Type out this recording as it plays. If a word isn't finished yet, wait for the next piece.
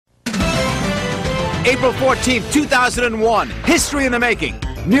April 14th, 2001. History in the making.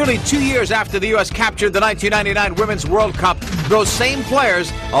 Nearly 2 years after the U.S. captured the 1999 Women's World Cup, those same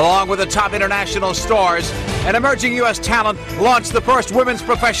players, along with the top international stars and emerging U.S. talent, launched the first women's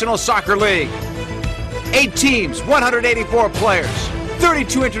professional soccer league. 8 teams, 184 players,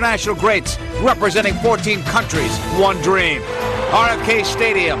 32 international greats representing 14 countries, one dream. RFK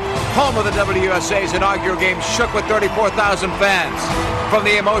Stadium, home of the WUSA's inaugural game, shook with 34,000 fans. From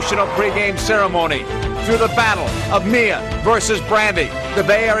the emotional pregame ceremony through the battle of Mia versus Brandy, the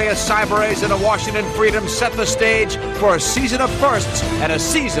Bay Area Cyber A's and the Washington Freedom set the stage for a season of firsts and a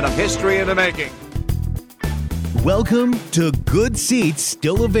season of history in the making. Welcome to Good Seats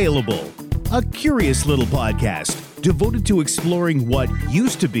Still Available, a curious little podcast devoted to exploring what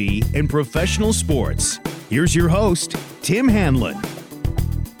used to be in professional sports. Here's your host, Tim Hanlon.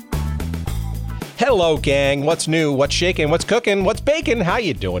 Hello, gang. What's new? What's shaking? What's cooking? What's baking? How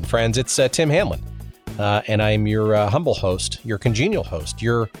you doing, friends? It's Tim Hanlon, and I'm your humble host, your congenial host,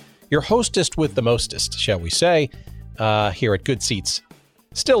 your hostess with the mostest, shall we say, here at Good Seats.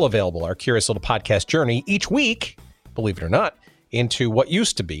 Still available, our curious little podcast journey each week, believe it or not, into what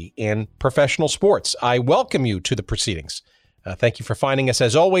used to be in professional sports. I welcome you to the proceedings. Thank you for finding us,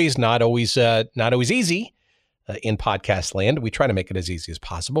 as always. Not always easy. In podcast land. We try to make it as easy as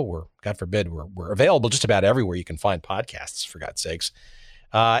possible. God forbid, we're available just about everywhere you can find podcasts, for God's sakes.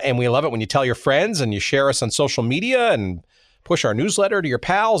 And we love it when you tell your friends and you share us on social media and push our newsletter to your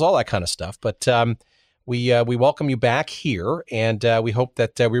pals, all that kind of stuff. But we welcome you back here, and we hope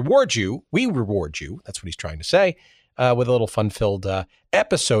that we reward you, that's what he's trying to say, with a little fun-filled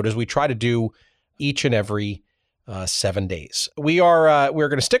episode as we try to do each and every 7 days. We're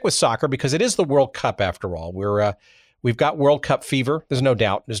going to stick with soccer because it is the World Cup after all. We've got World Cup fever. There's no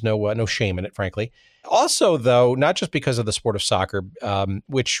doubt. There's no shame in it, frankly. Also, though, not just because of the sport of soccer,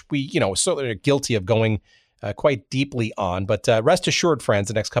 which we certainly are guilty of going quite deeply on, but rest assured, friends,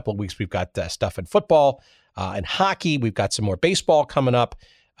 the next couple of weeks we've got stuff in football and hockey. We've got some more baseball coming up.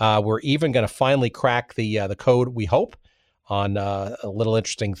 We're even going to finally crack the code, we hope, on a little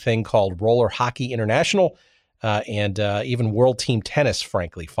interesting thing called Roller Hockey International. And even World Team Tennis,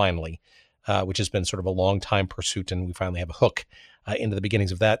 frankly, finally, which has been sort of a long time pursuit, and we finally have a hook into the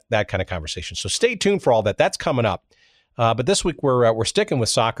beginnings of that kind of conversation. So stay tuned for all that. That's coming up. But this week we're sticking with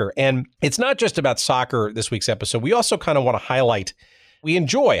soccer, and it's not just about soccer this week's episode. We also kind of want to we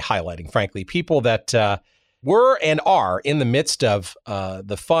enjoy highlighting, frankly, people that were and are in the midst of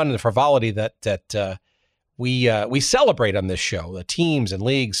the fun and the frivolity that we celebrate on this show. The teams and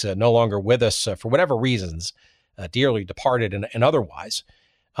leagues no longer with us for whatever reasons. Dearly departed and otherwise.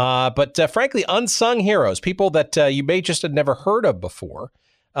 But frankly, unsung heroes, people that you may just have never heard of before,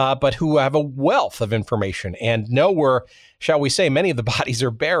 but who have a wealth of information and know where, shall we say, many of the bodies are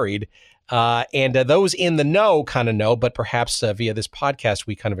buried. And those in the know kind of know, but perhaps via this podcast,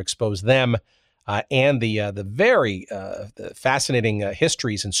 we kind of expose them and the very fascinating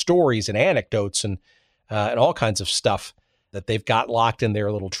histories and stories and anecdotes and all kinds of stuff that they've got locked in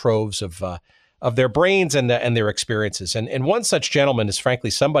their little troves of their brains and their experiences. And one such gentleman is,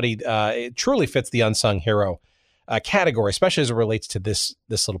 frankly, somebody it truly fits the unsung hero category, especially as it relates to this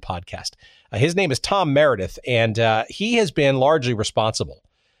little podcast. His name is Thom Meredith, and he has been largely responsible,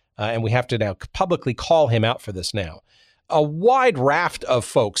 and we have to now publicly call him out for this now. A wide raft of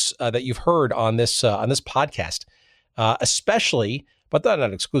folks that you've heard on this podcast, especially, but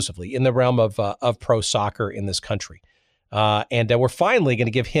not exclusively, in the realm of pro soccer in this country. And we're finally going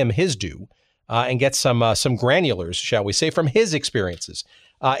to give him his due. And get some granulars, shall we say, from his experiences.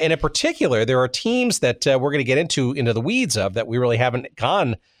 And in particular, there are teams that we're going to get into the weeds of that we really haven't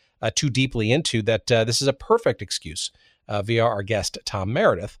gone too deeply into, that this is a perfect excuse via our guest, Thom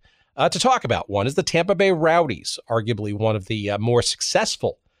Meredith, to talk about. One is the Tampa Bay Rowdies, arguably one of the more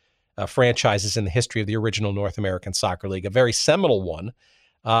successful franchises in the history of the original North American Soccer League, a very seminal one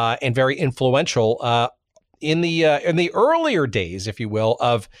and very influential in the earlier days, if you will,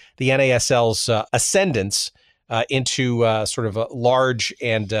 of the NASL's ascendance into sort of a large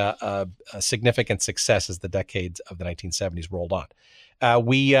and significant success as the decades of the 1970s rolled on.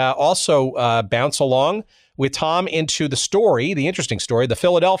 We also bounce along with Thom into the interesting story, the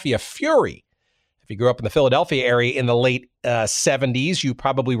Philadelphia Fury. If you grew up in the Philadelphia area in the late 70s, you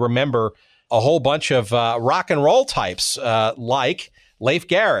probably remember a whole bunch of rock and roll types like Leif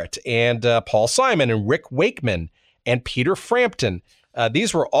Garrett and Paul Simon and Rick Wakeman and Peter Frampton.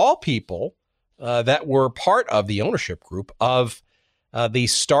 These were all people that were part of the ownership group of the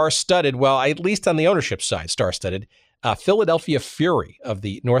star-studded, well, at least on the ownership side, star-studded Philadelphia Fury of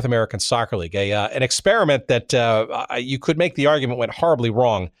the North American Soccer League, an experiment that you could make the argument went horribly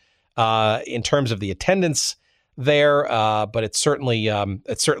wrong in terms of the attendance there, but it certainly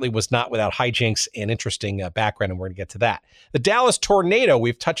was not without hijinks and interesting background, and we're going to get to that. The Dallas Tornado,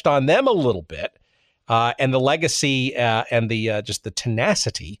 we've touched on them a little bit, and the legacy and the just the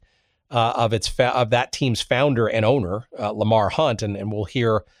tenacity of that team's founder and owner, Lamar Hunt, and we'll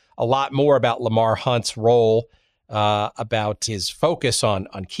hear a lot more about Lamar Hunt's role, about his focus on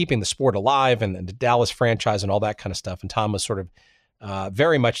keeping the sport alive and the Dallas franchise and all that kind of stuff. And Thom was sort of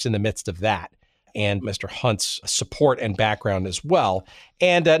very much in the midst of that, and Mr. Hunt's support and background as well.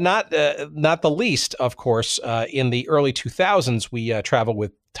 And not the least, of course, in the early 2000s, we traveled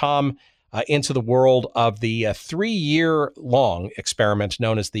with Thom into the world of the 3-year-long experiment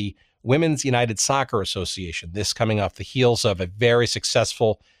known as the Women's United Soccer Association. This coming off the heels of a very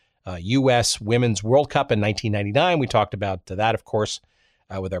successful U.S. Women's World Cup in 1999. We talked about that, of course,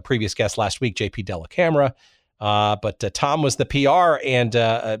 with our previous guest last week, JP Della Camera. But Thom was the PR and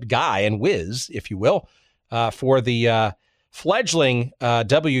guy and whiz, if you will, for the fledgling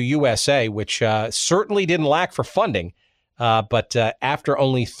WUSA, which certainly didn't lack for funding, but after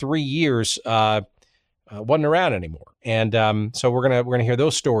only 3 years, wasn't around anymore. And so we're gonna hear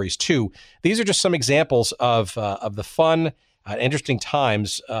those stories too. These are just some examples of the fun, interesting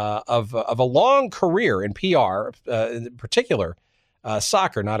times of a long career in PR, in particular.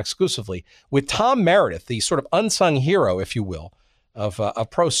 Soccer, not exclusively, with Thom Meredith, the sort of unsung hero, if you will, of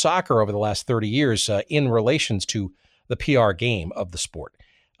pro soccer over the last 30 years in relations to the PR game of the sport.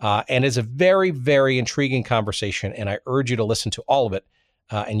 And it's a very, very intriguing conversation, and I urge you to listen to all of it,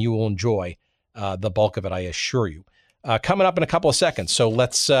 and you will enjoy the bulk of it, I assure you. Coming up in a couple of seconds, so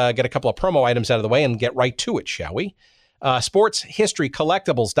let's get a couple of promo items out of the way and get right to it, shall we?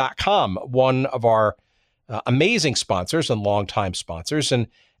 SportsHistoryCollectibles.com, one of our amazing sponsors and longtime sponsors. And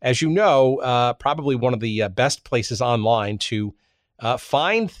as you know, probably one of the best places online to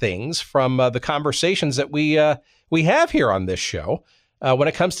find things from the conversations that we have here on this show when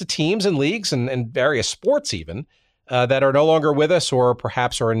it comes to teams and leagues and various sports even that are no longer with us or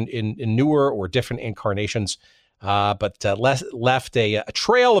perhaps are in newer or different incarnations, but left a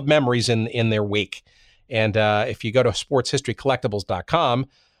trail of memories in their wake. And if you go to SportsHistoryCollectibles.com,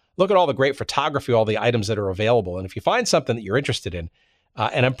 look at all the great photography, all the items that are available. And if you find something that you're interested in,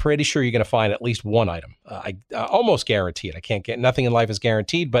 and I'm pretty sure you're going to find at least one item, I almost guarantee it. Nothing in life is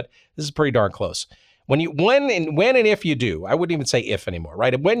guaranteed, but this is pretty darn close. When and if you do, I wouldn't even say if anymore,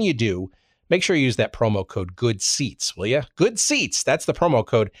 right? And when you do, make sure you use that promo code GOODSEATS, will you? Good Seats, that's the promo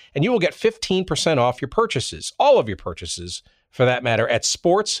code, and you will get 15% off your purchases, all of your purchases, for that matter, at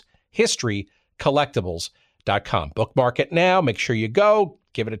SportsHistoryCollectibles.com. Bookmark it now. Make sure you go.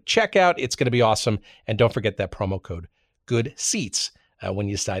 Give it a check out. It's going to be awesome. And don't forget that promo code Good Seats when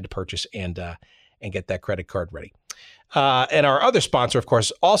you decide to purchase and get that credit card ready. And our other sponsor, of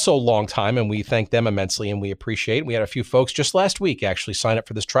course, also long time, and we thank them immensely and we appreciate it. We had a few folks just last week actually sign up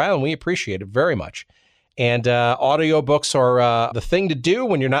for this trial, and we appreciate it very much. And audiobooks are the thing to do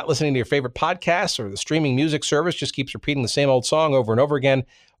when you're not listening to your favorite podcasts or the streaming music service just keeps repeating the same old song over and over again.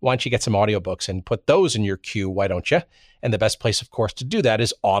 Why don't you get some audiobooks and put those in your queue? Why don't you? And the best place, of course, to do that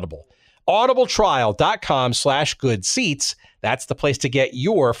is Audible. audibletrial.com/goodseats. That's the place to get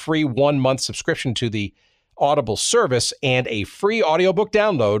your free 1-month subscription to the Audible service and a free audiobook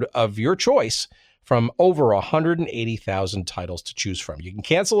download of your choice from over 180,000 titles to choose from. You can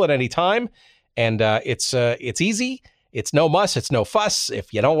cancel at any time, and it's easy. It's no muss. It's no fuss.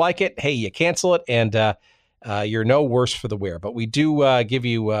 If you don't like it, hey, you cancel it, and you're no worse for the wear. But we do give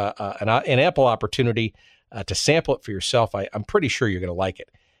you an ample opportunity to sample it for yourself. I'm pretty sure you're going to like it.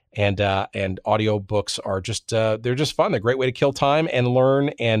 And audiobooks are just they're just fun. They're a great way to kill time and learn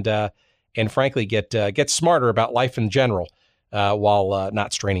and frankly get smarter about life in general while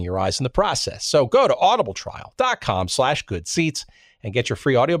not straining your eyes in the process. So go to audibletrial.com/goodseats and get your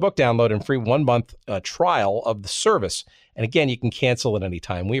free audiobook download and free 1-month trial of the service. And again, you can cancel at any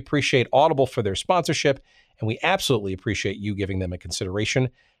time. We appreciate Audible for their sponsorship, and we absolutely appreciate you giving them a consideration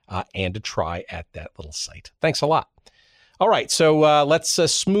and a try at that little site. Thanks a lot. All right, so let's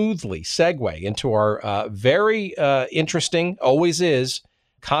smoothly segue into our very interesting, always is,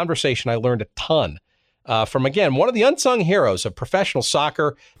 conversation. I learned a ton from, again, one of the unsung heroes of professional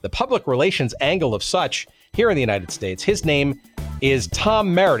soccer, the public relations angle of such here in the United States. His name is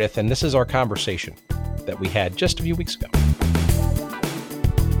Thom Meredith, and this is our conversation that we had just a few weeks ago.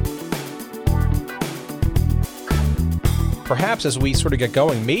 Perhaps as we sort of get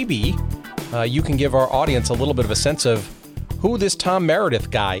going, maybe you can give our audience a little bit of a sense of who this Thom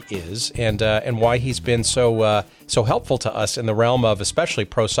Meredith guy is and why he's been so helpful to us in the realm of especially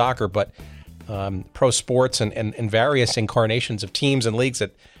pro soccer, but pro sports and various incarnations of teams and leagues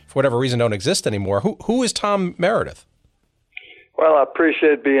that, for whatever reason, don't exist anymore. Who is Thom Meredith? Well, I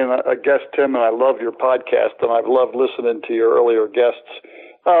appreciate being a guest, Tim, and I love your podcast, and I've loved listening to your earlier guests.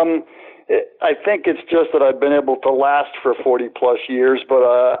 I think it's just that I've been able to last for 40-plus years, but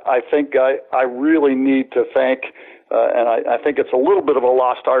I think I really need to thank, and I think it's a little bit of a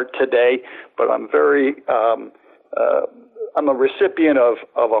lost art today, but I'm I'm a recipient of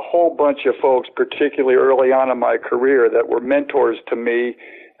a whole bunch of folks, particularly early on in my career, that were mentors to me,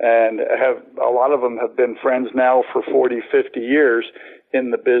 and a lot of them have been friends now for 40, 50 years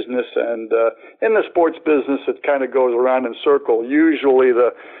in the business. And in the sports business, it kind of goes around in circle. Usually the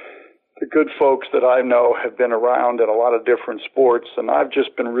good folks that I know have been around in a lot of different sports, and I've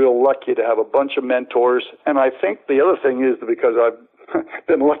just been real lucky to have a bunch of mentors. And I think the other thing is because I've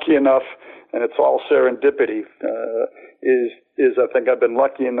been lucky enough, and it's all serendipity, is I think I've been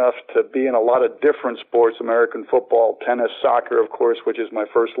lucky enough to be in a lot of different sports, American football, tennis, soccer, of course, which is my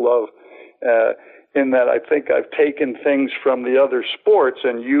first love, in that I think I've taken things from the other sports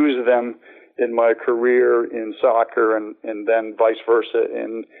and used them in my career in soccer, and then vice versa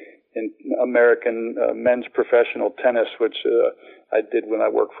in American men's professional tennis, which I did when I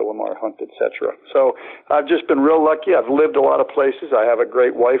worked for Lamar Hunt, etc. So I've just been real lucky. I've lived a lot of places. I have a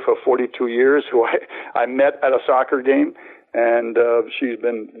great wife of 42 years who I met at a soccer game, and she's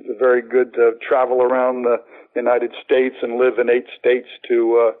been very good to travel around the United States and live in 8 states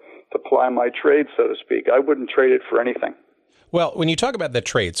to ply my trade, so to speak. I wouldn't trade it for anything. Well, when you talk about the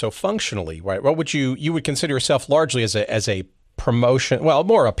trade, so functionally, right? What would you would consider yourself largely as a promotion, well,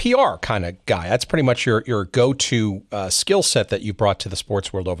 more a PR kind of guy. That's pretty much your go-to skill set that you brought to the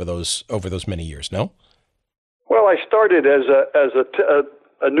sports world over those many years. No? Well, I started as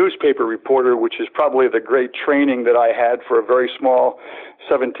a newspaper reporter, which is probably the great training that I had for a very small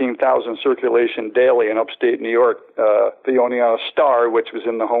 17,000 circulation daily in upstate New York, the Oneonta Star, which was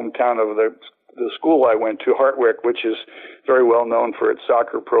in the hometown of the school I went to, Hartwick, which is very well known for its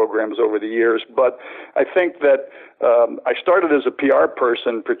soccer programs over the years. But I think that I started as a PR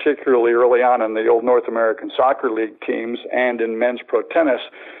person, particularly early on in the old North American Soccer League teams and in men's pro tennis,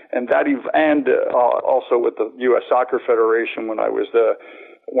 and also with the U.S. Soccer Federation when I was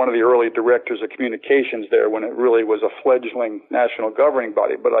one of the early directors of communications there, when it really was a fledgling national governing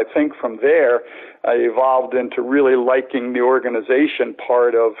body. But I think from there, I evolved into really liking the organization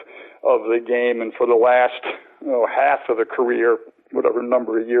part of the game, and for the last half of the career, whatever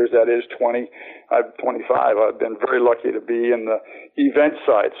number of years that is, 25, I've been very lucky to be in the event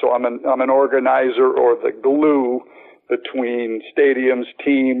side. So I'm an organizer, or the glue between stadiums,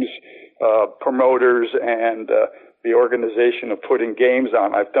 teams, promoters, and the organization of putting games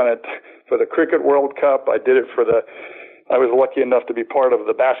on. I've done it for the Cricket World Cup. I did it I was lucky enough to be part of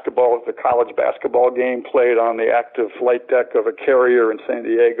the college basketball game played on the active flight deck of a carrier in San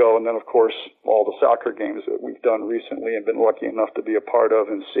Diego, and then, of course, all the soccer games that we've done recently and been lucky enough to be a part of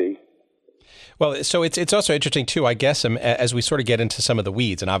and see. Well, so it's also interesting too, I guess, as we sort of get into some of the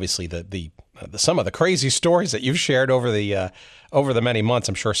weeds, and obviously some of the crazy stories that you've shared over the many months.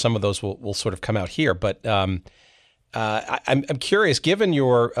 I'm sure some of those will sort of come out here, but I'm curious, given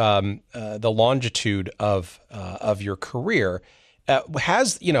your the longitude of your career,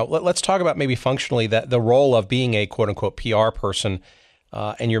 let's talk about maybe functionally the role of being a quote unquote PR person,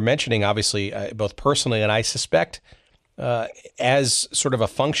 and you're mentioning obviously both personally and I suspect as sort of a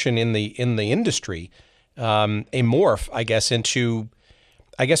function in the industry, a morph, I guess, into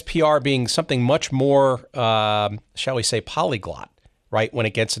PR being something much more, shall we say, polyglot, right? When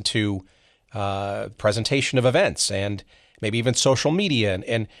it gets into presentation of events and maybe even social media.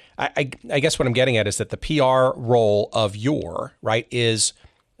 And I guess what I'm getting at is that the PR role of right, is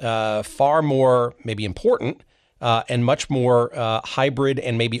far more maybe important and much more hybrid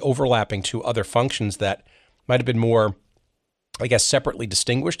and maybe overlapping to other functions that might have been more, I guess, separately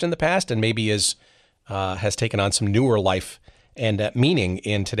distinguished in the past, and maybe has taken on some newer life and meaning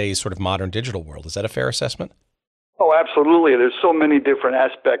in today's sort of modern digital world. Is that a fair assessment? Oh, absolutely. There's so many different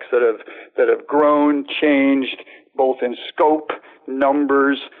aspects that have grown, changed, both in scope,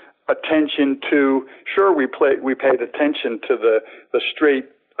 numbers, attention to. Sure, we paid attention to the straight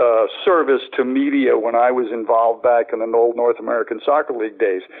service to media when I was involved back in the old North American Soccer League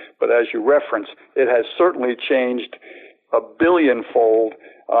days. But as you referenced, it has certainly changed a billionfold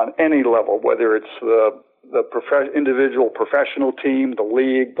on any level, whether it's the individual professional team, the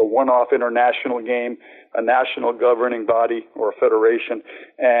league, the one-off international game, a national governing body or a federation,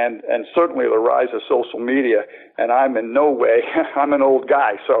 and certainly the rise of social media. And I'm in no way, I'm an old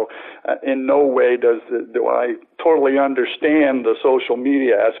guy, so in no way do I totally understand the social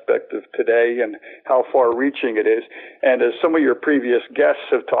media aspect of today and how far-reaching it is. And as some of your previous guests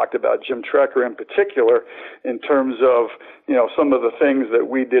have talked about, Jim Trecker in particular, in terms of, you know, some of the things that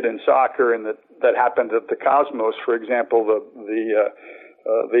we did in soccer and that happened at the Cosmos, for example,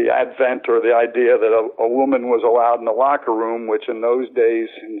 the advent or the idea that a woman was allowed in the locker room, which in those days,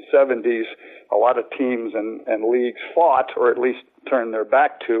 in the 70s, a lot of teams and leagues fought, or at least turned their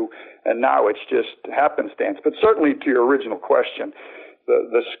back to, and now it's just happenstance. But certainly to your original question,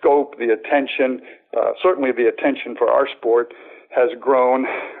 the scope, the attention, certainly the attention for our sport has grown.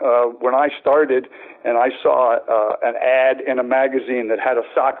 When I started and I saw an ad in a magazine that had a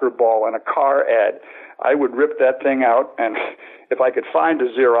soccer ball and a car ad, I would rip that thing out, and if I could find a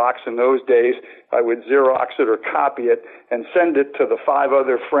Xerox in those days, I would Xerox it or copy it and send it to the 5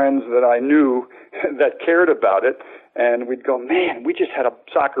 other friends that I knew that cared about it, and we'd go, man, we just had a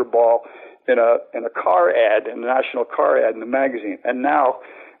soccer ball in a car ad, in a national car ad in the magazine, and now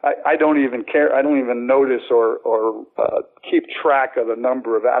I don't even care. I don't even notice or keep track of the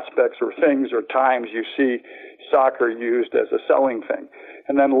number of aspects or things or times you see soccer used as a selling thing.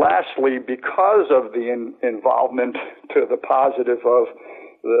 And then lastly, because of the involvement to the positive of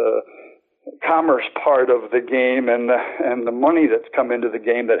the commerce part of the game and the money that's come into the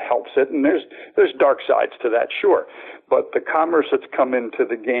game that helps it, and there's dark sides to that, sure. But the commerce that's come into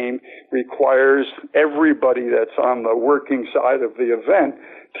the game requires everybody that's on the working side of the event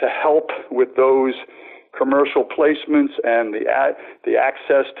to help with those commercial placements and the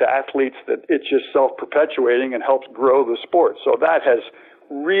access to athletes, that it's just self-perpetuating and helps grow the sport. So that has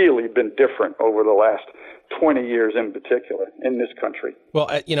really been different over the last 20 years in particular in this country.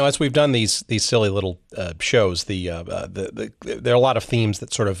 Well, you know, as we've done these silly little shows, there are a lot of themes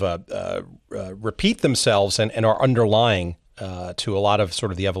that sort of repeat themselves and are underlying to a lot of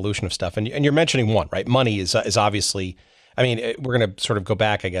sort of the evolution of stuff. And you're mentioning one, right? Money is obviously. I mean, we're going to sort of go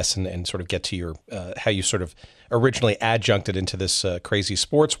back, I guess, and sort of get to your how you sort of originally adjuncted into this crazy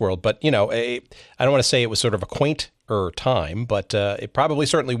sports world. But, you know, I don't want to say it was sort of a quainter time, but it probably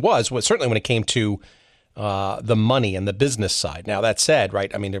certainly was certainly when it came to the money and the business side. Now, that said,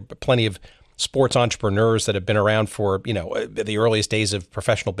 right, I mean, there are plenty of sports entrepreneurs that have been around for, you know, the earliest days of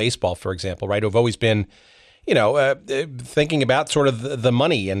professional baseball, for example, right, who've always been, you know, thinking about sort of the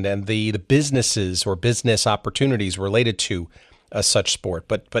money and the businesses or business opportunities related to such sport.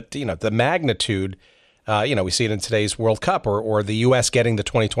 But you know, the magnitude, you know, we see it in today's World Cup or the U.S. getting the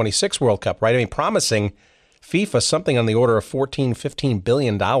 2026 World Cup, right? I mean, promising FIFA something on the order of $14-15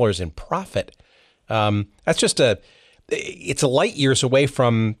 billion in profit. That's just it's a light years away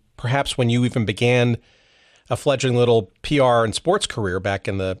from perhaps when you even began a fledgling little PR and sports career back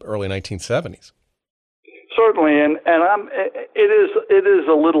in the early 1970s. Certainly, and it is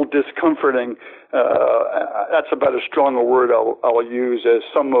a little discomforting. That's about as strong a word I'll use as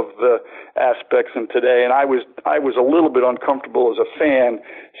some of the aspects in today. And I was a little bit uncomfortable as a fan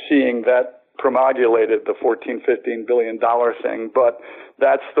seeing that promulgated, the $14-15 billion thing. But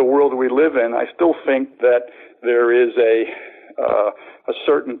that's the world we live in. I still think that there is a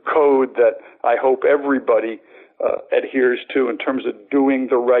certain code that I hope everybody adheres to in terms of doing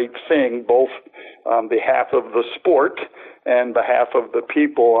the right thing, both on behalf of the sport and behalf of the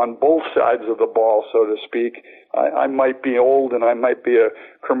people on both sides of the ball, so to speak. I might be old and I might be a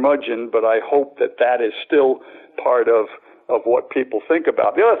curmudgeon, but I hope that is still part of what people think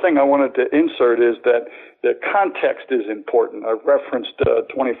about. The other thing I wanted to insert is that the context is important. I've referenced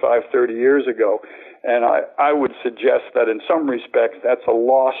 25, 30 years ago, and I would suggest that in some respects that's a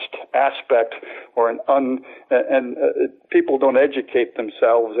lost aspect or people don't educate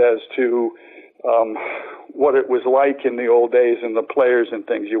themselves as to what it was like in the old days and the players and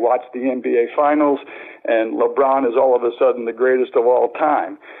things. You watch the NBA Finals, and LeBron is all of a sudden the greatest of all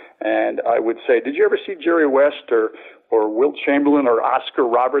time. And I would say, did you ever see Jerry West or Wilt Chamberlain or Oscar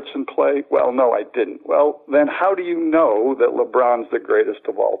Robertson play? Well, no, I didn't. Well, then how do you know that LeBron's the greatest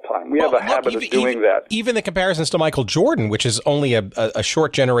of all time? We have a habit of doing that. Even the comparisons to Michael Jordan, which is only a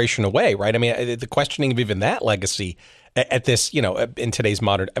short generation away, right? I mean, the questioning of even that legacy at this, you know, in today's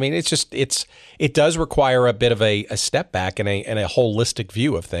modern, I mean, it does require a bit of a step back and a holistic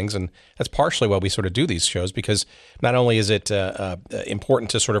view of things. And that's partially why we sort of do these shows, because not only is it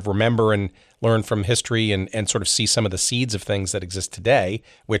important to sort of remember and learn from history and sort of see some of the seeds of things that exist today,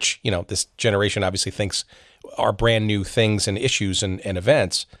 which, you know, this generation obviously thinks are brand new things and issues and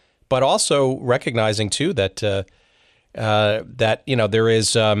events. but also recognizing too that that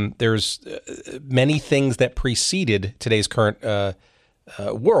there's many things that preceded today's current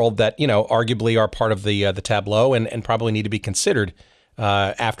world that arguably are part of the tableau and probably need to be considered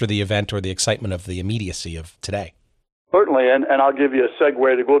after the event or the excitement of the immediacy of today. Certainly, and I'll give you a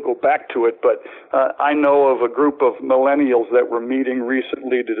segue we'll go back to it, but I know of a group of millennials that were meeting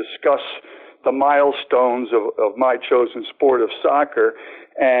recently to discuss the milestones of my chosen sport of soccer,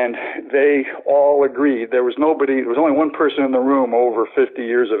 and they all agreed. There was only one person in the room over 50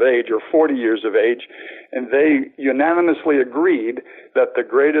 years of age or 40 years of age, and they unanimously agreed that the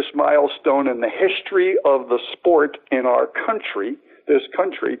greatest milestone in the history of the sport in our country, this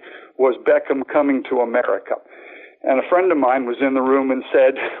country, was Beckham coming to America. And a friend of mine was in the room and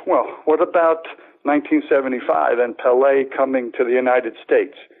said, well, what about 1975 and Pelé coming to the United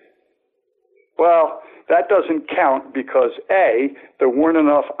States? Well, that doesn't count because A, there weren't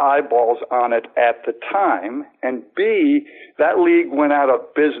enough eyeballs on it at the time, and B, that league went out of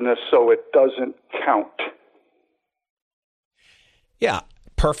business, so it doesn't count. Yeah,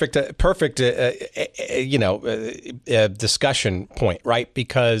 perfect discussion point, right?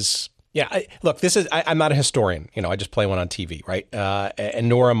 Because look, I'm not a historian. I just play one on TV, right? And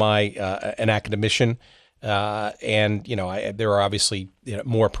nor am I an academician. And there are obviously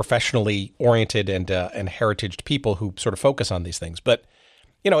more professionally oriented and heritaged people who sort of focus on these things. But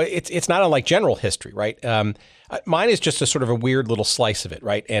it's not unlike general history, right? Mine is just a sort of a weird little slice of it,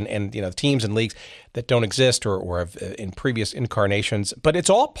 right? And teams and leagues that don't exist or have in previous incarnations, but it's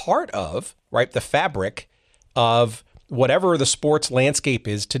all part of the fabric of whatever the sports landscape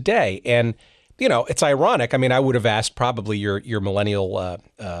is today. And it's ironic. I mean, I would have asked probably your millennial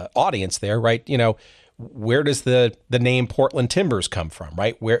audience there, right? Where does the name Portland Timbers come from,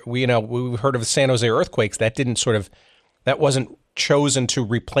 right? Where we've heard of the San Jose Earthquakes. That wasn't chosen to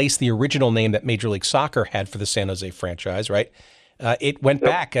replace the original name that Major League Soccer had for the San Jose franchise, right? It went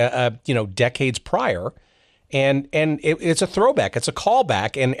back, decades prior, and it's a throwback, it's a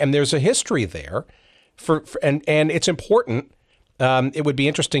callback, and there's a history there, and it's important. It would be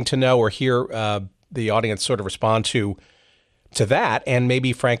interesting to know or hear the audience sort of respond to that, and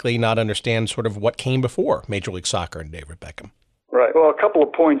maybe, frankly, not understand sort of what came before Major League Soccer and David Beckham. Right. Well, a couple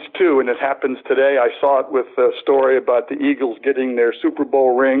of points, too, and it happens today. I saw it with a story about the Eagles getting their Super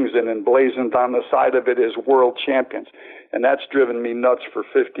Bowl rings, and emblazoned on the side of it is world champions. And that's driven me nuts for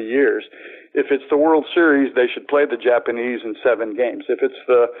 50 years. If it's the World Series, they should play the Japanese in 7 games. If it's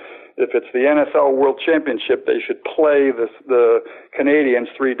the NFL World Championship, they should play the Canadians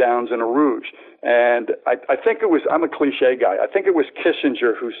 3 downs in a rouge. And I think it was, I'm a cliche guy, I think it was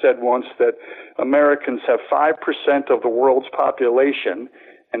Kissinger who said once that Americans have 5% of the world's population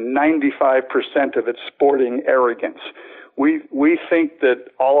and 95% of its sporting arrogance. We think that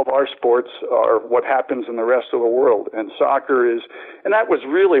all of our sports are what happens in the rest of the world, and soccer is, and that was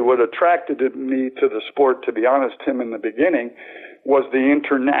really what attracted me to the sport, to be honest, Tim, in the beginning, was the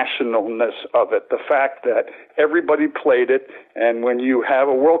internationalness of it, the fact that everybody played it, and when you have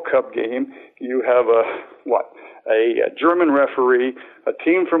a World Cup game, you have a German referee, a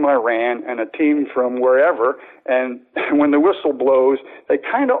team from Iran, and a team from wherever, and when the whistle blows, they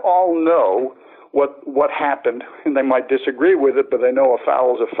kind of all know what happened, and they might disagree with it, but they know a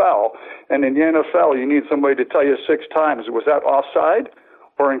foul is a foul. And in the NFL, you need somebody to tell you 6 times, was that offside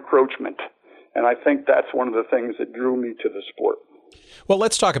or encroachment? And I think that's one of the things that drew me to the sport. Well,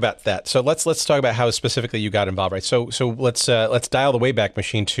 let's talk about that. So let's talk about how specifically you got involved, right? So let's dial the Wayback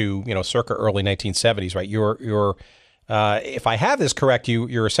Machine to circa early 1970s, right? You're if I have this correct,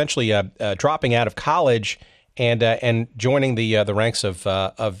 you're essentially dropping out of college and joining the ranks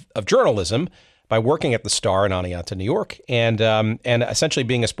of journalism by working at the Star in Oneonta, New York, and essentially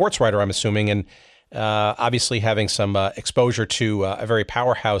being a sports writer, I'm assuming, and obviously having some exposure to a very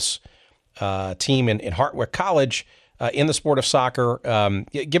powerhouse team in Hartwick College in the sport of soccer.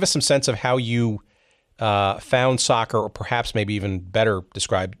 Give us some sense of how you found soccer, or perhaps maybe even better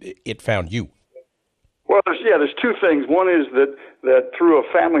described, it found you. Well, there's 2 things. One is that through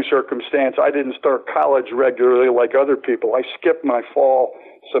a family circumstance, I didn't start college regularly like other people. I skipped my fall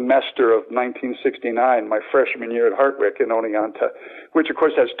semester of 1969, my freshman year at Hartwick in Oneonta, which of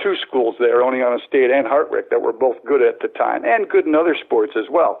course has 2 schools there, Oneonta State and Hartwick, that were both good at the time and good in other sports as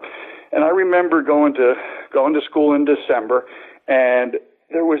well. And I remember going to school in December, and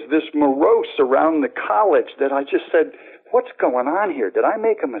there was this morose around the college that I just said, what's going on here? Did I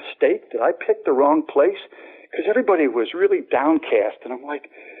make a mistake? Did I pick the wrong place? Because everybody was really downcast, and I'm like,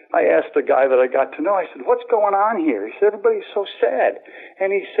 I asked the guy that I got to know, I said, what's going on here? He said, everybody's so sad.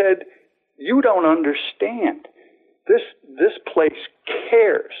 And he said, you don't understand. this place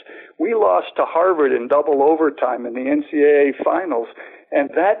cares. We lost to Harvard in double overtime in the NCAA finals, and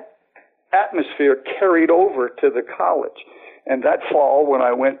that atmosphere carried over to the college. And that fall, when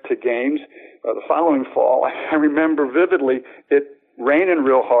I went to games, the following fall, I remember vividly it raining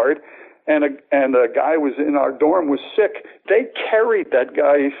real hard, and a guy was in our dorm was sick. They carried that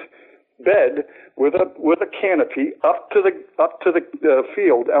guy's bed with a canopy up to the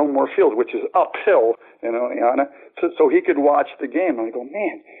field, Elmore Field, which is uphill in Oneonta, so he could watch the game. And I go,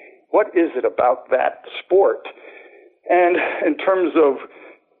 man, what is it about that sport? And in terms of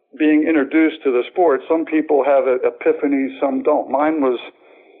being introduced to the sport, some people have epiphanies, some don't. Mine was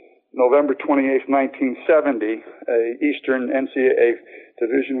November 28th, 1970, a Eastern NCAA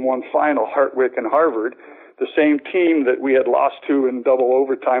Division I final, Hartwick and Harvard, the same team that we had lost to in double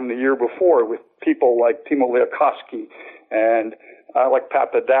overtime the year before, with people like Timo Liakoski and Alec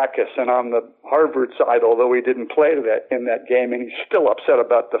Papadakis. And on the Harvard side, although he didn't play in that game, and he's still upset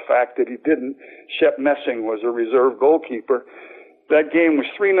about the fact that he didn't, Shep Messing was a reserve goalkeeper. That game was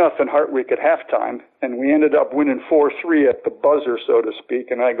 3-0 Hartwick at halftime, and we ended up winning 4-3 at the buzzer, so to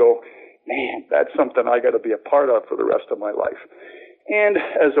speak. And I go, man, that's something I got to be a part of for the rest of my life. And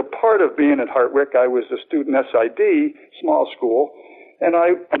as a part of being at Hartwick, I was a student SID, small school, and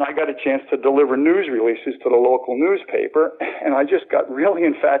I got a chance to deliver news releases to the local newspaper, and I just got really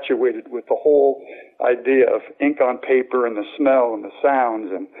infatuated with the whole idea of ink on paper and the smell and the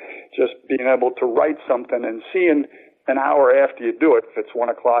sounds, and just being able to write something and seeing an hour after you do it, if it's 1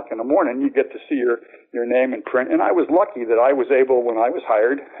 o'clock in the morning, you get to see your name in print. And I was lucky that I was able, when I was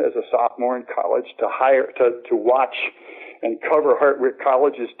hired as a sophomore in college, to watch and cover Hartwick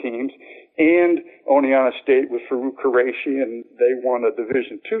College's teams and Oneonta State with Farouk Qureshi, and they won a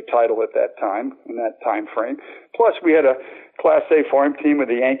Division II title at that time, in that time frame. Plus, we had a Class A farm team with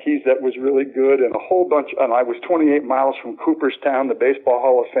the Yankees that was really good, and a whole bunch, and I was 28 miles from Cooperstown, the Baseball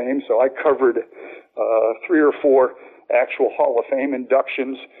Hall of Fame, so I covered 3 or 4 actual Hall of Fame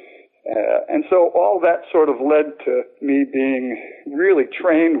inductions. And so all that sort of led to me being really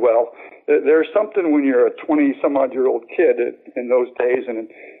trained well. There's something when you're a 20-some-odd-year-old kid in those days, and it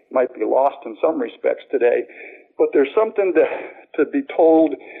might be lost in some respects today, but there's something to be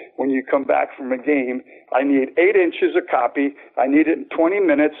told when you come back from a game. I need 8 inches of copy, I need it in 20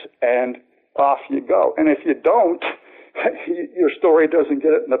 minutes, and off you go. And if you don't, your story doesn't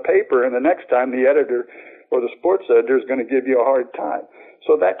get it in the paper, and the next time the editor or the sports editor is going to give you a hard time.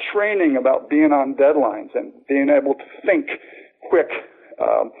 So that training about being on deadlines and being able to think quick.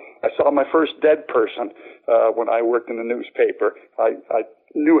 I saw my first dead person when I worked in the newspaper. I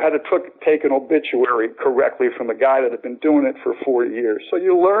knew how to take an obituary correctly from a guy that had been doing it for 4 years. So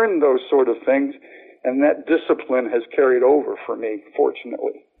you learn those sort of things, and that discipline has carried over for me,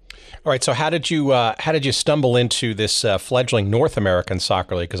 fortunately. All right. So how did you stumble into this fledgling North American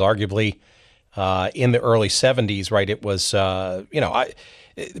Soccer League? Because arguably, in the early 70s, right, it was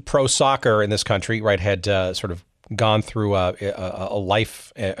pro soccer in this country, right, had sort of gone through a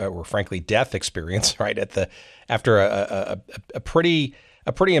life or frankly death experience, right, after a pretty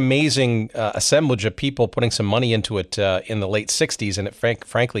amazing assemblage of people putting some money into it in the late 60s, and it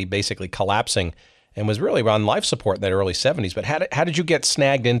frankly basically collapsing, and was really on life support in that early 70s. But how did you get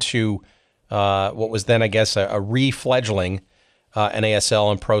snagged into what was then, I guess, a re-fledgling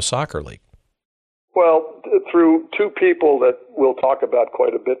NASL and Pro Soccer League? Well, through 2 people that we'll talk about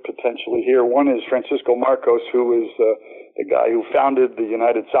quite a bit potentially here. One is Francisco Marcos, who is the guy who founded the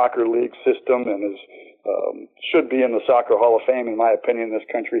United Soccer League system and should be in the Soccer Hall of Fame, in my opinion, in this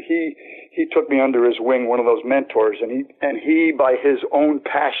country. He took me under his wing, one of those mentors, and he by his own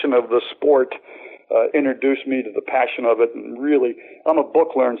passion of the sport, introduced me to the passion of it. And really, I'm a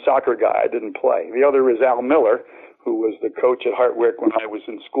book-learned soccer guy. I didn't play. The other is Al Miller, who was the coach at Hartwick when I was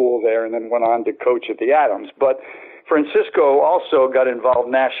in school there, and then went on to coach at the Adams. But Francisco also got involved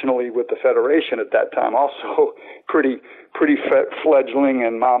nationally with the Federation at that time, also pretty fledgling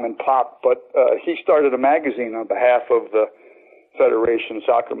and mom and pop. But he started a magazine on behalf of the Federation,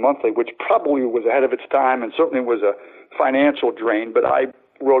 Soccer Monthly, which probably was ahead of its time and certainly was a financial drain. But I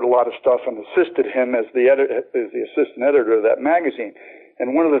wrote a lot of stuff and assisted him as the assistant editor of that magazine.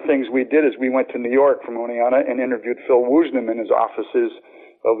 And one of the things we did is we went to New York from Oneonta and interviewed Phil Woosnam in his offices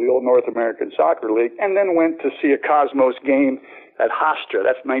of the old North American Soccer League, and then went to see a Cosmos game at Hofstra.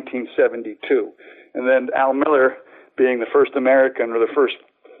 That's 1972. And then Al Miller, being the first American, or the first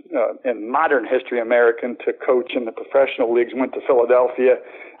in modern history American to coach in the professional leagues, went to Philadelphia.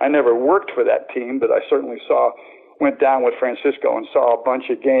 I never worked for that team, but I certainly saw went down with Francisco and saw a bunch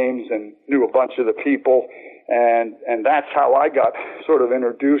of games and knew a bunch of the people. And that's how I got sort of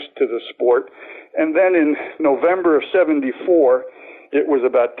introduced to the sport. And then in November of 74, it was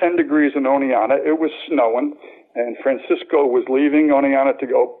about 10 degrees in Oneonta. It was snowing, and Francisco was leaving Oneonta to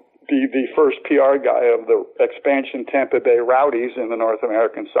go be the first PR guy of the expansion Tampa Bay Rowdies in the North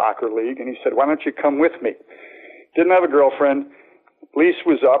American Soccer League. And he said, why don't you come with me? Didn't have a girlfriend. Lease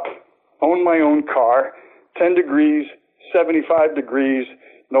was up. Owned my own car. 10 degrees, 75 degrees,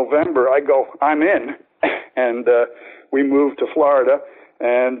 November. I go, I'm in. And we moved to Florida.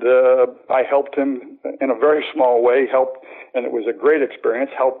 And I helped him in a very small way, and it was a great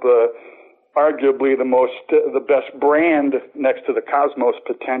experience, help arguably the best brand next to the Cosmos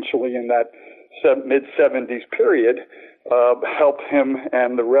potentially in that mid-70s period, help him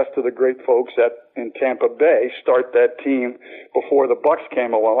and the rest of the great folks in Tampa Bay start that team before the Bucks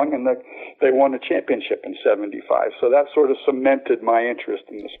came along, and they won the championship in 75. So that sort of cemented my interest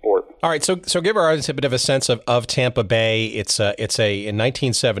in the sport. All right, so give our audience a bit of a sense of Tampa Bay. It's in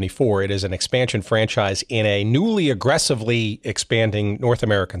 1974, it is an expansion franchise in a newly aggressively expanding North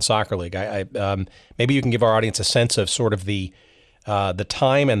American Soccer League. Maybe you can give our audience a sense of sort of the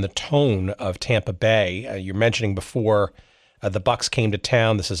time and the tone of Tampa Bay. You're mentioning before the Bucks came to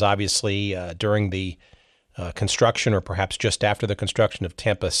town. This is obviously during the construction, or perhaps just after the construction of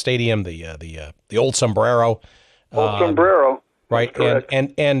Tampa Stadium, the old Sombrero. Old Sombrero, right?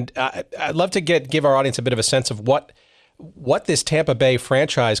 And I'd love to give our audience a bit of a sense of what this Tampa Bay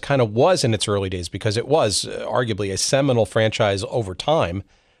franchise kind of was in its early days, because it was arguably a seminal franchise over time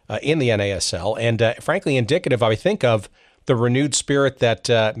in the NASL, and frankly indicative, I think, of the renewed spirit that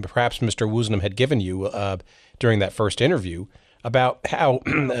perhaps Mr. Woosnam had given you during that first interview about how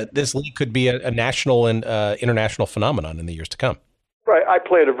this league could be a national and international phenomenon in the years to come. Right, I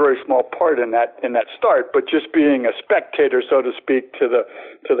played a very small part in that start, but just being a spectator, so to speak, to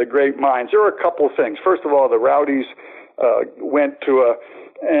the great minds. There were a couple of things. First of all, the Rowdies went to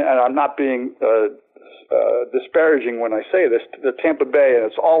and I'm not being disparaging when I say this, the Tampa Bay, and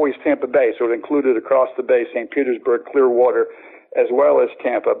it's always Tampa Bay, so it included across the bay St. Petersburg, Clearwater, as well as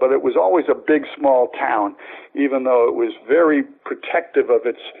Tampa, but it was always a big, small town, even though it was very protective of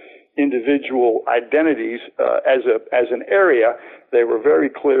its individual identities as an area. They were very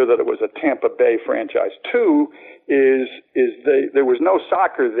clear that it was a Tampa Bay franchise. Two is there was no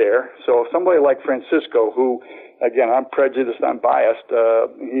soccer there, so somebody like Francisco, who, again, I'm prejudiced, I'm biased,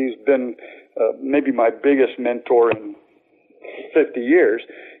 he's been maybe my biggest mentor in 50 years,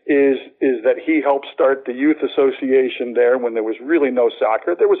 is that he helped start the youth association there when there was really no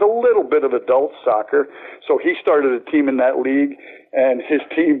soccer. There was a little bit of adult soccer, so he started a team in that league, and his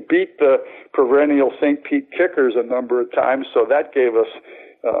team beat the perennial St. Pete Kickers a number of times, so that gave us,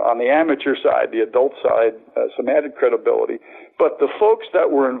 on the amateur side, the adult side, some added credibility. But the folks that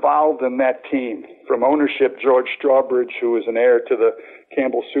were involved in that team, from ownership, George Strawbridge, who was an heir to the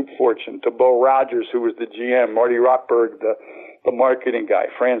Campbell Soup fortune, to Bo Rogers, who was the GM, Marty Rockberg, the marketing guy,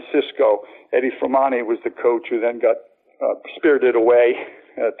 Francisco, Eddie Fermani was the coach, who then got spirited away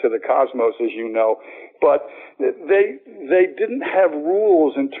to the Cosmos, as you know. But they didn't have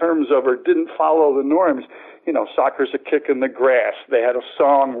rules in terms of, or didn't follow the norms. You know, soccer's a kick in the grass. They had a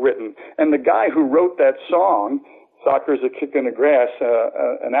song written. And the guy who wrote that song, Soccer's a Kick in the Grass,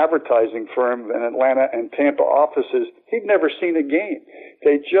 an advertising firm in Atlanta and Tampa offices, he'd never seen a game.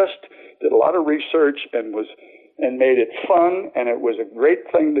 They just did a lot of research and made it fun, and it was a great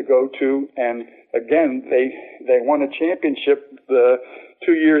thing to go to. And again, they won a championship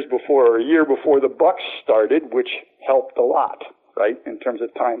 2 years before, or a year before the Bucks started, which helped a lot, right, in terms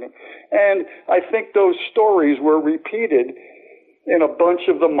of timing. And I think those stories were repeated in a bunch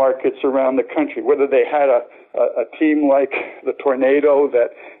of the markets around the country, whether they had a team like the Tornado that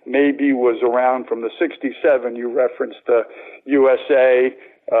maybe was around from the 67, you referenced the USA,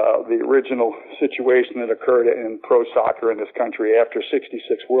 the original situation that occurred in pro soccer in this country after 66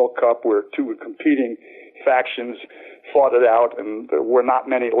 World Cup, where two competing factions fought it out, and there were not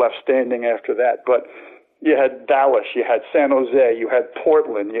many left standing after that. But you had Dallas, you had San Jose, you had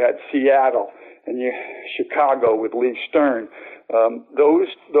Portland, you had Seattle, and Chicago with Lee Stern.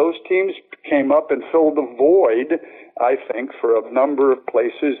 Those teams came up and filled the void, I think, for a number of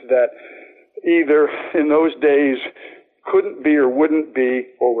places that either in those days couldn't be or wouldn't be,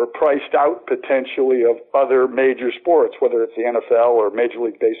 or were priced out potentially of other major sports, whether it's the NFL or Major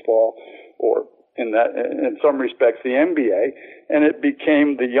League Baseball, or in some respects the NBA. And it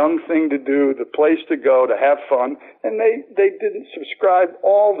became the young thing to do, the place to go, to have fun. And they didn't subscribe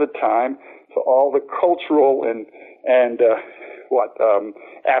all the time to all the cultural and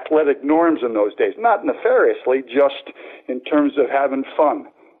athletic norms in those days. Not nefariously, just in terms of having fun.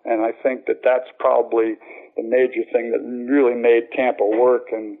 And I think that that's probably the major thing that really made Tampa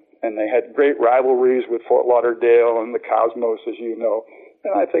work. And they had great rivalries with Fort Lauderdale and the Cosmos, as you know.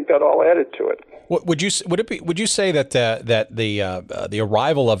 And I think that all added to it. Would you say that the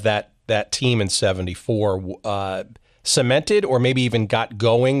arrival of that team in '74 cemented or maybe even got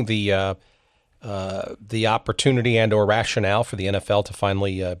going the opportunity and or rationale for the NFL to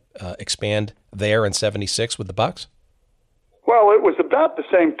finally expand there in '76 with the Bucs? Well, it was about the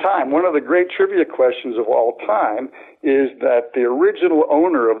same time. One of the great trivia questions of all time is that the original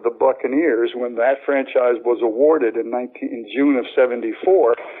owner of the Buccaneers, when that franchise was awarded in June of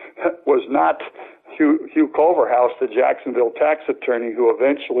 '74, was not Hugh Culverhouse, the Jacksonville tax attorney who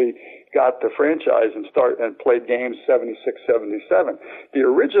eventually got the franchise and played games 76, 77. The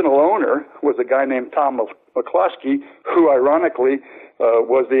original owner was a guy named Tom McCluskey, who ironically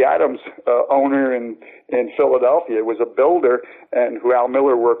was the Adams owner in Philadelphia. It was a builder and who Al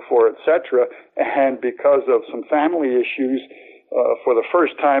Miller worked for, etc. And because of some family issues, for the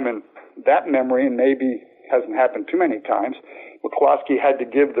first time in that memory, and maybe hasn't happened too many times, McCluskey had to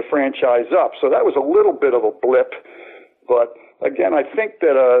give the franchise up. So that was a little bit of a blip. But again, I think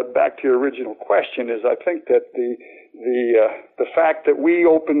that back to your original question is I think that the fact that we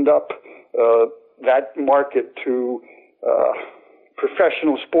opened up that market to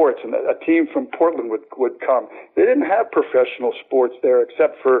professional sports, and a team from Portland would come. They didn't have professional sports there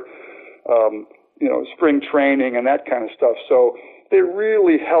except for spring training and that kind of stuff. So they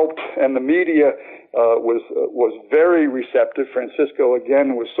really helped, and the media was very receptive. Francisco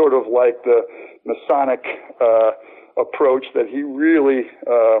again was sort of like the Masonic approach that he really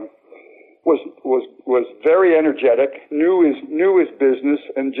was very energetic, knew his business,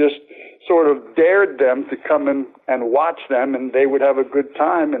 and just sort of dared them to come in and watch them, and they would have a good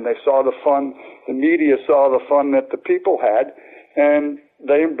time, and they saw the fun. The media saw the fun that the people had, and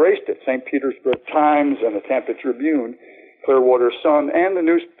they embraced it. St. Petersburg Times and the Tampa Tribune, Clearwater Sun, and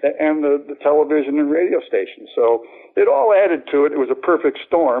the television and radio stations. So it all added to it. It was a perfect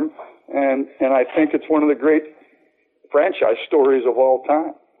storm, and I think it's one of the great franchise stories of all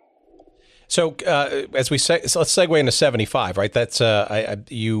time. So as we say, so let's segue into '75, right? That's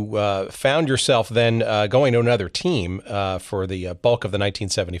you found yourself then going to another team for the bulk of the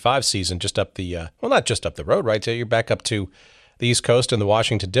 1975 season, just up the not just up the road, right? So you're back up to the East Coast and the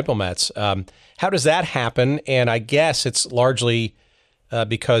Washington Diplomats. How does that happen? And I guess it's largely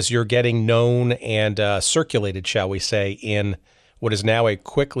because you're getting known and circulated, shall we say, in what is now a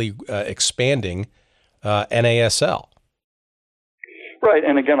quickly expanding NASL. Right,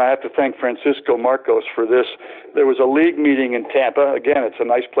 and again, I have to thank Francisco Marcos for this. There was a league meeting in Tampa. Again, it's a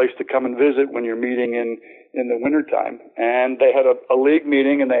nice place to come and visit when you're meeting in the wintertime. And they had a league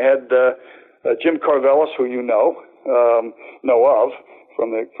meeting, and they had Jim Carvelis, who you know of from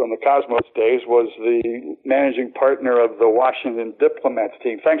the Cosmos days, was the managing partner of the Washington Diplomats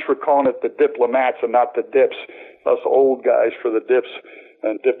team. Thanks for calling it the Diplomats and not the Dips. Us old guys for the Dips.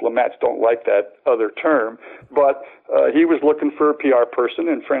 And diplomats don't like that other term. But he was looking for a PR person,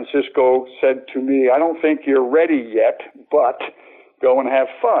 and Francisco said to me, I don't think you're ready yet, but go and have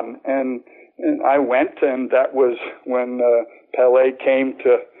fun. And I went, and that was when Pelé came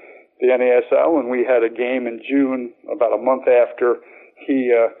to the NASL, and we had a game in June, about a month after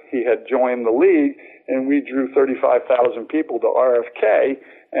he had joined the league, and we drew 35,000 people to RFK,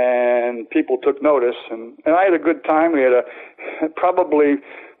 and people took notice, and I had a good time. We had probably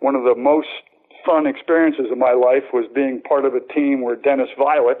one of the most fun experiences of my life was being part of a team where Dennis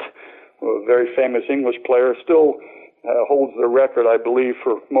Viollet, a very famous English player, still holds the record, I believe,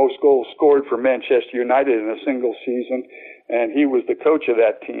 for most goals scored for Manchester United in a single season, and he was the coach of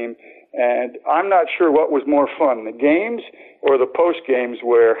that team. And I'm not sure what was more fun, the games or the post games,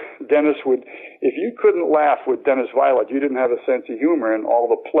 where Dennis would, if you couldn't laugh with Dennis Viollet, you didn't have a sense of humor, and all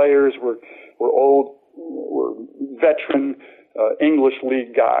the players were veteran English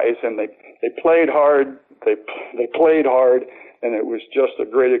league guys, and they played hard, they played hard, and it was just a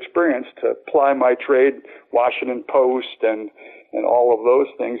great experience to ply my trade, Washington Post and all of those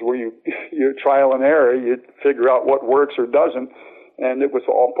things where you trial and error, you figure out what works or doesn't. And it was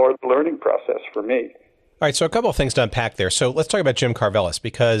all part of the learning process for me. All right, so a couple of things to unpack there. So let's talk about Jim Carvelis,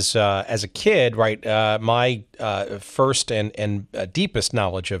 because as a kid, right, my first and deepest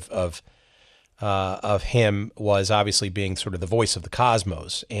knowledge of him was obviously being sort of the voice of the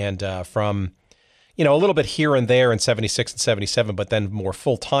Cosmos, and from a little bit here and there in '76 and '77, but then more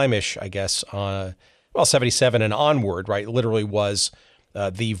full-time-ish, I guess, 77 and onward, right, literally was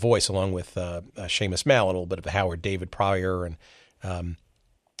the voice, along with Seamus Mallet, a little bit of Howard David Pryor, and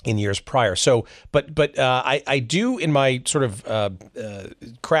in years prior. So, but I do, in my sort of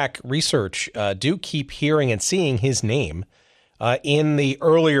crack research, do keep hearing and seeing his name in the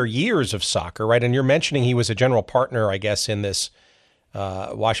earlier years of soccer, right? And you're mentioning he was a general partner, I guess, in this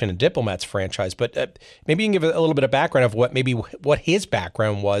Washington Diplomats franchise. But maybe you can give a little bit of background of what his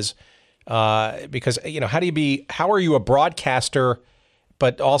background was, because how are you a broadcaster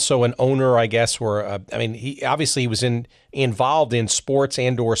but also an owner, I guess, or he obviously was involved in sports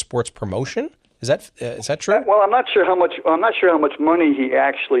and/or sports promotion. Is that true? Well, I'm not sure how much money he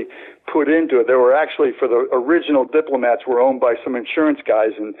actually put into it. There were actually, for the original Diplomats, were owned by some insurance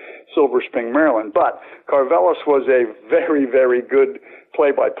guys in Silver Spring, Maryland. But Karvelas was a very, very good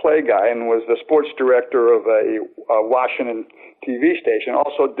play-by-play guy and was the sports director of a Washington TV station.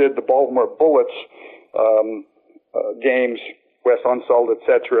 Also did the Baltimore Bullets games, West Unseld,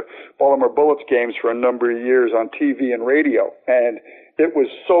 etc., Baltimore Bullets games for a number of years on TV and radio. And it was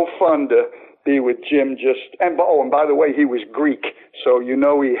so fun to be with Jim and by the way, he was Greek, so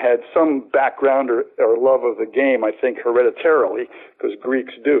he had some background or love of the game, I think hereditarily, because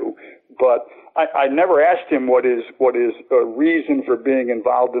Greeks do. But I never asked him what his reason for being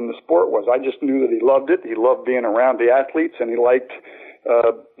involved in the sport was. I just knew that he loved it. He loved being around the athletes, and he liked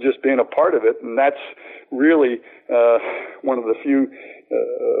just being a part of it. And that's really one of the few.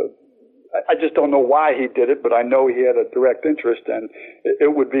 I just don't know why he did it, but I know he had a direct interest, and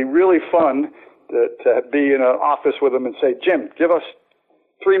it would be really fun to be in an office with him and say, Jim, give us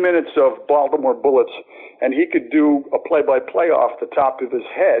 3 minutes of Baltimore Bullets, and he could do a play-by-play off the top of his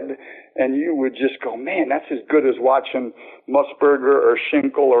head, and you would just go, man, that's as good as watching Musburger or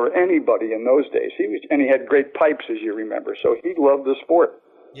Schinkel or anybody in those days. And he had great pipes, as you remember, so he loved the sport.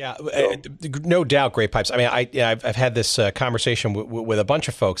 Yeah, no doubt, great pipes. I mean, I've had this conversation with a bunch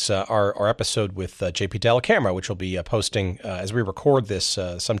of folks. Our episode with JP Dellacamera, which will be posting as we record this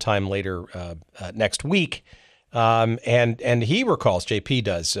sometime later next week, and he recalls, JP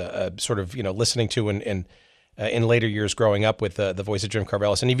does, sort of listening to in later years growing up with the voice of Jim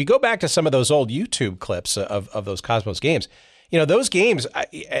Karvelas. And if you go back to some of those old YouTube clips of those Cosmos games, those games,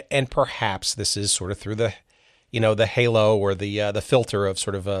 and perhaps this is sort of through the halo or the filter of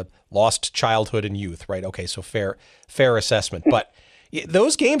sort of a lost childhood and youth, right? Okay, so fair assessment. But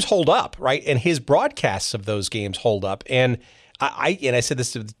those games hold up, right? And his broadcasts of those games hold up. And I said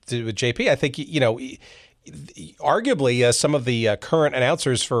this to JP, I think, arguably some of the current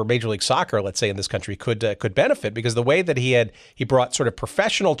announcers for Major League Soccer, let's say in this country, could benefit, because the way that he brought sort of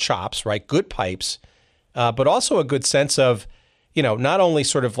professional chops, right? Good pipes, but also a good sense of, not only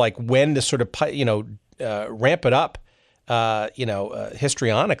sort of like when to sort of, ramp it up,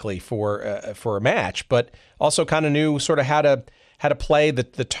 histrionically for a match, but also kind of knew sort of how to play the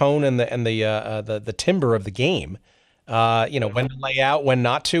tone and the timbre of the game. When to lay out, when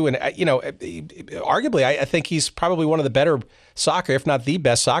not to, and arguably, I think he's probably one of the better soccer, if not the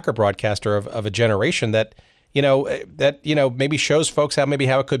best soccer broadcaster of a generation that maybe shows folks how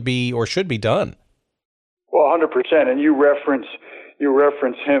it could be or should be done. Well, 100%, and you reference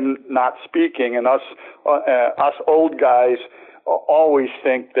him not speaking, and us old guys always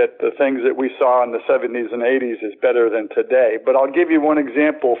think that the things that we saw in the 70s and 80s is better than today. But I'll give you one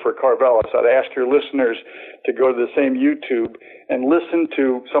example for Karvelas. I'd ask your listeners to go to the same YouTube and listen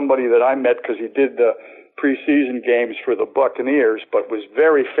to somebody that I met, because he did the preseason games for the Buccaneers, but was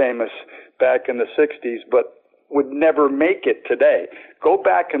very famous back in the 60s, but would never make it today. Go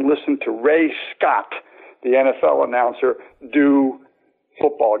back and listen to Ray Scott, the NFL announcer, do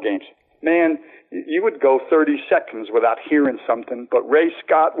football games. Man, you would go 30 seconds without hearing something, but Ray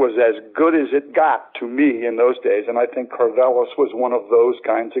Scott was as good as it got to me in those days, and I think Karvelas was one of those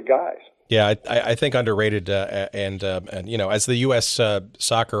kinds of guys. Yeah, I think underrated, and as the U.S.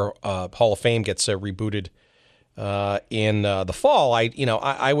 Soccer Hall of Fame gets rebooted in the fall,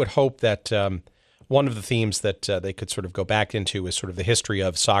 I would hope that one of the themes that they could sort of go back into is sort of the history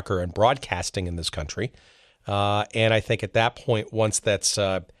of soccer and broadcasting in this country. And I think at that point, once that's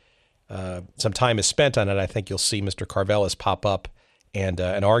some time is spent on it, I think you'll see Mr. Karvelas pop up and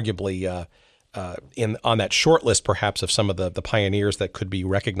arguably on that short list, perhaps, of some of the pioneers that could be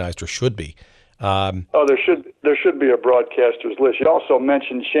recognized or should be. There should be a broadcaster's list. You also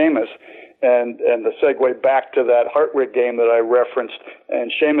mentioned Seamus, and the segue back to that Hartwig game that I referenced.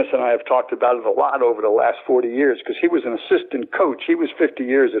 And Seamus and I have talked about it a lot over the last 40 years, because he was an assistant coach. He was 50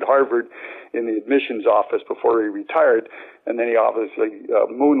 years at Harvard in the admissions office before he retired, and then he obviously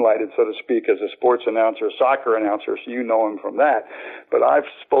moonlighted, so to speak, as a sports announcer, a soccer announcer, so you know him from that. But I've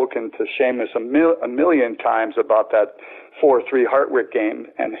spoken to Seamus a million times about that 4-3 Hartwick game.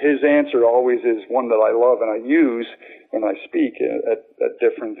 And his answer always is one that I love and I use when I speak at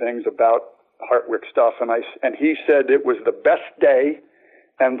different things about Hartwick stuff. And he said it was the best day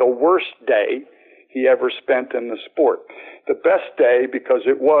and the worst day he ever spent in the sport. The best day because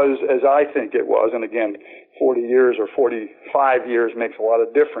it was, as I think it was, and again, 40 years or 45 years makes a lot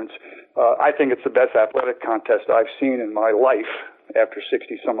of difference. I think it's the best athletic contest I've seen in my life after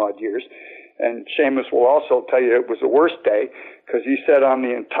 60 some odd years. And Seamus will also tell you it was the worst day because he said on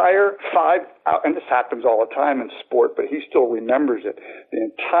the entire and this happens all the time in sport, but he still remembers it, the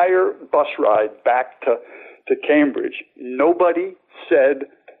entire bus ride back to Cambridge, nobody said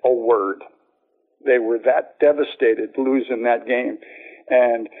a word. They were that devastated losing that game.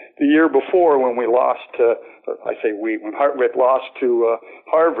 And the year before when we lost to, when Hartwick lost to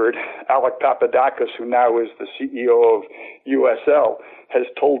Harvard, Alec Papadakis, who now is the CEO of USL, has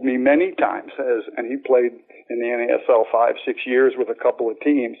told me many times, and he played in the NASL 5-6 years with a couple of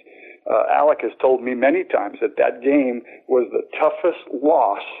teams, Alec has told me many times that game was the toughest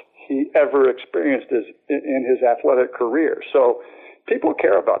loss he ever experienced in his athletic career. So people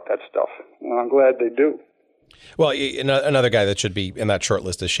care about that stuff, and I'm glad they do. Well, another guy that should be in that short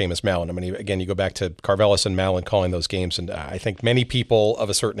list is Seamus Mallon. I mean, again, you go back to Carvelis and Mallon calling those games, and I think many people of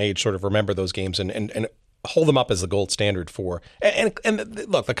a certain age sort of remember those games and hold them up as the gold standard for. And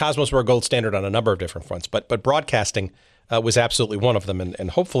look, the Cosmos were a gold standard on a number of different fronts, but broadcasting was absolutely one of them,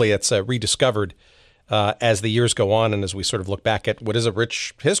 and hopefully it's rediscovered as the years go on and as we sort of look back at what is a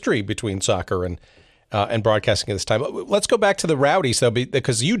rich history between soccer and broadcasting at this time. Let's go back to the Rowdies, though,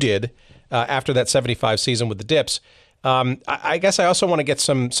 because you did after that 75 season with the Dips. I guess I also want to get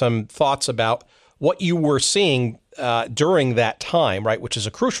some thoughts about what you were seeing during that time, right, which is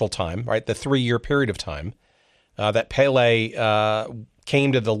a crucial time, right, the 3-year period of time that Pele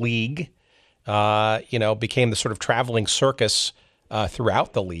came to the league, became the sort of traveling circus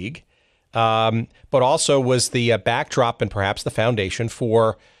throughout the league, but also was the backdrop and perhaps the foundation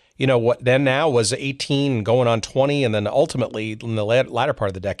for what then now was 18 going on 20, and then ultimately in the latter part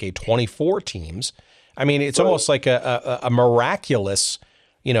of the decade, 24 teams. I mean, it's almost like a miraculous,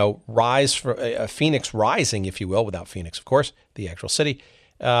 rise for a Phoenix rising, if you will, without Phoenix, of course, the actual city,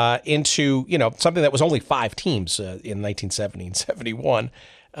 into, something that was only 5 teams in 1970 and 71.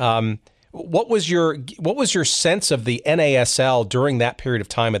 What was your sense of the NASL during that period of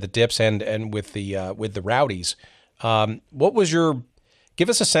time at the Dips and with the Rowdies? Give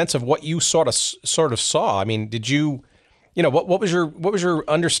us a sense of what you sort of saw. I mean, did you, what was your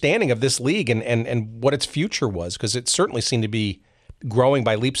understanding of this league and what its future was? Because it certainly seemed to be growing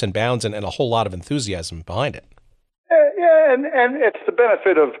by leaps and bounds and a whole lot of enthusiasm behind it. Yeah, and it's the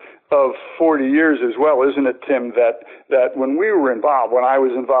benefit of 40 years as well, isn't it, Tim, that when we were involved, when I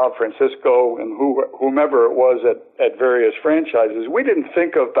was involved, Francisco and whomever it was at various franchises, we didn't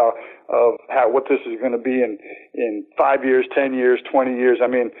think of what this is going to be in 5 years, 10 years, 20 years. I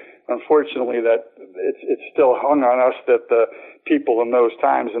mean, unfortunately, that it's still hung on us that the people in those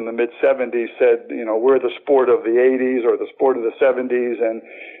times in the mid-'70s said, we're the sport of the '80s or the sport of the '70s, and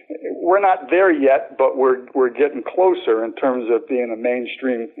we're not there yet, but we're getting closer in terms of being a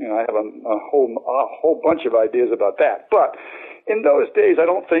mainstream. I have a whole bunch of ideas about that, but in those days, I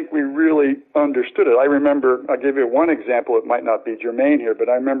don't think we really understood it. I remember, I'll give you one example. It might not be germane here, but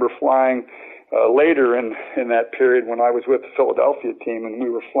I remember flying later in that period when I was with the Philadelphia team, and we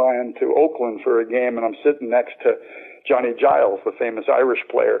were flying to Oakland for a game, and I'm sitting next to Johnny Giles, the famous Irish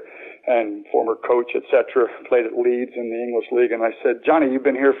player and former coach, etc., played at Leeds in the English League. And I said, Johnny, you've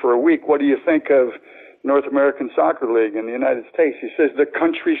been here for a week. What do you think of North American Soccer League in the United States? He says, the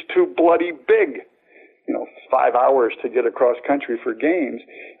country's too bloody big. 5 hours to get across country for games.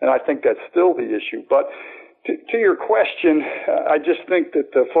 And I think that's still the issue. But to your question, I just think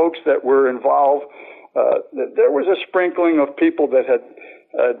that the folks that were involved, there was a sprinkling of people that had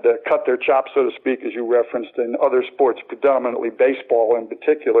cut their chops, so to speak, as you referenced, in other sports, predominantly baseball in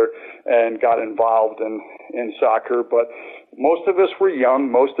particular, and got involved in soccer. But most of us were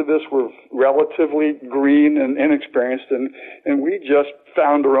young. Most of us were relatively green and inexperienced, and we just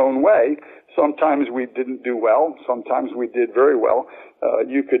found our own way. Sometimes we didn't do well. Sometimes we did very well.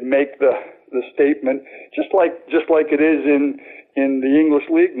 You could make the statement just like it is in the English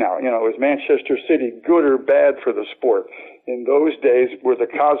League now. Is Manchester City good or bad for the sport? In those days, were the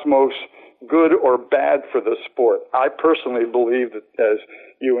Cosmos good or bad for the sport? I personally believe that, as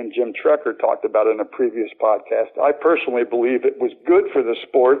you and Jim Trecker talked about in a previous podcast, I personally believe it was good for the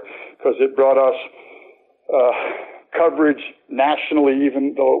sport because it brought us coverage nationally,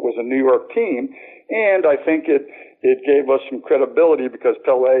 even though it was a New York team. And I think it gave us some credibility because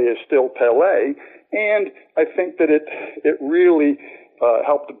Pelé is still Pelé. And I think that it really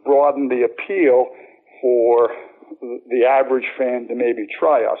helped broaden the appeal for the average fan to maybe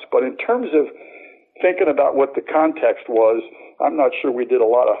try us. But in terms of thinking about what the context was, I'm not sure we did a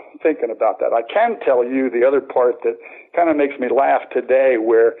lot of thinking about that. I can tell you the other part that kind of makes me laugh today,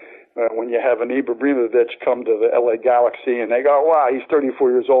 where when you have an Ibrahimovic come to the LA Galaxy and they go, wow, he's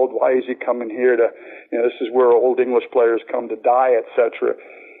 34 years old. Why is he coming here to, this is where old English players come to die, etc.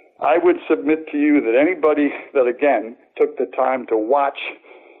 I would submit to you that anybody that, again, took the time to watch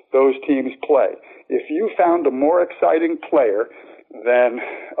those teams play, if you found a more exciting player than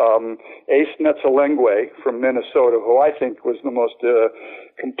Ace Netzelengwe from Minnesota, who I think was the most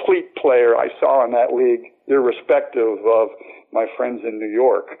complete player I saw in that league, irrespective of my friends in New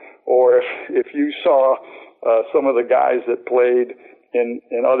York, or if you saw some of the guys that played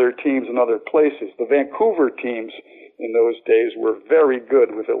in other teams in other places, the Vancouver teams in those days were very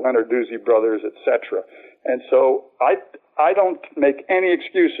good with the Lenarduzzi brothers, etc. And so I don't make any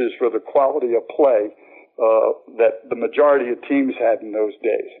excuses for the quality of play that the majority of teams had in those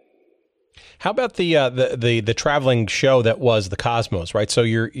days. How about the traveling show that was the Cosmos, right? So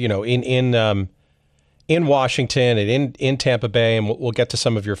you're in Washington and in Tampa Bay, and we'll get to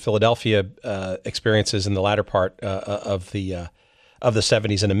some of your Philadelphia experiences in the latter part of the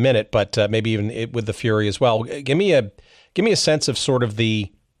 70s in a minute, but maybe even with the Fury as well. Give me a sense of sort of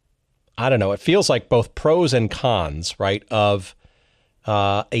it feels like both pros and cons, right, of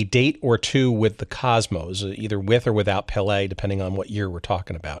a date or two with the Cosmos, either with or without Pelé, depending on what year we're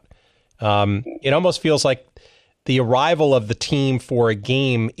talking about. It almost feels like the arrival of the team for a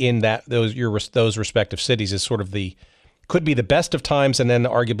game in those respective cities is sort of could be the best of times and then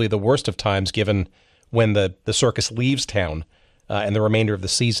arguably the worst of times, given when the circus leaves town and the remainder of the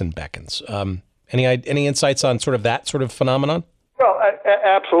season beckons. Any insights on sort of that sort of phenomenon? Well,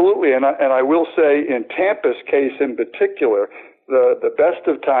 absolutely, and I will say in Tampa's case in particular, the best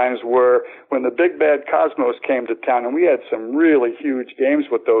of times were when the big bad Cosmos came to town, and we had some really huge games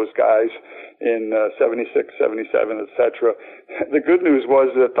with those guys in 76, 77, etc. The good news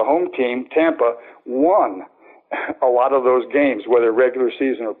was that the home team, Tampa, won a lot of those games, whether regular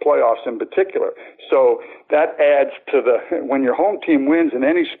season or playoffs in particular. So that adds to when your home team wins in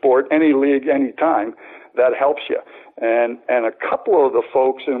any sport, any league, any time, that helps you. And a couple of the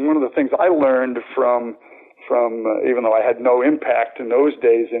folks, and one of the things I learned from even though I had no impact in those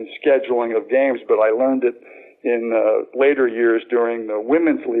days in scheduling of games, but I learned it in later years during the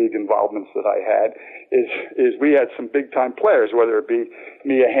women's league involvements that I had, is we had some big time players, whether it be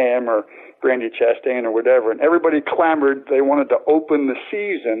Mia Hamm or Brandy Chastain or whatever, and everybody clamored they wanted to open the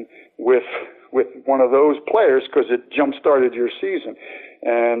season with one of those players because it jump started your season.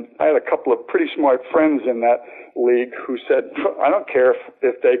 And I had a couple of pretty smart friends in that league who said, I don't care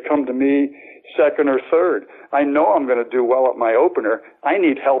if they come to me second or third. I know I'm going to do well at my opener. I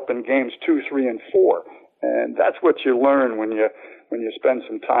need help in games 2, 3, and 4. And that's what you learn when you spend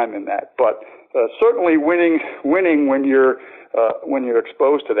some time in that. But certainly winning when you're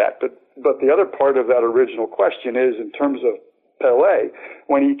exposed to that. But the other part of that original question is, in terms of Pelé,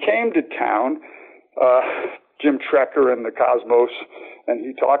 when he came to town, Jim Trecker and the Cosmos, and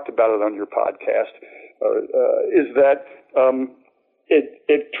he talked about it on your podcast, is that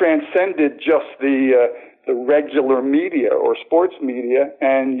it transcended just the regular media or sports media,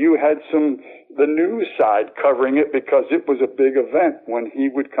 and you had the news side covering it because it was a big event when he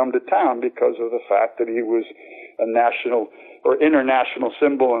would come to town because of the fact that he was a national or international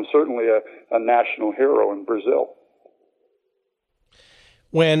symbol and certainly a national hero in Brazil.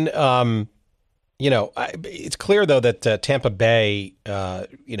 When it's clear though that Tampa Bay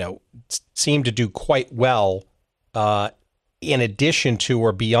seemed to do quite well in addition to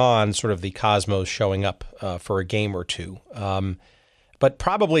or beyond sort of the Cosmos showing up for a game or two. But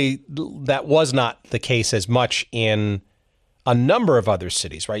probably that was not the case as much in a number of other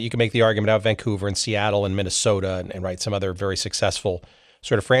cities, right? You can make the argument out of Vancouver and Seattle and Minnesota and right, some other very successful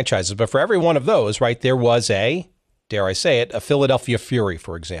sort of franchises. But for every one of those, right, there was dare I say it, a Philadelphia Fury,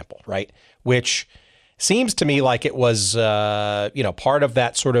 for example, right? Which seems to me like it was, part of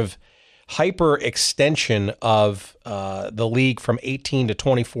that sort of hyper extension of the league from 18 to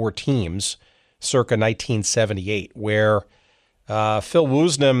 24 teams circa 1978, where Phil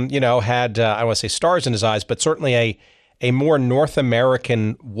Woosnam, had, I don't want to say stars in his eyes, but certainly a more North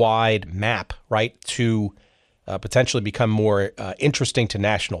American wide map, right, to potentially become more interesting to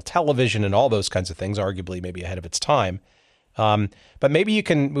national television and all those kinds of things, arguably maybe ahead of its time. But maybe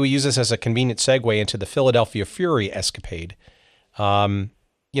we'll use this as a convenient segue into the Philadelphia Fury escapade,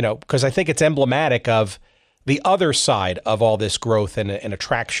 because I think it's emblematic of the other side of all this growth and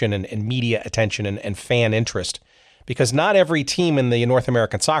attraction and media attention and fan interest, because not every team in the North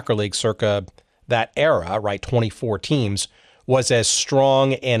American Soccer League circa that era, right, 24 teams, was as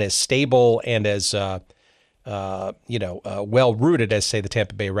strong and as stable and as well rooted as, say, the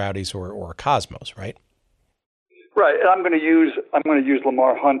Tampa Bay Rowdies or Cosmos, right? Right. And I'm going to use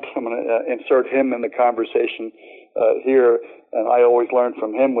Lamar Hunt. I'm going to insert him in the conversation here. And I always learn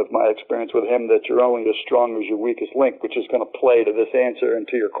from him, with my experience with him, that you're only as strong as your weakest link, which is going to play to this answer and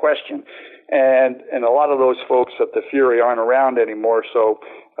to your question. And a lot of those folks at the Fury aren't around anymore, so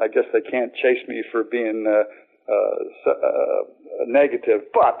I guess they can't chase me for being negative.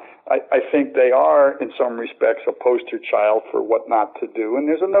 But I think they are, in some respects, a poster child for what not to do. And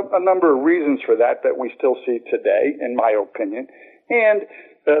there's a number of reasons for that we still see today, in my opinion. And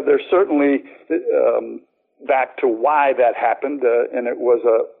there's certainly back to why that happened, and it was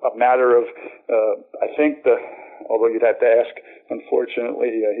a matter of, I think, although you'd have to ask,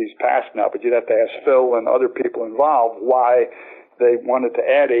 unfortunately, he's passed now, but you'd have to ask Phil and other people involved why they wanted to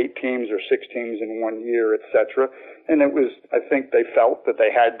add 8 teams or 6 teams in 1 year, et cetera. And it was, I think they felt that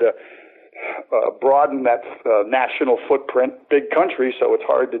they had to broaden that national footprint, big country, so it's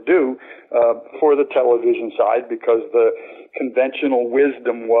hard to do for the television side, because the conventional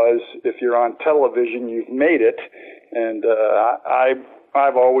wisdom was, if you're on television, you've made it. And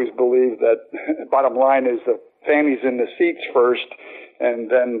I've always believed that bottom line is the fanny's in the seats first, and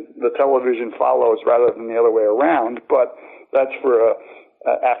then the television follows rather than the other way around. But that's for a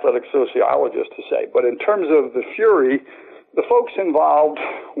athletic sociologist to say. But in terms of the Fury, the folks involved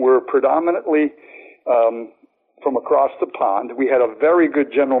were predominantly from across the pond. We had a very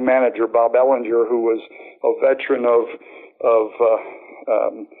good general manager, Bob Ellinger, who was a veteran of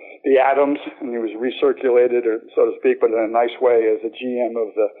the Adams, and he was recirculated, or so to speak, but in a nice way, as a GM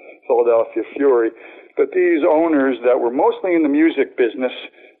of the Philadelphia Fury. But these owners that were mostly in the music business,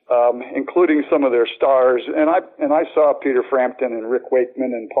 including some of their stars, and I saw Peter Frampton and Rick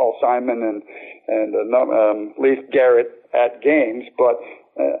Wakeman and Paul Simon and Leif Garrett at games, but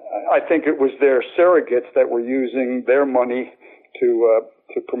I think it was their surrogates that were using their money to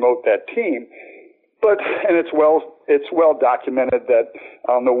promote that team. And it's well documented that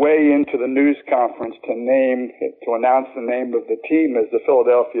on the way into the news conference to announce the name of the team as the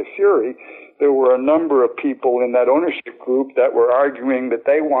Philadelphia Fury, there were a number of people in that ownership group that were arguing that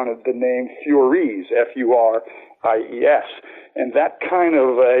they wanted the name Furies, F-U-R-I-E-S, and that kind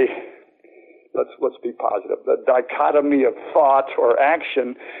of let's be positive, the dichotomy of thought or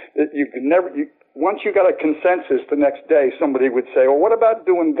action that you could never. Once you got a consensus, the next day somebody would say, well, what about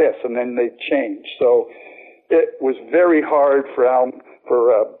doing this? And then they'd change. So it was very hard for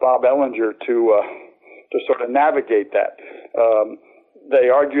Bob Ellinger to sort of navigate that. They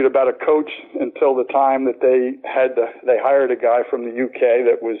argued about a coach until the time that they hired a guy from the UK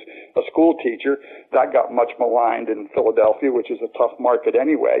that was a school teacher. That got much maligned in Philadelphia, which is a tough market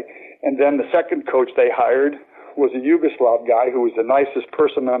anyway. And then the second coach they hired was a Yugoslav guy who was the nicest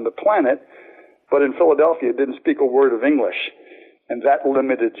person on the planet, but in Philadelphia didn't speak a word of English, and that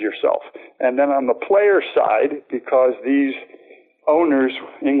limited yourself. And then on the player side, because these owners,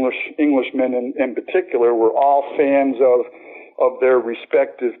 Englishmen in particular, were all fans of their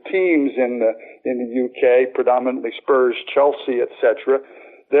respective teams in the UK, predominantly Spurs, Chelsea, etc.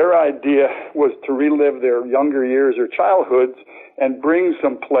 Their idea was to relive their younger years or childhoods and bring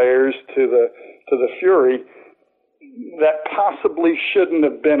some players to the Fury that possibly shouldn't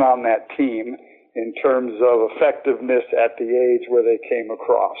have been on that team in terms of effectiveness at the age where they came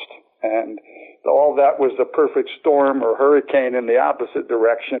across. And all that was the perfect storm or hurricane in the opposite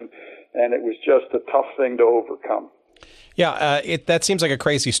direction, and it was just a tough thing to overcome. Yeah, that seems like a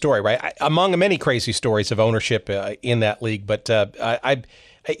crazy story, right? Among many crazy stories of ownership in that league, but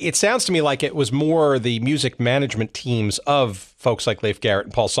it sounds to me like it was more the music management teams of folks like Leif Garrett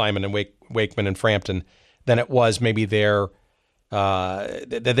and Paul Simon and Wakeman and Frampton than it was maybe that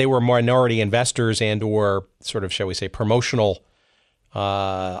they were minority investors and or sort of, shall we say, promotional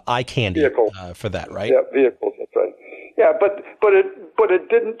eye candy for that, right? Yeah, vehicles, that's right. Yeah, but it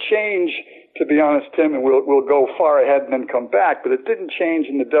didn't change, to be honest, Tim, and we'll go far ahead and then come back, but it didn't change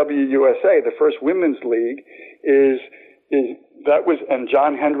in the WUSA. The first women's league and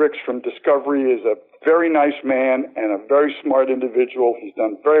John Hendricks from Discovery is a very nice man and a very smart individual. He's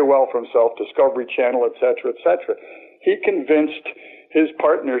done very well for himself, Discovery Channel, et cetera, et cetera. He convinced his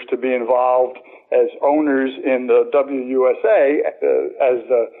partners to be involved as owners in the WUSA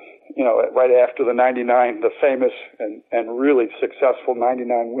right after the the famous and really successful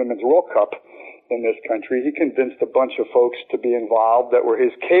 99 Women's World Cup in this country. He convinced a bunch of folks to be involved that were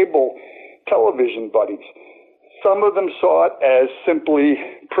his cable television buddies. Some of them saw it as simply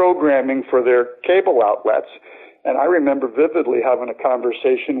programming for their cable outlets. And I remember vividly having a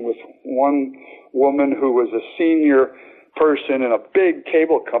conversation with one woman who was a senior person in a big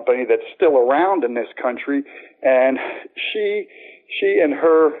cable company that's still around in this country. And she and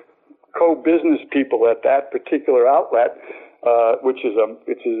her co-business people at that particular outlet,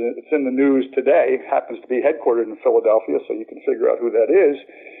 it's in the news today, happens to be headquartered in Philadelphia, so you can figure out who that is.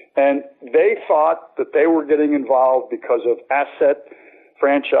 And they thought that they were getting involved because of asset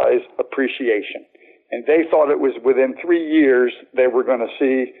franchise appreciation. And they thought it was within 3 years they were going to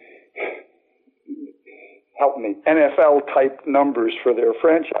see, help me, NFL-type numbers for their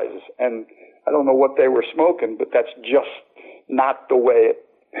franchises. And I don't know what they were smoking, but that's just not the way it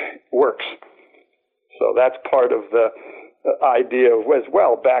works. So that's part of the idea of, as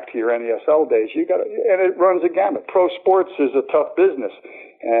well, back to your NESL days. And it runs a gamut. Pro sports is a tough business.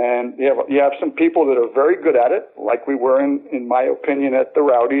 And you have some people that are very good at it, like we were in my opinion, at the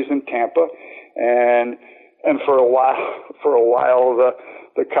Rowdies in Tampa, and for a while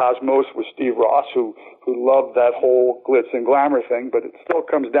the Cosmos with Steve Ross, who loved that whole glitz and glamour thing. But it still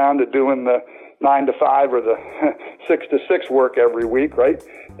comes down to doing the 9 to 5 or the 6 to 6 work every week, right?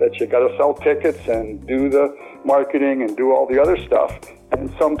 That you got to sell tickets and do the marketing and do all the other stuff.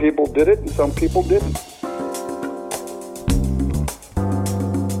 And some people did it, and some people didn't.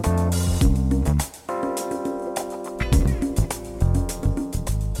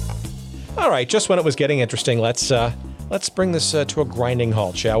 All right, just when it was getting interesting, let's bring this to a grinding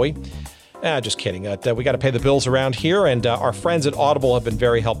halt, shall we? Just kidding. We got to pay the bills around here, and our friends at Audible have been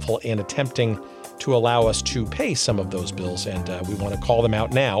very helpful in attempting to allow us to pay some of those bills, and we want to call them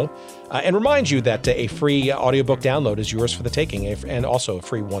out now and remind you that a free audiobook download is yours for the taking, and also a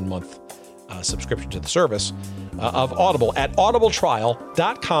free 1-month subscription to the service of Audible at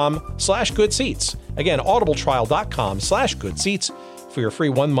audibletrial.com/goodseats. Again, audibletrial.com/goodseats for your free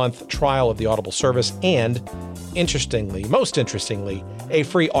 1-month trial of the Audible service, and most interestingly, a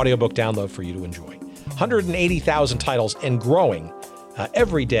free audiobook download for you to enjoy. 180,000 titles and growing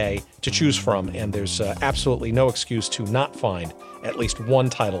every day to choose from, and there's absolutely no excuse to not find at least one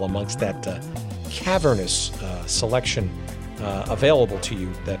title amongst that cavernous selection available to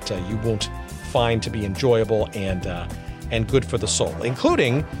you that you won't find to be enjoyable and good for the soul,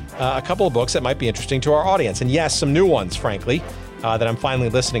 including a couple of books that might be interesting to our audience. And yes, some new ones, frankly, that I'm finally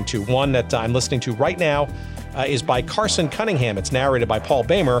listening to. One that I'm listening to right now is by Carson Cunningham. It's narrated by Paul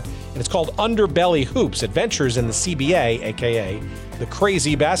Bamer, and it's called Underbelly Hoops, Adventures in the CBA, a.k.a. the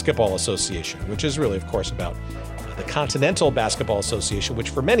Crazy Basketball Association, which is really, of course, about the Continental Basketball Association, which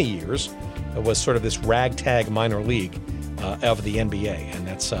for many years was sort of this ragtag minor league of the NBA. And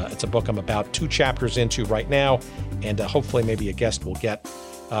it's a book I'm about 2 chapters into right now, and hopefully maybe a guest will get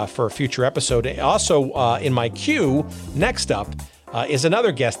for a future episode. Also, in my queue, next up, is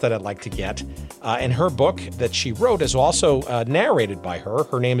another guest that I'd like to get, and her book that she wrote is also narrated by her.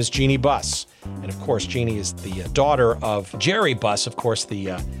 Her name is Jeannie Buss, and of course, Jeannie is the daughter of Jerry Buss, of course,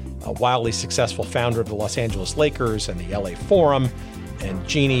 the wildly successful founder of the Los Angeles Lakers and the LA Forum, and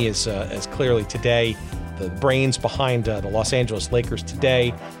Jeannie is clearly today the brains behind the Los Angeles Lakers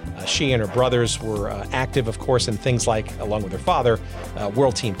today. She and her brothers were active, of course, in things like, along with her father,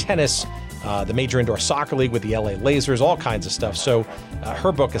 World Team Tennis, the Major Indoor Soccer League with the LA Lasers, all kinds of stuff. So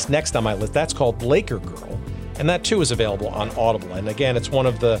her book is next on my list. That's called Laker Girl, and that too is available on Audible. And again, it's one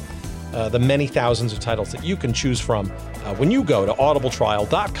of the many thousands of titles that you can choose from when you go to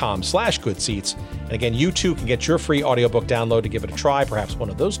audibletrial.com/goodseats. And again, you too can get your free audiobook download to give it a try, perhaps one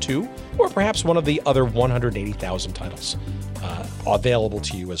of those 2, or perhaps one of the other 180,000 titles available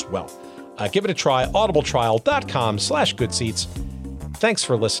to you as well. Give it a try, audibletrial.com/goodseats. Thanks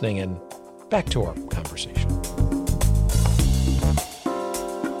for listening, and back to our conversation.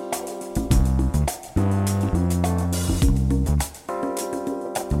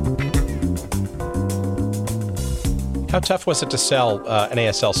 How tough was it to sell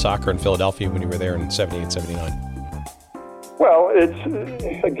NASL soccer in Philadelphia when you were there in 78, 79? Well, it's,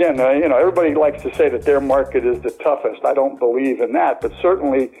 again, everybody likes to say that their market is the toughest. I don't believe in that, but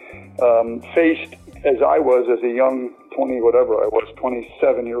certainly faced, as I was as a young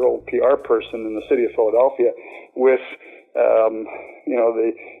 27-year-old PR person in the city of Philadelphia with,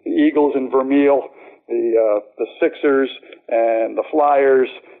 the Eagles and Vermeil, the Sixers and the Flyers,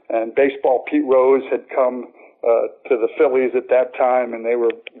 and baseball. Pete Rose had come to the Phillies at that time, and they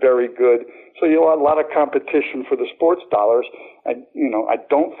were very good. So you had a lot of competition for the sports dollars. I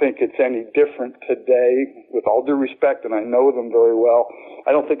don't think it's any different today, with all due respect, and I know them very well.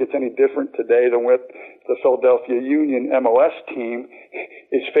 I don't think it's any different today than what the Philadelphia Union MLS team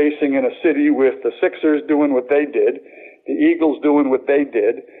is facing in a city with the Sixers doing what they did, the Eagles doing what they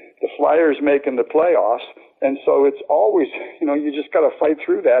did, the Flyers making the playoffs. And so it's always, you just got to fight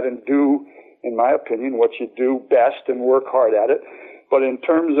through that and do, in my opinion, what you do best and work hard at it. But in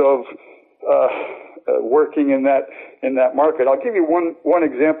terms of working in that market, I'll give you one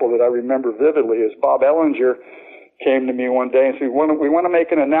example that I remember vividly. Is Bob Ellinger came to me one day and said, we want to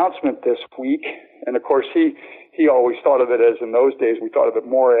make an announcement this week. And of course, he always thought of it as, in those days, we thought of it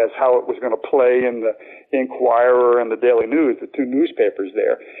more as how it was going to play in the Inquirer and the Daily News, the two newspapers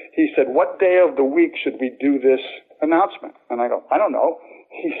there. He said, what day of the week should we do this announcement? And I go, I don't know.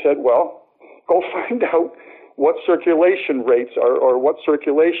 He said, well, go find out what circulation rates are, or what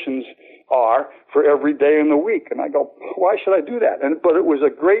circulations are for every day in the week. And I go, why should I do that? But it was a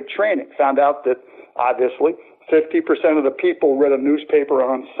great training. Found out that, obviously, 50% of the people read a newspaper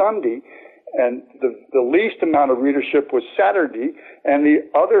on Sunday, and the least amount of readership was Saturday, and the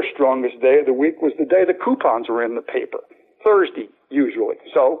other strongest day of the week was the day the coupons were in the paper, Thursday, usually.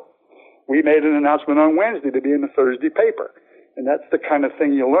 So we made an announcement on Wednesday to be in the Thursday paper. And that's the kind of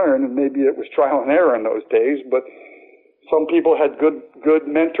thing you learn, and maybe it was trial and error in those days, but some people had good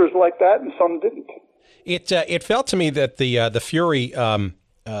mentors like that, and some didn't. It felt to me that the Fury,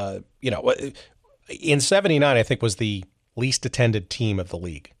 in '79, I think, was the least attended team of the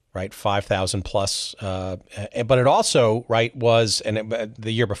league, right? 5,000 plus. But it also, right, was, and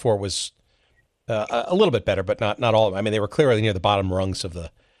the year before was a little bit better, but not all. I mean, they were clearly near the bottom rungs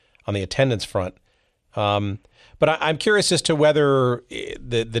on the attendance front. But I'm curious as to whether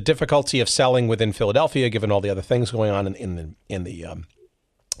the difficulty of selling within Philadelphia, given all the other things going on in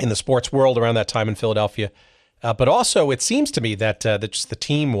the sports world around that time in Philadelphia, but also it seems to me that just the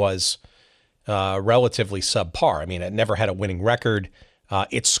team was relatively subpar. I mean, it never had a winning record.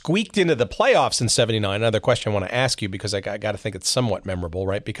 It squeaked into the playoffs in '79. Another question I want to ask you, because I got to think it's somewhat memorable,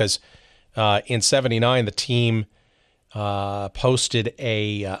 right? Because in '79 the team posted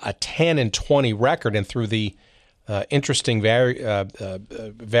a 10-20 record, and through the interesting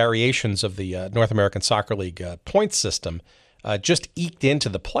variations of the North American Soccer League point system, just eked into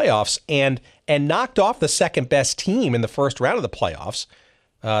the playoffs and knocked off the second best team in the first round of the playoffs,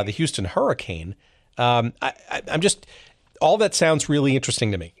 the Houston Hurricane. I'm just, all that sounds really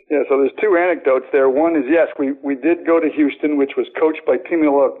interesting to me. Yeah, so there's two anecdotes there. One is, yes, we did go to Houston, which was coached by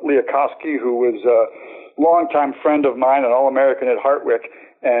Timo Liakowski, who was a longtime friend of mine, an All-American at Hartwick.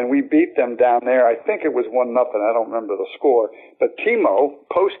 And we beat them down there. I think it was 1-0. I don't remember the score. But Timo,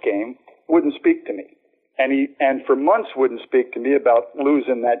 post-game, wouldn't speak to me. And for months wouldn't speak to me about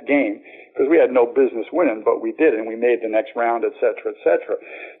losing that game, because we had no business winning, but we did, and we made the next round, et cetera, et cetera.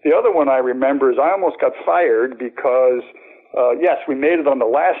 The other one I remember is I almost got fired because, yes, we made it on the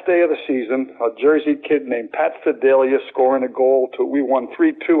last day of the season. A Jersey kid named Pat Fidelia scoring a goal. We won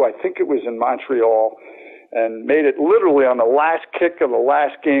 3-2. I think it was in Montreal, and made it literally on the last kick of the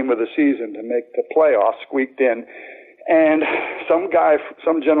last game of the season to make the playoffs, squeaked in. And some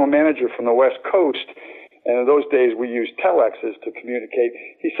general manager from the West Coast, and in those days we used telexes to communicate,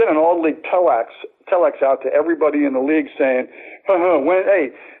 he sent an all-league telex out to everybody in the league saying,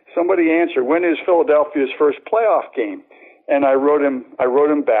 hey, somebody answer, when is Philadelphia's first playoff game? And I wrote him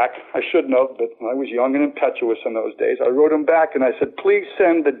back. I shouldn't have, but I was young and impetuous in those days. I wrote him back and I said, please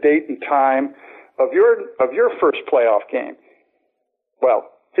send the date and time of your first playoff game. Well,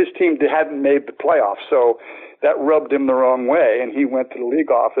 his team hadn't made the playoffs, so that rubbed him the wrong way, and he went to the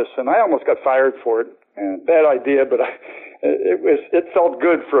league office, and I almost got fired for it. And bad idea, but it felt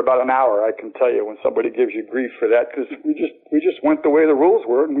good for about an hour, I can tell you, when somebody gives you grief for that, because we just went the way the rules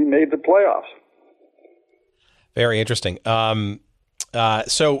were, and we made the playoffs. Very interesting.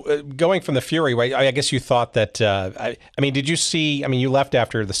 So going from the Fury, right, I guess you thought that, did you see, you left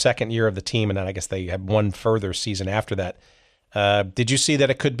after the second year of the team, and then I guess they had one further season after that. Did you see that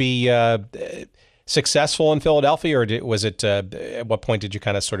it could be successful in Philadelphia, or was it, at what point did you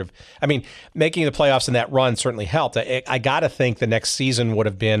kind of sort of, making the playoffs in that run certainly helped. I got to think the next season would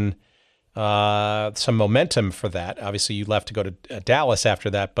have been some momentum for that. Obviously, you left to go to Dallas after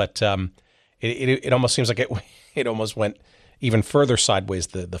that, but it almost seems like it almost went even further sideways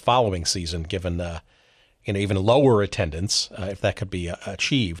the following season, given even lower attendance, if that could be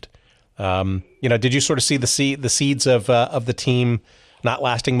achieved. Did you sort of see the seeds of the team not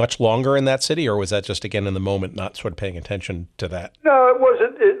lasting much longer in that city, or was that just, again, in the moment, not sort of paying attention to that? No, it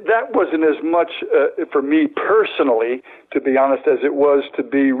wasn't. That wasn't as much for me personally, to be honest, as it was to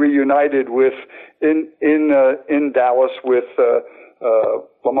be reunited with in Dallas with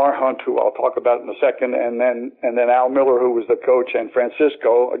Lamar Hunt, who I'll talk about in a second, and then Al Miller, who was the coach, and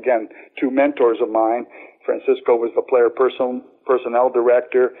Francisco, again, two mentors of mine. Francisco was the player personnel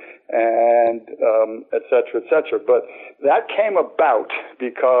director, and et cetera, et cetera. But that came about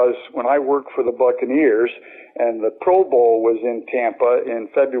because when I worked for the Buccaneers, and the Pro Bowl was in Tampa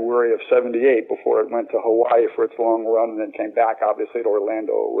in February of '78 before it went to Hawaii for its long run and then came back, obviously, to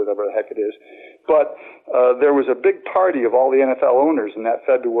Orlando or whatever the heck it is. But there was a big party of all the NFL owners in that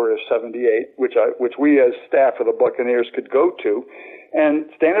February of '78, which we as staff of the Buccaneers could go to. And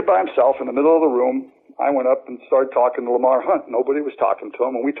standing by himself in the middle of the room, I went up and started talking to Lamar Hunt. Nobody was talking to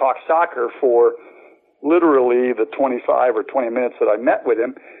him, and we talked soccer for literally the 25 or 20 minutes that I met with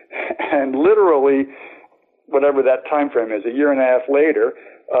him. And literally, whatever that time frame is, a year and a half later,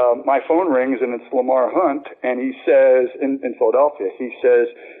 my phone rings and it's Lamar Hunt, and he says, in Philadelphia, he says,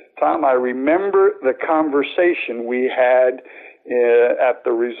 "Tom, I remember the conversation we had at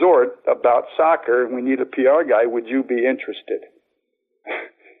the resort about soccer. We need a PR guy. Would you be interested?"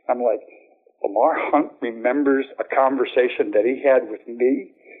 I'm like, Lamar Hunt remembers a conversation that he had with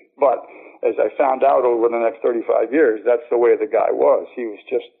me? But as I found out over the next 35 years, that's the way the guy was. He was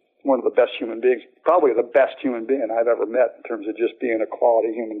just one of the best human beings, probably the best human being I've ever met in terms of just being a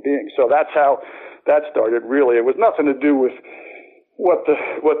quality human being. So that's how that started, really. It was nothing to do with what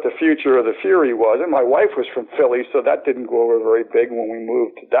the future of the Fury was. And my wife was from Philly, so that didn't go over very big when we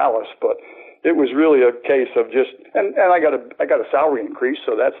moved to Dallas. But it was really a case of just, and I got a salary increase,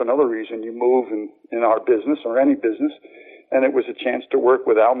 so that's another reason you move in our business or any business. And it was a chance to work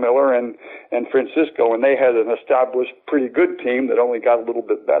with Al Miller and Francisco, and they had an established, pretty good team that only got a little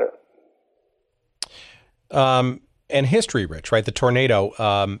bit better. And history, Rich, right? The tornado.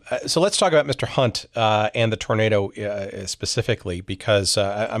 So let's talk about Mr. Hunt and the tornado specifically, because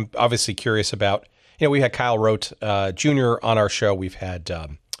I'm obviously curious about, we had Kyle Rote Jr. on our show. We've had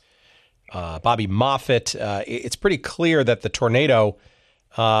Bobby Moffett. It's pretty clear that the tornado,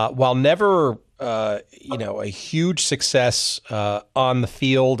 while never a huge success on the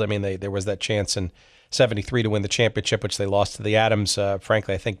field. I mean, there was that chance in '73 to win the championship, which they lost to the Adams,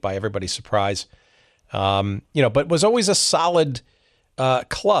 frankly, I think by everybody's surprise. But was always a solid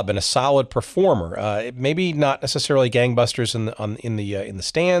club and a solid performer. Maybe not necessarily gangbusters in the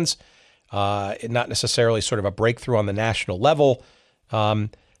stands, not necessarily sort of a breakthrough on the national level,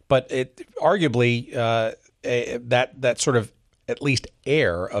 but it arguably that sort of at least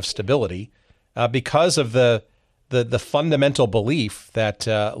air of stability. Because of the fundamental belief that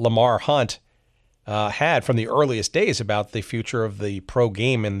Lamar Hunt had from the earliest days about the future of the pro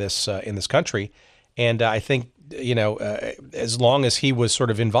game in this country, and I think as long as he was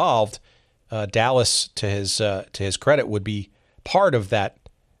sort of involved, Dallas, to his credit, would be part of that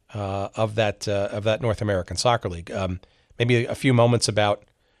North American Soccer League. Maybe a few moments about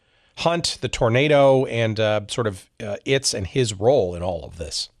Hunt, the tornado, and sort of its and his role in all of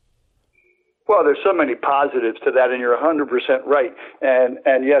this. Well, there's so many positives to that, and you're 100% right.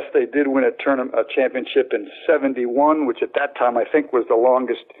 And yes, they did win a championship in '71, which at that time I think was the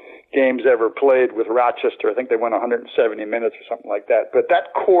longest games ever played with Rochester. I think they went 170 minutes or something like that. But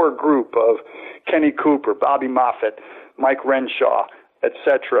that core group of Kenny Cooper, Bobby Moffett, Mike Renshaw,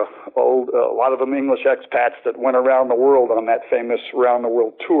 etc., a lot of them English expats that went around the world on that famous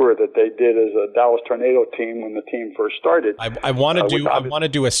round-the-world tour that they did as a Dallas Tornado team when the team first started. I want to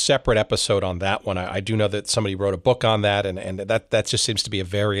do a separate episode on that one. I do know that somebody wrote a book on that, and that just seems to be a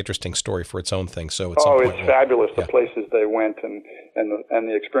very interesting story for its own thing. So it's fabulous, the places they went and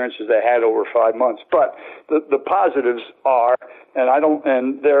the experiences they had over 5 months. But the positives are,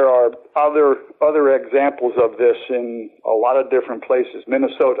 and there are other examples of this in a lot of different places,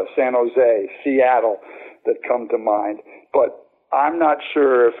 Minnesota, San Jose, Seattle, that come to mind. But I'm not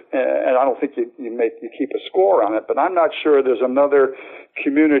sure if, and I don't think you keep a score on it, but I'm not sure there's another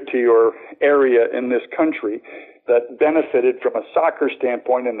community or area in this country that benefited from a soccer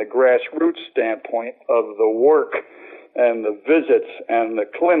standpoint and the grassroots standpoint of the work and the visits and the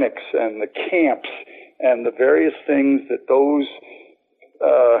clinics and the camps and the various things that those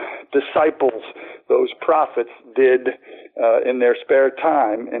disciples, those prophets did in their spare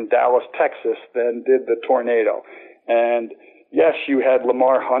time in Dallas, Texas, than did the tornado. And yes, you had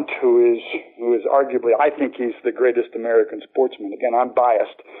Lamar Hunt, who is arguably, I think he's the greatest American sportsman. Again, I'm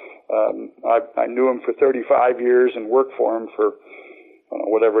biased. I knew him for 35 years and worked for him for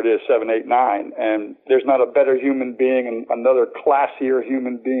whatever it is, 7, 8, 9. And there's not a better human being and another classier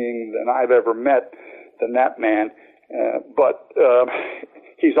human being than I've ever met than that man. But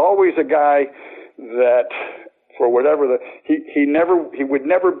he's always a guy that, for whatever he would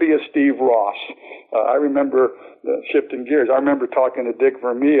never be a Steve Ross. I remember shifting gears. I remember talking to Dick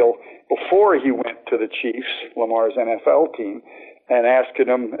Vermeil before he went to the Chiefs, Lamar's NFL team, and asking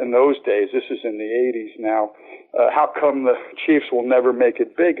him in those days, this is in the 80s now, how come the Chiefs will never make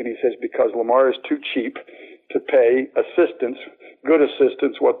it big? And he says, because Lamar is too cheap to pay assistants, good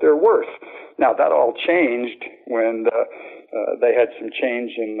assistants, what they're worth. Now, that all changed when they had some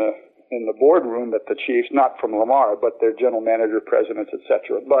change in the boardroom at the Chiefs, not from Lamar, but their general manager, presidents,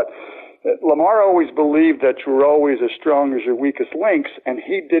 etc. But Lamar always believed that you were always as strong as your weakest links, and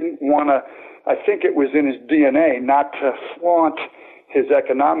he didn't want to, I think it was in his DNA, not to flaunt his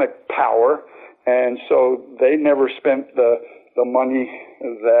economic power, and so they never spent the money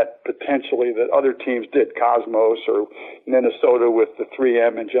that potentially that other teams did, Cosmos or Minnesota with the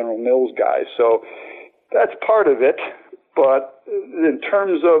 3M and General Mills guys. So that's part of it. But in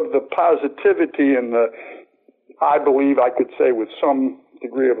terms of the positivity and I believe I could say with some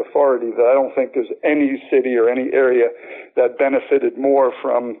degree of authority that I don't think there's any city or any area that benefited more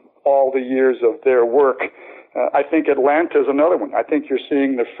from all the years of their work. I think Atlanta is another one. I think you're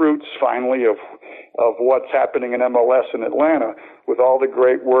seeing the fruits finally of what's happening in MLS in Atlanta with all the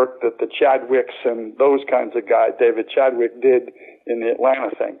great work that the Chadwicks and those kinds of guys, David Chadwick, did in the Atlanta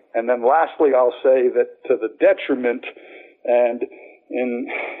thing. And then lastly, I'll say that to the detriment, and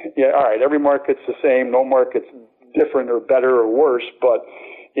all right, every market's the same, no market's different or better or worse, but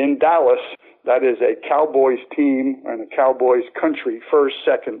in Dallas, that is a Cowboys team and a Cowboys country, first,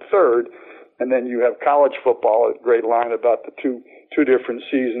 second, third, and then you have college football, a great line about the two different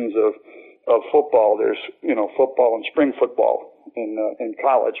seasons of football. There's, football and spring football in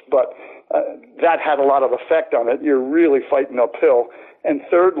college, but that had a lot of effect on it. You're really fighting uphill. And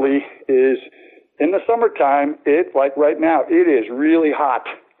thirdly is in the summertime, like right now, it is really hot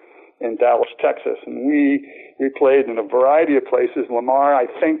in Dallas, Texas, and we played in a variety of places. Lamar, I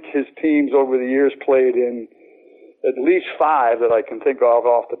think his teams over the years played in at least 5 that I can think of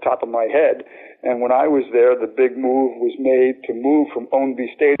off the top of my head. And when I was there, the big move was made to move from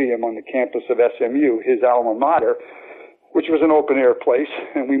Ownby Stadium on the campus of SMU, his alma mater, which was an open-air place,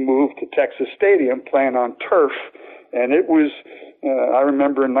 and we moved to Texas Stadium playing on turf. And it was, I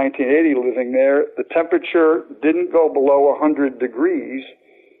remember in 1980 living there, the temperature didn't go below 100 degrees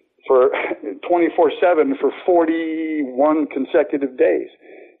for 24/7 for 41 consecutive days.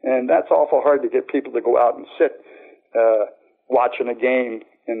 And that's awful hard to get people to go out and sit watching a game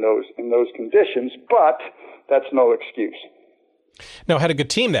in those conditions, but that's no excuse. No, had a good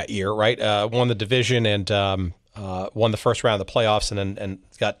team that year, right? Won the division and won the first round of the playoffs, and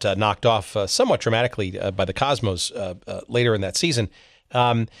got knocked off somewhat dramatically by the Cosmos later in that season.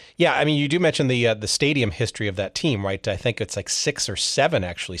 You do mention the stadium history of that team, right? I think it's like 6 or 7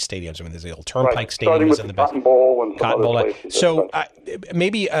 actually stadiums. I mean, there's the old Turnpike Stadium was in the best. Cotton Bowl and some other places.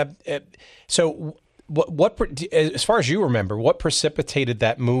 So what as far as you remember, what precipitated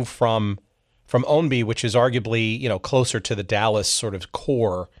that move from Ownby, which is arguably closer to the Dallas sort of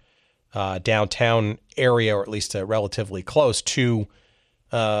core downtown area, or at least relatively close, to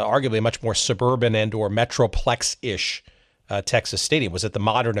arguably a much more suburban and or metroplex-ish Texas Stadium? Was it the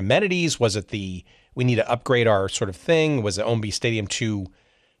modern amenities? Was it we need to upgrade our sort of thing? Was the Ownby Stadium too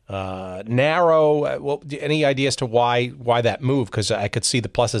narrow? Any idea as to why that move? Because I could see the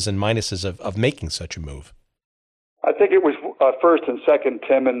pluses and minuses of making such a move. I think it was first and second,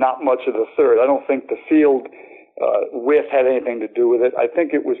 Tim, and not much of the third. I don't think the field width had anything to do with it. I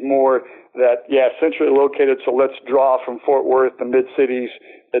think it was more that, centrally located, so let's draw from Fort Worth, the mid-cities,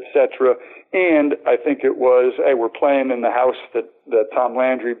 etc. And I think it was, hey, we're playing in the house that Tom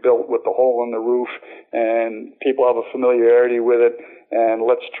Landry built with the hole in the roof, and people have a familiarity with it, and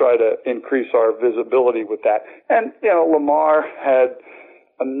let's try to increase our visibility with that. And, Lamar had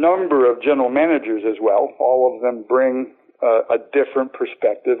a number of general managers as well. All of them bring a different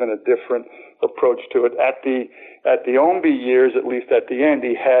perspective and a different approach to it. At the Ownby years, at least at the end,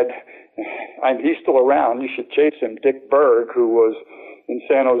 he's still around. You should chase him. Dick Berg, who was in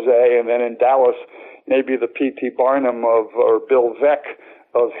San Jose and then in Dallas, maybe the P.T. Barnum or Bill Veck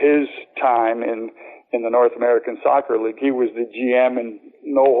of his time in the North American Soccer League. He was the GM and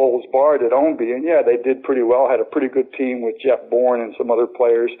no holds barred at Ownby, and they did pretty well. Had a pretty good team with Jeff Bourne and some other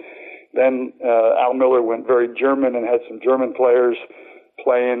players. Then Al Miller went very German and had some German players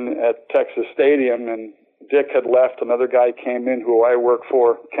playing at Texas Stadium, and Dick had left. Another guy came in who I work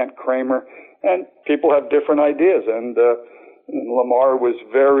for, Kent Kramer, and people have different ideas. And Lamar was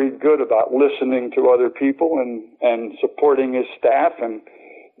very good about listening to other people and supporting his staff, and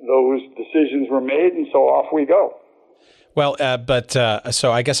those decisions were made, and so off we go. Well,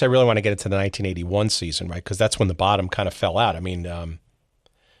 so I guess I really want to get into the 1981 season, right? Because that's when the bottom kind of fell out. I mean, the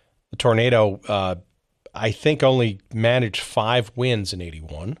Tornado, I think, only managed 5 wins in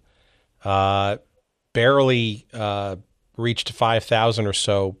 81, barely reached 5,000 or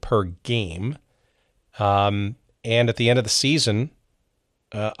so per game. And at the end of the season,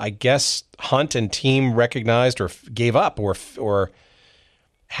 I guess Hunt and team recognized or gave up or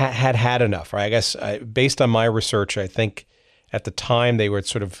had enough, right? I guess based on my research, I think at the time they were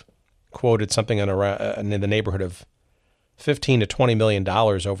sort of quoted something in the neighborhood of $15 to $20 million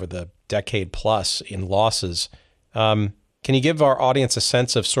over the decade plus in losses. Can you give our audience a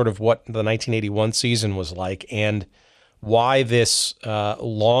sense of sort of what the 1981 season was like and why this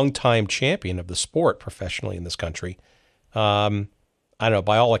longtime champion of the sport professionally in this country, I don't know,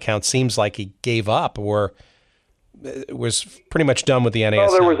 by all accounts, seems like he gave up or was pretty much done with the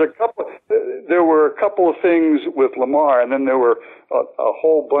NASL? Well, there were a couple of things with Lamar, and then there were a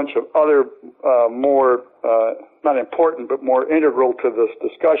whole bunch of other more not important but more integral to this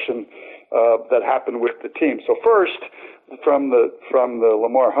discussion that happened with the team. So first, from the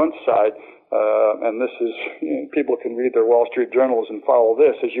Lamar Hunt side, and this is, people can read their Wall Street journals and follow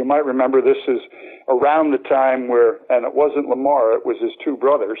this. As you might remember, this is around the time where, and it wasn't Lamar, it was his two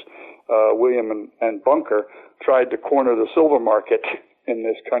brothers, William and Bunker, tried to corner the silver market in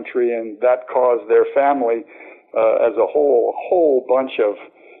this country, and that caused their family as a whole bunch of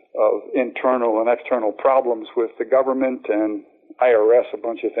internal and external problems with the government and IRS, a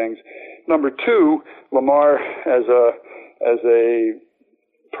bunch of things. Number two, Lamar as a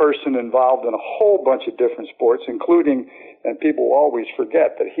person involved in a whole bunch of different sports, including, and people always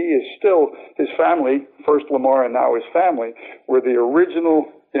forget that he is still, his family, first Lamar and now his family, were the original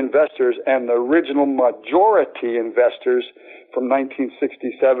investors and the original majority investors from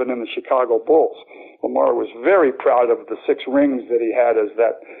 1967 in the Chicago Bulls. Lamar was very proud of the 6 rings that he had as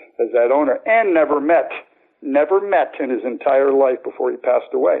that owner, and never met in his entire life before he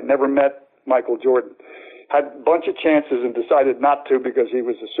passed away. Never met Michael Jordan. Had a bunch of chances and decided not to because he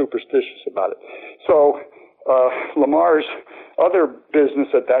was superstitious about it. So Lamar's other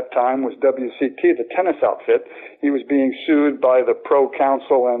business at that time was WCT, the tennis outfit. He was being sued by the Pro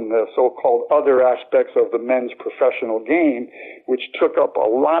Council and the so-called other aspects of the men's professional game, which took up a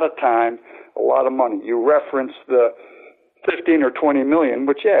lot of time, a lot of money. You referenced the 15 or 20 million,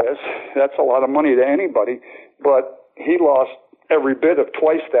 which yes, that's a lot of money to anybody, but he lost every bit of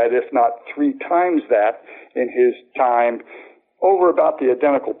twice that, if not 3 times that, in his time over about the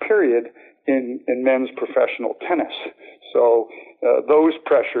identical period in men's professional tennis. So those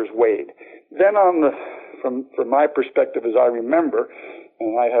pressures weighed. Then from my perspective, as I remember,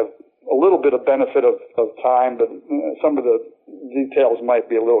 and I have a little bit of benefit of time, but some of the details might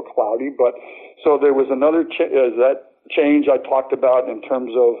be a little cloudy. But so there was another that change I talked about in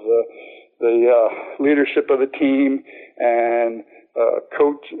terms of the leadership of the team, and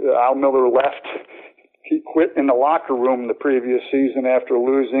Coach Al Miller left. He quit in the locker room the previous season after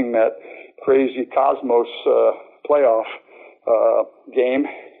losing that crazy Cosmos playoff game,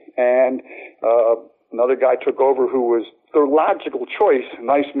 and another guy took over who was the logical choice.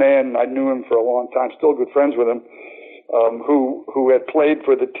 Nice man, I knew him for a long time, still good friends with him, who had played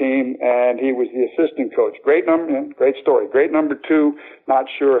for the team, and he was the assistant coach. Great story. Great number 2, not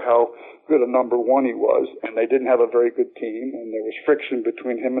sure how good a number 1 he was, and they didn't have a very good team, and there was friction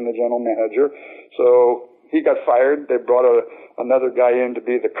between him and the general manager. So he got fired. They brought another guy in to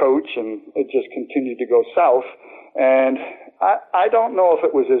be the coach, and it just continued to go south. And I don't know if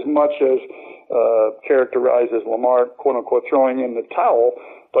it was as much as characterized as Lamar, quote-unquote, throwing in the towel,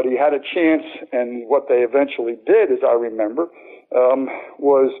 but he had a chance, and what they eventually did, as I remember,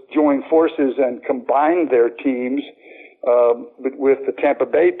 was join forces and combine their teams with the Tampa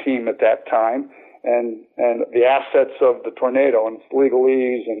Bay team at that time, and the assets of the Tornado and its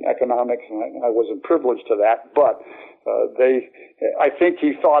legalese and economics, and I wasn't privileged to that, but I think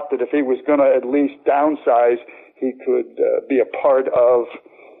he thought that if he was going to at least downsize, he could be a part of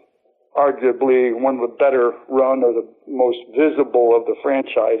arguably one of the better run or the most visible of the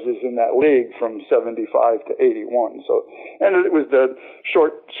franchises in that league from 75 to 81. So, and it was the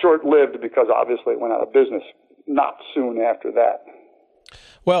short-lived because obviously it went out of business not soon after that.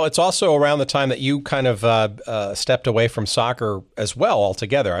 Well, it's also around the time that you kind of stepped away from soccer as well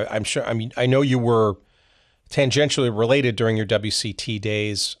altogether. I'm sure. I mean, I know you were tangentially related during your WCT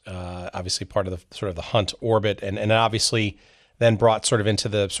days, obviously part of the sort of the Hunt orbit, and obviously then brought sort of into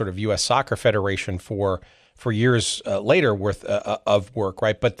the sort of U.S. Soccer Federation for years later worth of work,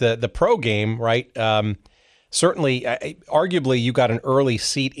 right? But the pro game, right? Certainly, arguably, you got an early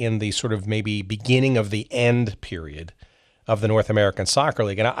seat in the sort of maybe beginning of the end period of the North American Soccer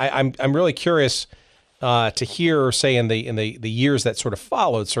League, and I'm really curious to hear, say, in the years that sort of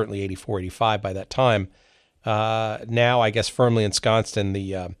followed, certainly 84, 85 by that time. Now, I guess firmly ensconced in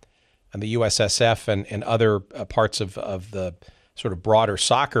the USSF and other parts of the sort of broader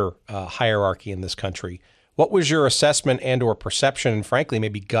soccer hierarchy in this country. What was your assessment and/or perception, and frankly,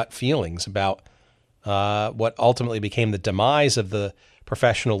 maybe gut feelings about what ultimately became the demise of the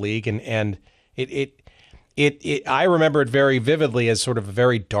professional league? And I remember it very vividly as sort of a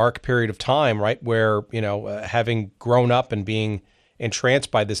very dark period of time, right? Where, having grown up and being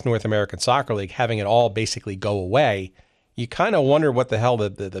entranced by this North American Soccer League, having it all basically go away, you kind of wonder what the hell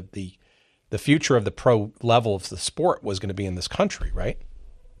the future of the pro level of the sport was going to be in this country, right?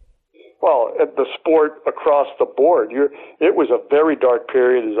 Well, the sport across the board, it was a very dark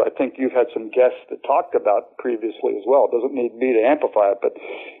period, as I think you've had some guests that talked about previously as well. It doesn't need me to amplify it, but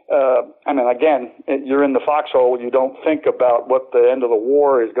again, you're in the foxhole. You don't think about what the end of the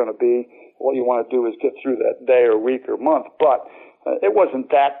war is going to be. All you want to do is get through that day or week or month. But it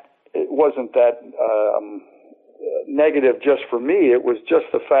wasn't that negative just for me. It was just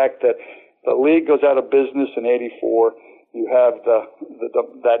the fact that the league goes out of business in '84. You have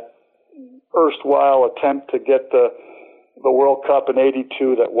that erstwhile attempt to get the World Cup in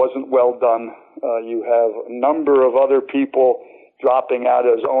 '82 that wasn't well done. You have a number of other people dropping out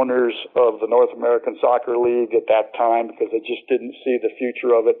as owners of the North American Soccer League at that time because they just didn't see the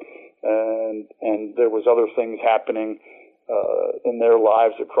future of it, and there was other things happening in their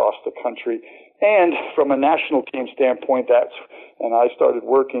lives across the country. And from a national team standpoint, and I started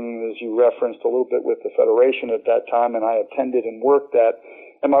working, as you referenced, a little bit with the Federation at that time, and I attended and worked that.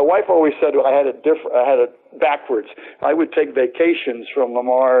 And my wife always said I had it backwards. I would take vacations from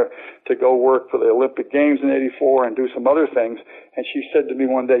Lamar to go work for the Olympic Games in '84 and do some other things. And she said to me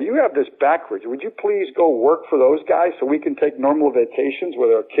one day, "You have this backwards. Would you please go work for those guys so we can take normal vacations with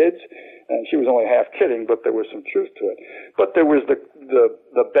our kids?" And she was only half kidding, but there was some truth to it. But there was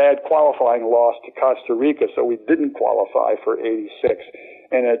the bad qualifying loss to Costa Rica, so we didn't qualify for '86,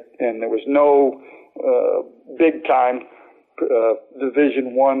 and there was no big time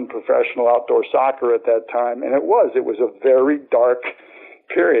Division I professional outdoor soccer at that time, and it was a very dark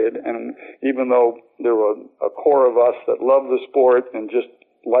period. And even though there were a core of us that loved the sport and just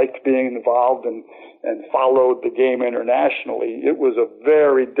liked being involved and followed the game internationally, it was a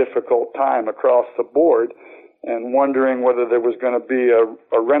very difficult time across the board, and wondering whether there was going to be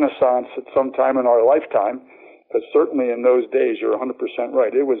a renaissance at some time in our lifetime, because certainly in those days, you're 100%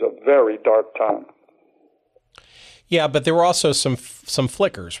 right, it was a very dark time. Yeah, but there were also some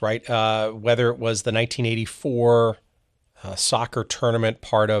flickers, right? Whether it was the 1984 soccer tournament,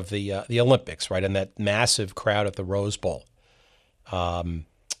 part of the Olympics, right, and that massive crowd at the Rose Bowl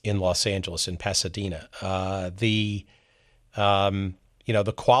in Los Angeles, in Pasadena. The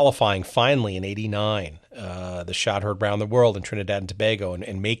qualifying finally in '89, the shot heard around the world in Trinidad and Tobago,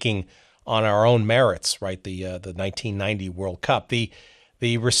 and making on our own merits, right, the 1990 World Cup,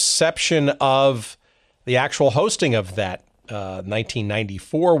 the reception of the actual hosting of that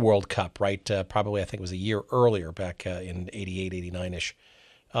 1994 World Cup, right? Probably, I think it was a year earlier, back in 88, 89-ish.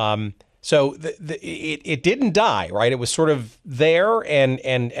 So it didn't die, right? It was sort of there, and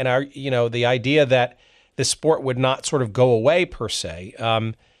our, the idea that the sport would not sort of go away per se.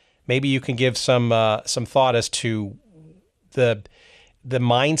 Maybe you can give some thought as to the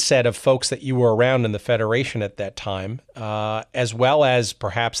mindset of folks that you were around in the Federation at that time, as well as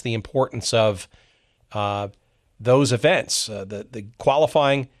perhaps the importance of those events, the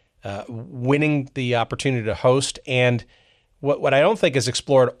qualifying, winning the opportunity to host, and what I don't think is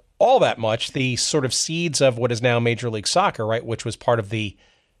explored all that much, the sort of seeds of what is now Major League Soccer, right, which was part of the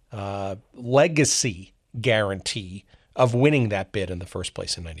legacy guarantee of winning that bid in the first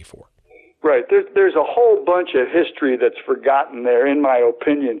place in '94. Right. There's a whole bunch of history that's forgotten there, in my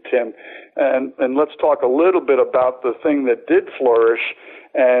opinion, Tim. And let's talk a little bit about the thing that did flourish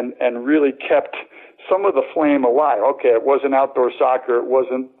and really kept some of the flame alive. Okay, it wasn't outdoor soccer, it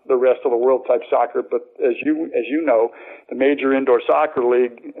wasn't the rest of the world type soccer, but as you know, the Major Indoor Soccer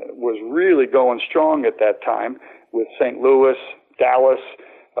League was really going strong at that time with St. Louis, Dallas,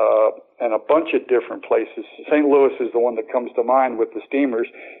 and a bunch of different places. St. Louis is the one that comes to mind with the Steamers,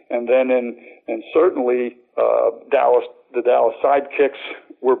 and then and certainly Dallas, the Dallas Sidekicks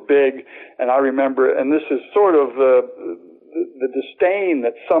were big. And I remember, and this is sort of the disdain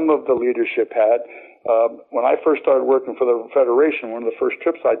that some of the leadership had, When I first started working for the Federation, one of the first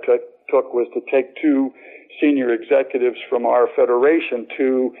trips I took was to take 2 senior executives from our Federation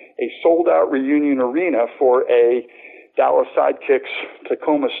to a sold-out reunion arena for a Dallas Sidekicks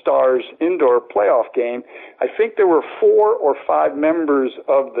Tacoma Stars indoor playoff game. I think there were 4 or 5 members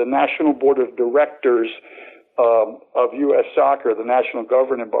of the National Board of Directors of U.S. Soccer, the national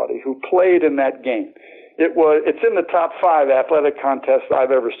governing body, who played in that game. It's in the top 5 athletic contests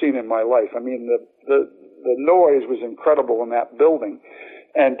I've ever seen in my life. I mean, the noise was incredible in that building.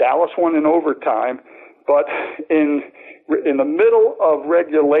 And Dallas won in overtime, but in the middle of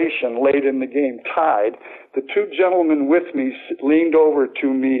regulation, late in the game, tied, the 2 gentlemen with me leaned over to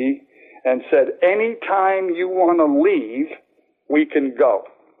me and said, "Anytime you want to leave, we can go."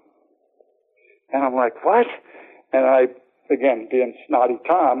 And I'm like, "What?" And I, again, being snotty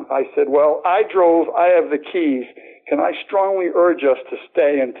Tom, I said, "Well, I drove, I have the keys. Can I strongly urge us to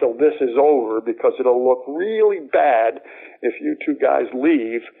stay until this is over, because it'll look really bad if you 2 guys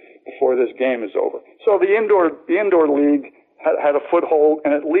leave before this game is over." So the indoor league had a foothold,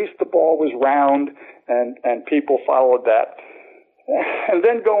 and at least the ball was round, and people followed that. And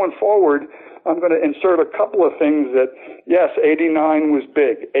then going forward, I'm going to insert a couple of things that, yes, 89 was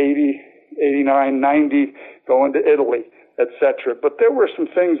big, 80, 89, 90, going to Italy, etc. But there were some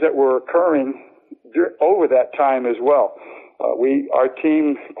things that were occurring over that time as well. Our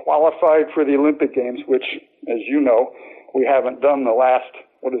team qualified for the Olympic Games, which, as you know, we haven't done the last,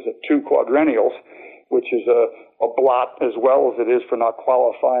 2 quadrennials, which is a blot as well as it is for not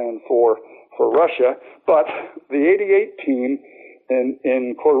qualifying for Russia. But the 88 team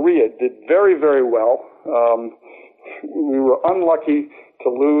in Korea did very, very well. We were unlucky to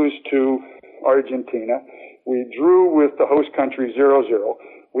lose to Argentina. We drew with the host country 0-0.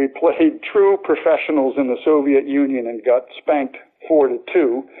 We played true professionals in the Soviet Union and got spanked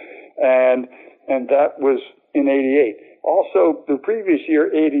 4-2, and that was in 88. Also, the previous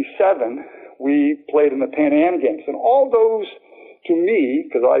year, 87, we played in the Pan Am Games. And all those, to me,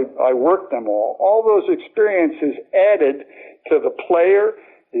 because I worked them all those experiences added to the player,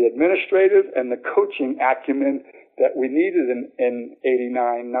 the administrative, and the coaching acumen that we needed in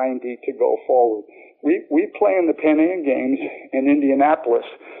 89, 90 to go forward. We play in the Pan Am Games in Indianapolis,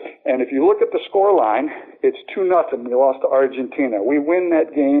 and if you look at the score line, it's 2-0. We lost to Argentina. We win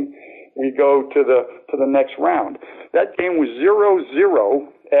that game, we go to the next round. That game was 0-0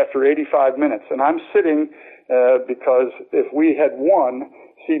 after 85 minutes, and I'm sitting because if we had won,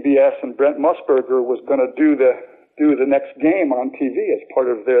 CBS and Brent Musburger was going to do the next game on TV as part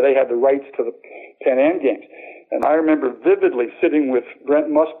of they had the rights to the Pan Am Games. And I remember vividly sitting with Brent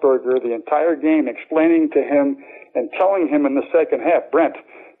Musburger the entire game, explaining to him and telling him in the second half, "Brent,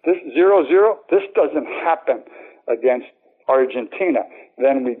 this 0-0, this doesn't happen against Argentina."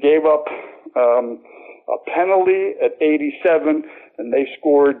 Then we gave up a penalty at 87, and they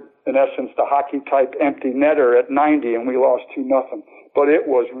scored, in essence, the hockey-type empty netter at 90, and we lost 2-0. But it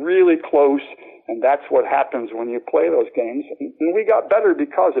was really close, and that's what happens when you play those games. And we got better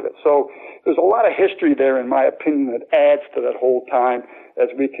because of it. So there's a lot of history there, in my opinion, that adds to that whole time as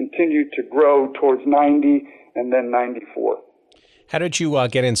we continue to grow towards 90 and then 94. How did you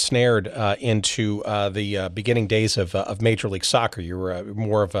get ensnared into the beginning days of Major League Soccer? You were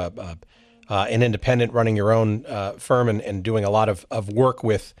more of an independent, running your own firm and doing a lot of work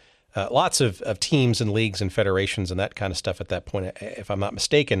with lots of teams and leagues and federations and that kind of stuff at that point, if I'm not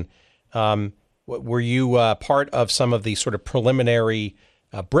mistaken. Were you part of some of the sort of preliminary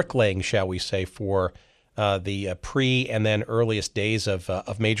bricklaying, shall we say, for the pre and then earliest days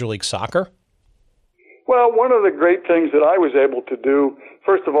of Major League Soccer? Well, one of the great things that I was able to do,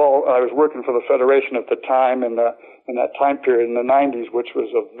 first of all, I was working for the Federation at the time in that time period in the 90s, which was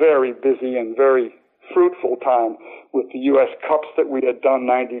a very busy and very fruitful time with the U.S. Cups that we had done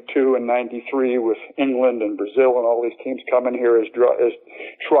 92 and 93 with England and Brazil and all these teams coming here as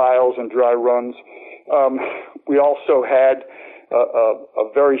trials and dry runs. We also had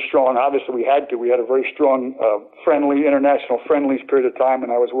a very strong, obviously we had a very strong international friendlies period of time,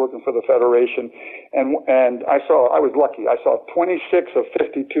 and I was working for the Federation, and I was lucky. I saw 26 of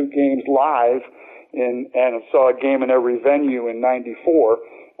 52 games live, and saw a game in every venue in 94.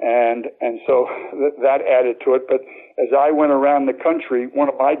 And so that added to it. But as I went around the country, one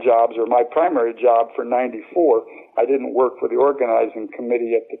of my jobs, or my primary job for 94, I didn't work for the organizing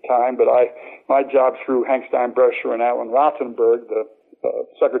committee at the time, but my job through Hank Steinbrecher and Alan Rothenberg, the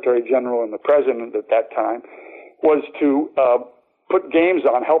Secretary General and the President at that time, was to put games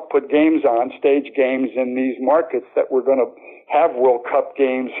on, help put games on, stage games in these markets that were going to have World Cup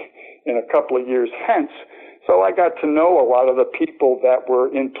games in a couple of years hence. So I got to know a lot of the people that were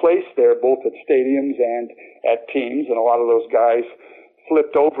in place there, both at stadiums and at teams, and a lot of those guys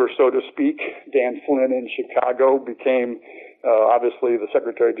flipped over, so to speak. Dan Flynn in Chicago became obviously the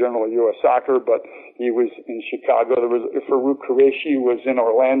Secretary General of U.S. Soccer, but he was in Chicago. There was Farouk Qureshi was in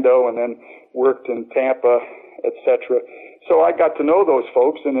Orlando and then worked in Tampa, etc. So I got to know those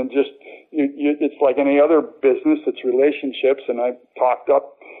folks, and it just it's like any other business, it's relationships, and I talked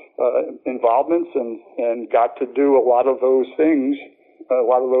up involvements and got to do a lot of those things, a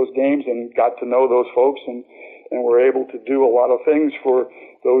lot of those games, and got to know those folks, and were able to do a lot of things for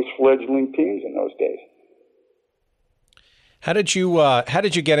those fledgling teams in those days. How did you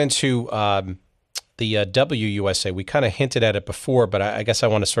get into the WUSA? We kind of hinted at it before, but I guess I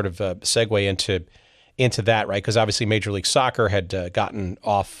want to sort of segue into that, right? Because obviously Major League Soccer had gotten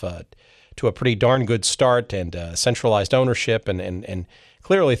off to a pretty darn good start and centralized ownership, and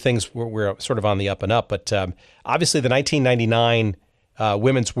clearly things were sort of on the up and up. But obviously the 1999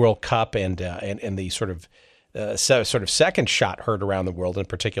 Women's World Cup and the sort of second shot heard around the world, in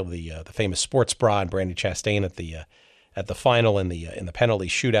particular the famous sports bra and Brandi Chastain at the final in the penalty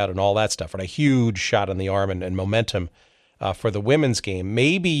shootout and all that stuff, right? A huge shot on the arm and momentum for the women's game.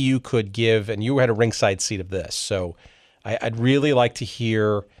 Maybe you could give, and you had a ringside seat of this, so I'd really like to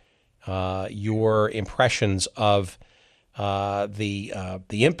hear your impressions of the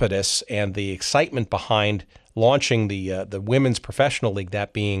impetus and the excitement behind launching the women's professional league,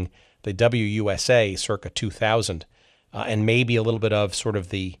 that being the WUSA circa 2000, and maybe a little bit of sort of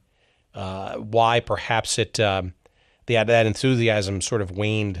the why perhaps that enthusiasm sort of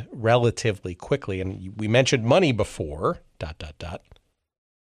waned relatively quickly. And we mentioned money before, ...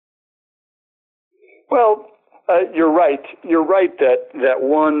 Well, you're right. You're right that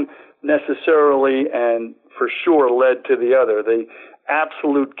one necessarily and for sure led to the other. The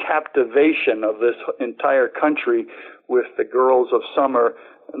absolute captivation of this entire country with the Girls of Summer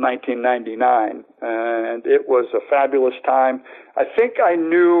 1999, and it was a fabulous time. I think I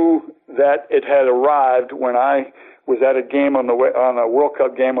knew that it had arrived when I was at a game on a World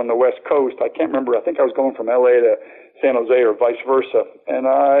Cup game on the West Coast. I can't remember. I think I was going from LA to San Jose or vice versa, and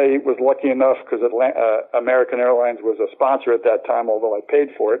I was lucky enough because American Airlines was a sponsor at that time, although I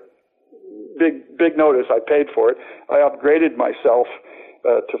paid for it. Big notice, I paid for it. I upgraded myself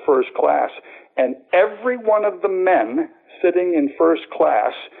to first class, and every one of the men sitting in first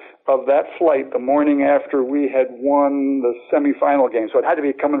class of that flight the morning after we had won the semifinal game, so it had to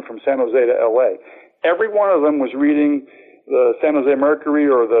be coming from San Jose to LA. Every one of them was reading the San Jose Mercury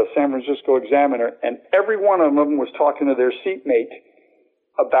or the San Francisco Examiner, and every one of them was talking to their seatmate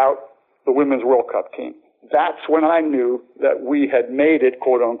about the Women's World Cup team. That's when I knew that we had made it,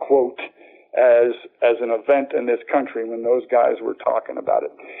 quote unquote, as an event in this country, when those guys were talking about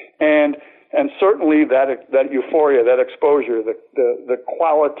it. And certainly that euphoria, that exposure, the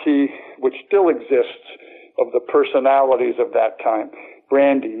quality which still exists of the personalities of that time,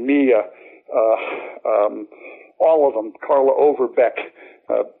 Brandi, Mia, all of them, Carla Overbeck,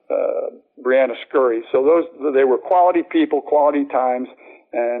 Brianna Scurry. So they were quality people, quality times,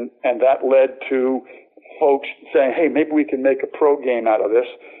 and that led to folks saying, hey, maybe we can make a pro game out of this.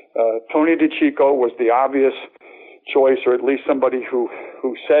 Tony DiCicco was the obvious choice, or at least somebody who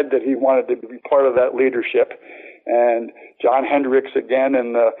said that he wanted to be part of that leadership. And John Hendricks again,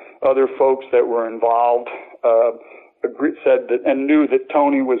 and the other folks that were involved, said that and knew that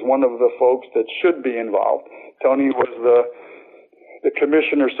Tony was one of the folks that should be involved. Tony was the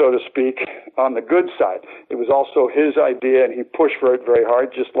commissioner, so to speak, on the good side. It was also his idea, and he pushed for it very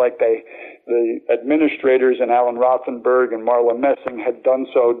hard, just like the administrators and Alan Rothenberg and Marla Messing had done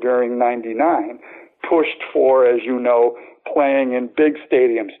so during '99, pushed for, as you know, playing in big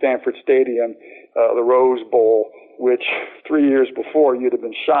stadiums, Stanford Stadium, the Rose Bowl, which 3 years before you'd have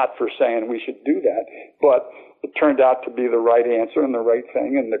been shot for saying we should do that. But it turned out to be the right answer and the right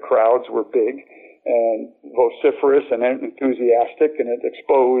thing, and the crowds were big and vociferous and enthusiastic, and it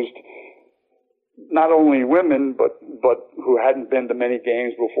exposed not only women but who hadn't been to many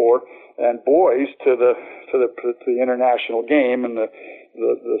games before, and boys to the international game and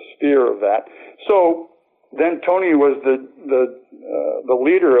the sphere of that. So then Tony was the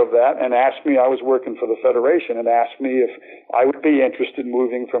leader of that, and asked me. I was working for the Federation, and asked me if I would be interested in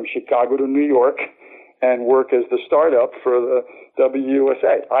moving from Chicago to New York and work as the startup for the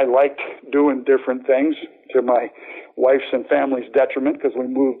WUSA. I liked doing different things, to my wife's and family's detriment, because we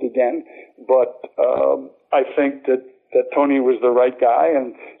moved again. But I think that Tony was the right guy,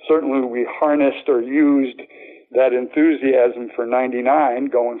 and certainly we harnessed or used that enthusiasm for 99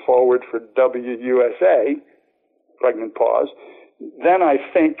 going forward for WUSA, pregnant pause, then I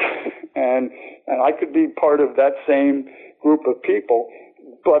think, and I could be part of that same group of people,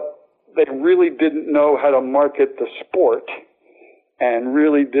 but they really didn't know how to market the sport, and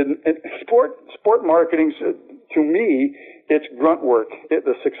really didn't. Sport marketing, to me, it's grunt work.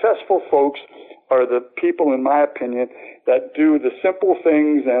 The successful folks are the people, in my opinion, that do the simple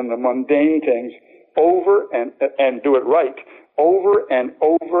things and the mundane things over and do it right, over and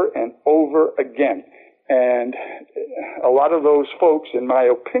over and over again. And a lot of those folks, in my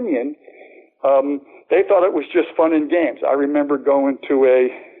opinion, they thought it was just fun and games. I remember going to a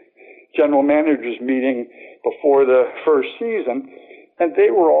general manager's meeting before the first season, and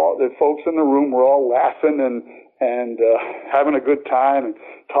the folks in the room were all laughing and having a good time and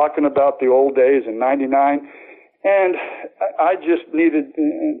talking about the old days in 99. And I just needed,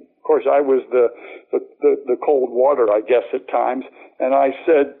 of course, I was the cold water, I guess, at times. And I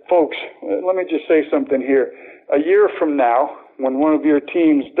said, folks, let me just say something here. A year from now, when one of your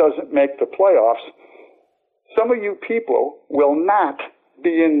teams doesn't make the playoffs, some of you people will not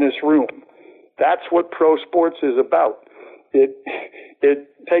be in this room. That's what pro sports is about. It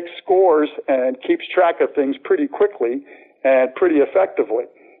takes scores and keeps track of things pretty quickly and pretty effectively.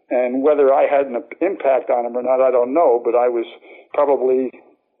 And whether I had an impact on them or not, I don't know, but I was probably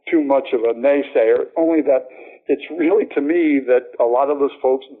too much of a naysayer, only that it's really, to me, that a lot of those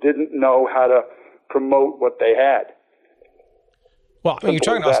folks didn't know how to promote what they had. Well, I mean,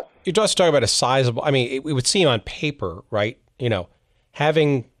 you're just talking about a sizable, I mean, it would seem on paper, right? You know,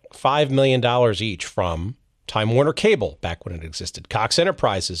 having $5 million each from Time Warner Cable, back when it existed, Cox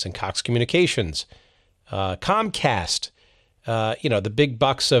Enterprises and Cox Communications, Comcast, the big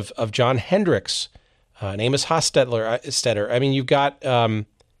bucks of John Hendricks, and Amos Hofstetter. I mean, you've got,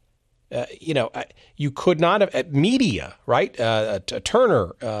 you could not have, media, right?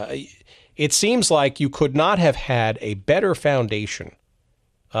 Turner. It seems like you could not have had a better foundation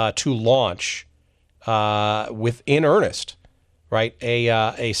to launch in earnest, right?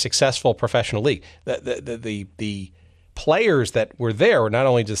 A successful professional league. The players that were there were not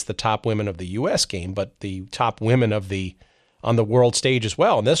only just the top women of the U.S. game, but the top women on the world stage as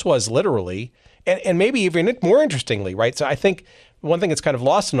well. And this was literally, and maybe even more interestingly, right? So I think one thing that's kind of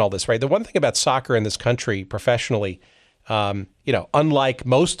lost in all this, right? The one thing about soccer in this country professionally, unlike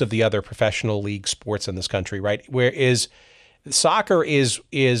most of the other professional league sports in this country, right? Whereas soccer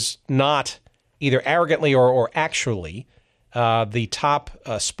is not either arrogantly or actually the top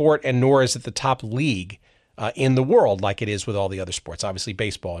sport, and nor is it the top league in the world like it is with all the other sports, obviously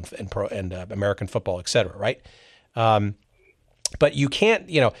baseball and American football, et cetera, right? But you can't,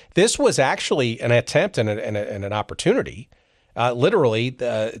 this was actually an attempt and an opportunity, literally,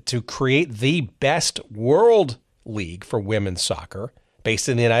 to create the best world league for women's soccer based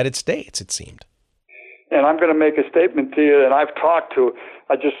in the United States, it seemed. And I'm going to make a statement to you, and I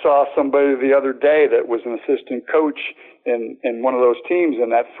just saw somebody the other day that was an assistant coach in one of those teams in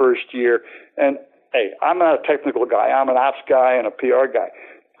that first year. And hey, I'm not a technical guy. I'm an ops guy and a PR guy.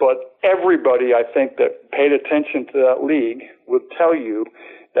 But everybody, I think, that paid attention to that league would tell you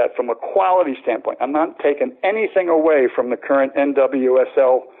that from a quality standpoint, I'm not taking anything away from the current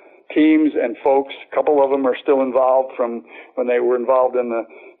NWSL teams and folks. A couple of them are still involved from when they were involved in the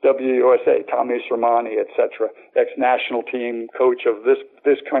WUSA, Tommy Sermani, et cetera, ex-national team coach of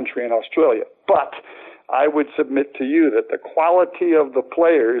this country in Australia. But I would submit to you that the quality of the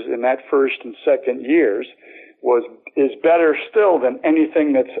players in that first and second years is better still than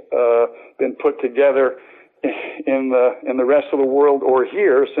anything that's been put together in the rest of the world or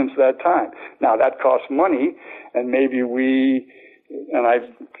here since that time. Now that costs money, and maybe and I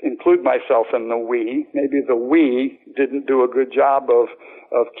include myself in maybe the didn't do a good job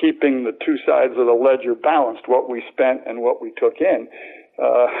of keeping the two sides of the ledger balanced, what we spent and what we took in.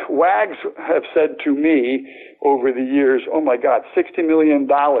 WAGs have said to me over the years, oh my God, $60 million,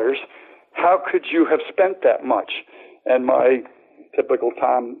 how could you have spent that much? And my typical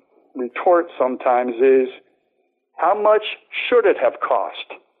Tom retort sometimes is, how much should it have cost?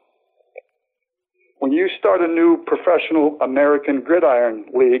 When you start a new professional American gridiron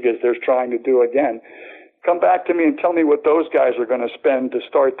league, as they're trying to do again, come back to me and tell me what those guys are going to spend to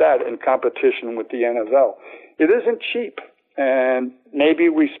start that in competition with the NFL. It isn't cheap, and maybe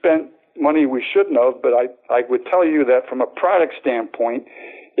we spent money we shouldn't have, but I would tell you that from a product standpoint,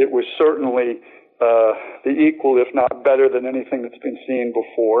 it was certainly the equal, if not better, than anything that's been seen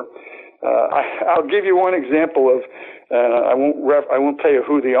before. I'll give you one example of, I won't tell you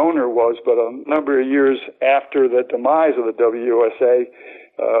who the owner was, but a number of years after the demise of the WUSA,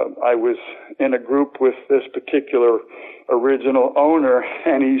 I was in a group with this particular original owner,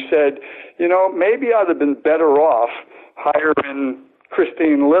 and he said, maybe I'd have been better off hiring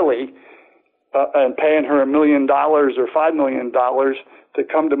Christine Lilly and paying her $1 million or $5 million to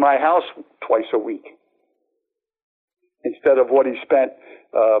come to my house twice a week instead of what he spent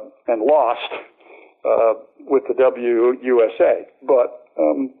and lost with the WUSA. But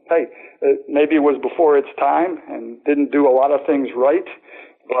hey, maybe it was before its time and didn't do a lot of things right,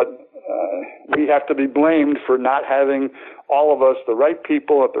 but we have to be blamed for not having all of us, the right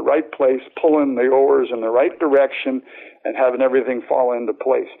people at the right place, pulling the oars in the right direction and having everything fall into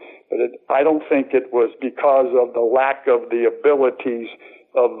place. But I don't think it was because of the lack of the abilities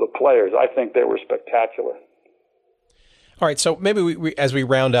of the players. I think they were spectacular. All right, so maybe we as we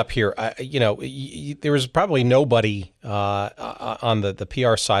round up here, there was probably nobody on the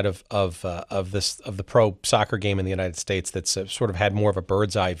PR side of the pro soccer game in the United States that's sort of had more of a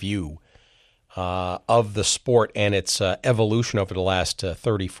bird's eye view of the sport and its evolution over the last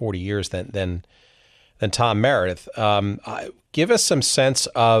 30, 40 years than Thom Meredith. Give us some sense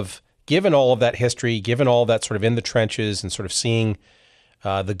of, given all of that history, given all of that sort of in the trenches and sort of seeing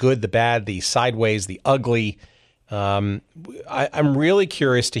the good, the bad, the sideways, the ugly. I'm really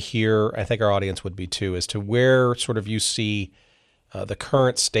curious to hear, I think our audience would be too, as to where sort of you see the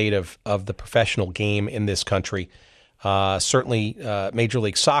current state of the professional game in this country. Certainly Major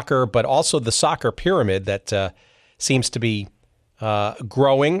League Soccer, but also the soccer pyramid that seems to be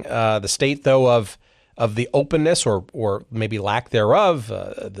growing. The state, though, of the openness or maybe lack thereof,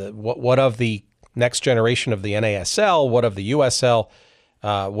 what of the next generation of the NASL, what of the USL,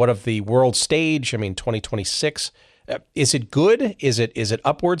 what of the world stage? I mean, 2026. Is it good? Is it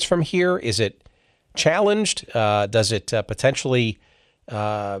upwards from here? Is it challenged? Does it potentially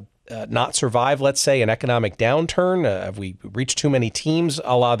not survive, let's say, an economic downturn? Have we reached too many teams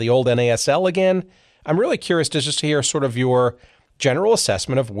a la the old NASL again? I'm really curious to just hear sort of your general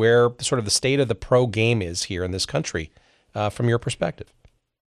assessment of where sort of the state of the pro game is here in this country from your perspective.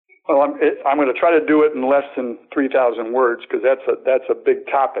 Well, I'm going to try to do it in less than 3,000 words because that's a big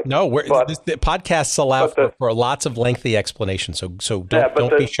topic. No, the podcasts allow for lots of lengthy explanations, so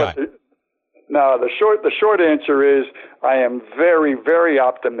don't be shy. The short answer is I am very, very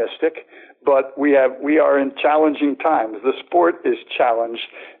optimistic, but we are in challenging times. The sport is challenged,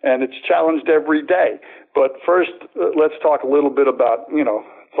 and it's challenged every day. But first, let's talk a little bit about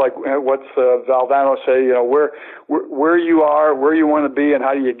it's like what's Valdano say, where you are, where you want to be, and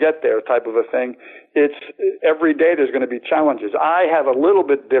how do you get there type of a thing. It's every day there's going to be challenges. I have a little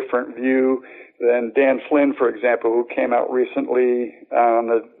bit different view than Dan Flynn, for example, who came out recently on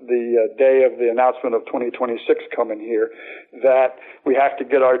the day of the announcement of 2026 coming here, that we have to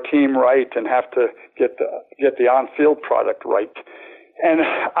get our team right and have to get the on-field product right. And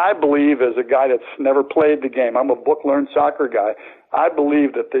I believe, as a guy that's never played the game, I'm a book-learned soccer guy, I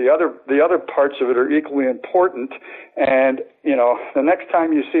believe that the other parts of it are equally important. And, the next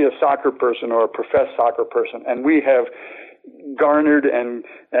time you see a soccer person or a professed soccer person, and we have garnered and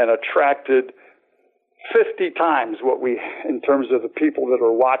attracted 50 times what we, in terms of the people that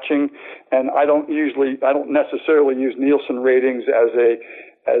are watching, and I don't necessarily use Nielsen ratings as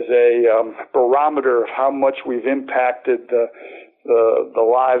a barometer of how much we've impacted the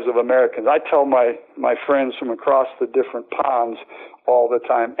lives of Americans. I tell my friends from across the different ponds all the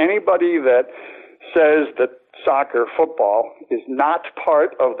time, anybody that says that soccer, football, is not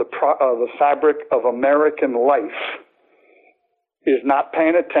part of the fabric of American life is not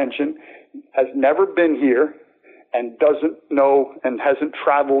paying attention, has never been here, and doesn't know and hasn't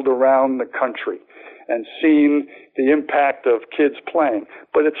traveled around the country and seen the impact of kids playing.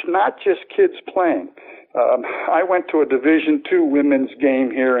 But it's not just kids playing. I went to a Division II women's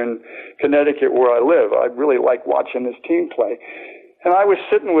game here in Connecticut where I live. I really like watching this team play. And I was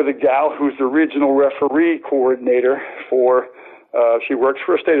sitting with a gal who's the regional referee coordinator for, she works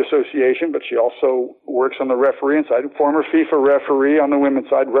for a state association, but she also works on the refereeing side, former FIFA referee on the women's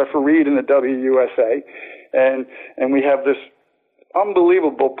side, refereed in the WUSA. And we have this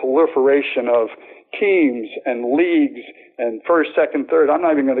unbelievable proliferation of teams and leagues and first, second, third. I'm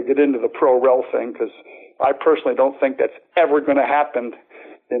not even going to get into the pro-rel thing because I personally don't think that's ever going to happen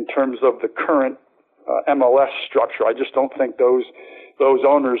in terms of the current MLS structure. I just don't think those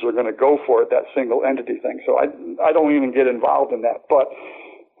owners are going to go for it, that single entity thing. So I don't even get involved in that. But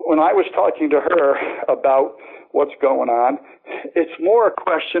when I was talking to her about what's going on, it's more a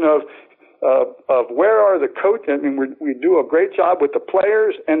question of where are the coaches. I mean, we do a great job with the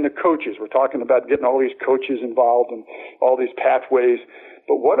players and the coaches. We're talking about getting all these coaches involved and all these pathways.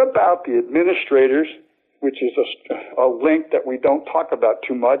 But what about the administrators which is a link that we don't talk about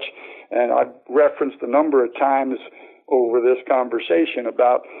too much, and I've referenced a number of times over this conversation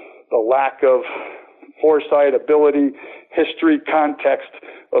about the lack of foresight, ability, history, context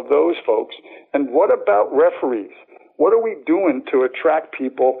of those folks. And what about referees? What are we doing to attract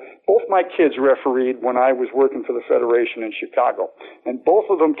people? Both my kids refereed when I was working for the Federation in Chicago, and both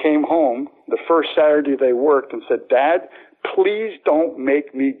of them came home the first Saturday they worked and said, "Dad, please don't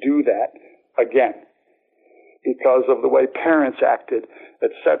make me do that again," because of the way parents acted,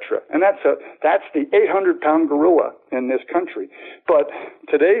 etc. And that's the 800-pound gorilla in this country. But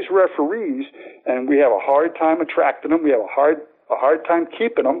today's referees, and we have a hard time attracting them, we have a hard time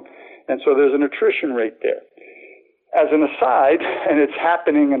keeping them, and so there's an attrition rate there. As an aside, and it's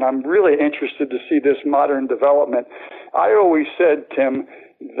happening, and I'm really interested to see this modern development, I always said, Tim,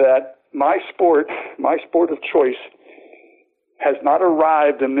 that my sport of choice has not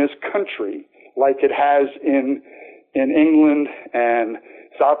arrived in this country like it has in England and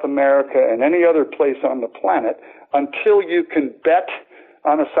South America and any other place on the planet until you can bet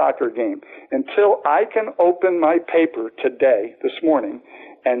on a soccer game. Until I can open my paper today, this morning,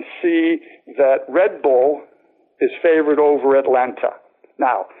 and see that Red Bull is favored over Atlanta.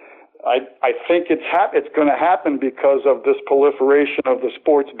 Now, I think it's going to happen because of this proliferation of the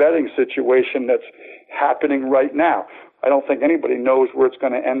sports betting situation that's happening right now. I don't think anybody knows where it's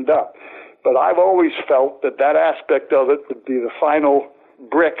going to end up. But I've always felt that aspect of it would be the final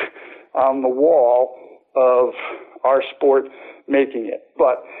brick on the wall of our sport making it.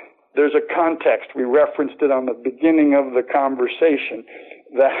 But there's a context. We referenced it on the beginning of the conversation.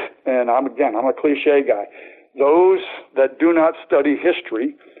 And I'm a cliche guy. Those that do not study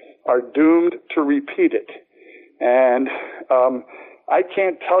history are doomed to repeat it. And I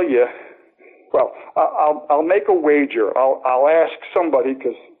can't tell you. Well, I'll make a wager. I'll ask somebody,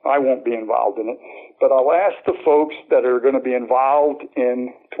 because I won't be involved in it, but I'll ask the folks that are going to be involved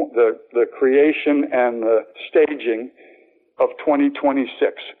in the creation and the staging of 2026.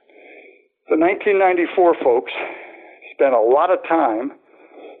 The 1994 folks spent a lot of time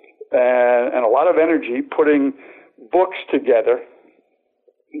and a lot of energy putting books together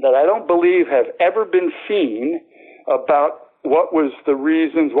that I don't believe have ever been seen about what was the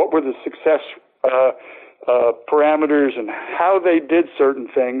reasons, what were the success parameters, and how they did certain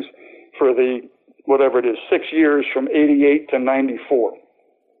things for the, whatever it is, 6 years from 88 to 94.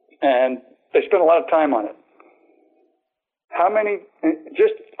 And they spent a lot of time on it. How many,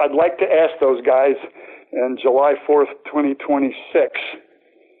 I'd like to ask those guys on July 4th, 2026,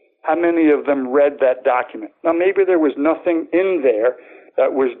 how many of them read that document? Now, maybe there was nothing in there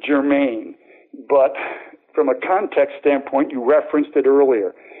that was germane, but from a context standpoint, you referenced it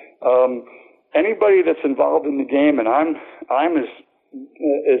earlier. Anybody that's involved in the game, and I'm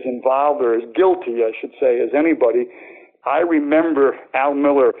as involved or as guilty, I should say, as anybody. I remember Al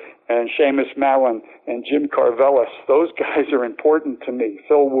Miller and Seamus Mallon and Jim Carvelis. Those guys are important to me.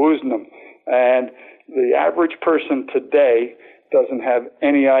 Phil Woosnam. And the average person today doesn't have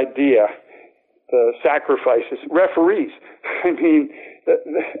any idea the sacrifices. Referees. I mean,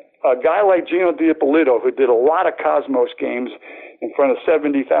 a guy like Gino D'Ippolito, who did a lot of Cosmos games in front of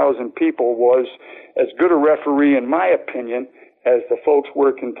 70,000 people, was as good a referee, in my opinion, as the folks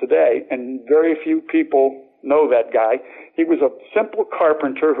working today. And very few people know that guy. He was a simple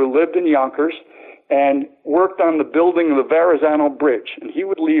carpenter who lived in Yonkers and worked on the building of the Verrazano Bridge. And he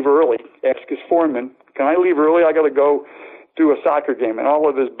would leave early, ask his foreman, "Can I leave early? I got to go do a soccer game." And all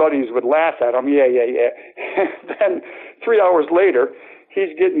of his buddies would laugh at him. Yeah. Then 3 hours later,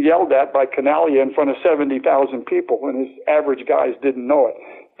 he's getting yelled at by Canalia in front of 70,000 people, and his average guys didn't know it.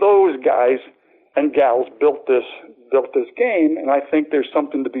 Those guys and gals built this game, and I think there's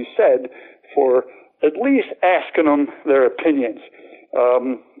something to be said for at least asking them their opinions.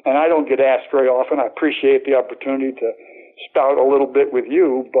 And I don't get asked very often. I appreciate the opportunity to spout a little bit with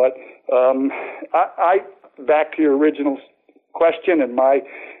you, but I back to your original question and my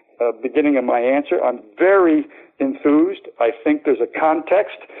beginning of my answer, I'm very enthused. I think there's a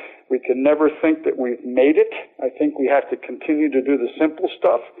context. We can never think that we've made it. I think we have to continue to do the simple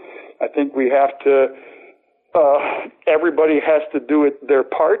stuff. I think we have to, everybody has to do their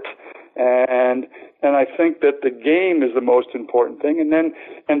part. And I think that the game is the most important thing. And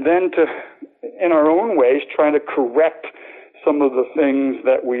then to, in our own ways, trying to correct some of the things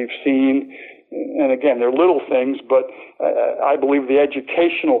that we've seen. And again, they're little things, but I believe the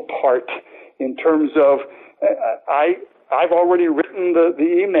educational part in terms of, I've already written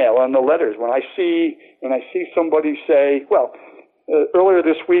the email and the letters. When I see somebody say, well, earlier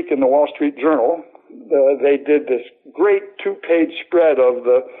this week in the Wall Street Journal, they did this great 2-page spread of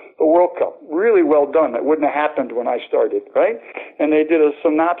the World Cup. Really well done. That wouldn't have happened when I started, right? And they did a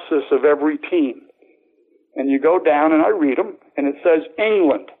synopsis of every team. And you go down and I read them, and it says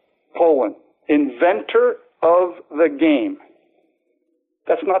England, inventor of the game.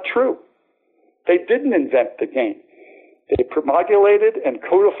 That's not true. They didn't invent the game. They promulgated and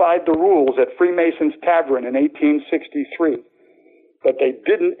codified the rules at Freemason's Tavern in 1863. But they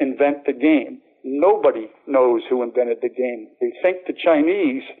didn't invent the game. Nobody knows who invented the game. We think the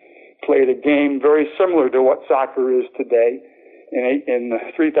Chinese played a game very similar to what soccer is today in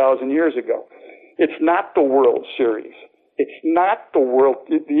 3,000 years ago. It's not the World Series. It's not the world.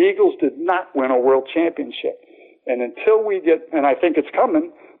 The Eagles did not win a world championship. And until we get, and I think it's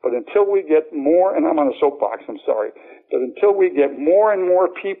coming, but until we get more, and I'm on a soapbox, I'm sorry, but until we get more and more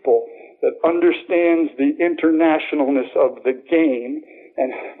people that understands the internationalness of the game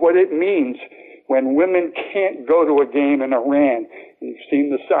and what it means when women can't go to a game in Iran. You've seen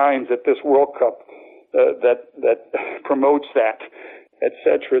the signs at this World Cup that promotes that, et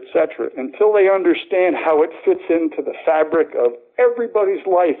cetera, et cetera. Until they understand how it fits into the fabric of everybody's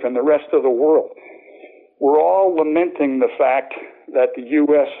life and the rest of the world. We're all lamenting the fact that the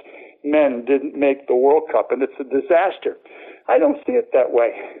U.S. men didn't make the World Cup, and it's a disaster. I don't see it that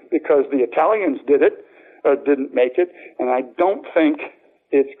way because the Italians didn't make it, and I don't think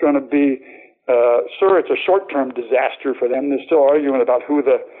it's going to be, sure, it's a short-term disaster for them. They're still arguing about who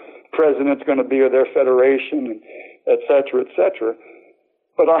the president's going to be of their federation, and et cetera, et cetera.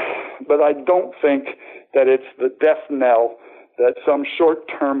 But I don't think that it's the death knell that some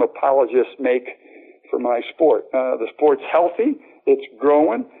short-term apologists make for my sport. The sport's healthy. It's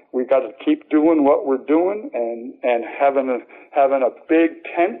growing. We got to keep doing what we're doing and having a big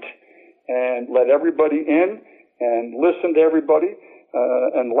tent and let everybody in and listen to everybody.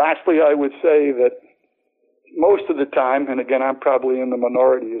 And lastly, I would say that most of the time, and again, I'm probably in the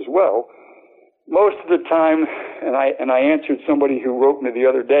minority as well, most of the time, and I answered somebody who wrote me the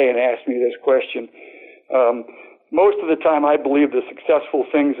other day and asked me this question, most of the time I believe the successful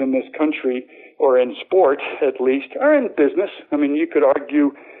things in this country, or in sport at least, are in business. I mean, you could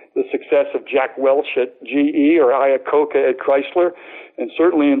argue the success of Jack Welch at GE or Iacocca at Chrysler, and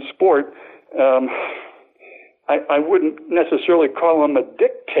certainly in sport, I wouldn't necessarily call him a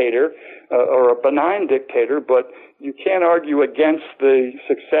dictator or a benign dictator, but you can't argue against the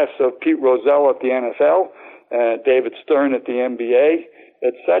success of Pete Rozelle at the NFL, David Stern at the NBA,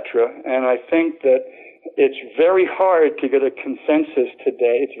 etc. And I think that it's very hard to get a consensus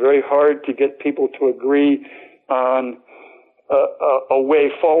today. It's very hard to get people to agree on a way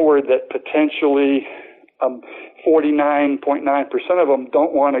forward that potentially 49.9% of them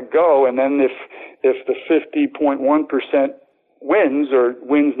don't want to go, and then if the 50.1% wins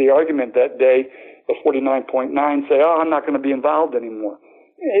the argument that day, the 49.9 say, "Oh, I'm not going to be involved anymore."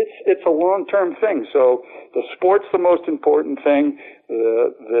 It's a long-term thing. So the sport's the most important thing.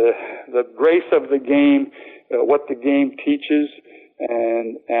 The grace of the game, what the game teaches,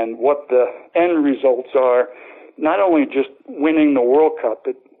 and what the end results are. Not only just winning the World Cup,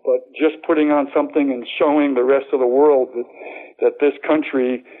 but just putting on something and showing the rest of the world that this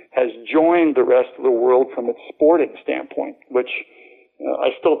country has joined the rest of the world from its sporting standpoint, which I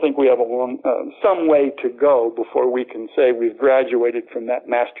still think we have some way to go before we can say we've graduated from that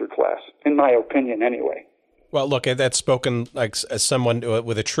master class, in my opinion anyway. Well, look, that's spoken like as someone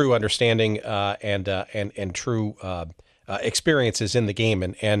with a true understanding and true experiences in the game,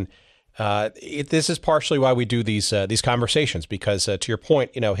 and this is partially why we do these conversations, because to your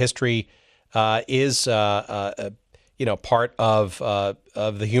point, history is part of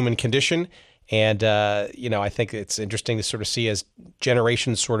the human condition. And, I think it's interesting to sort of see as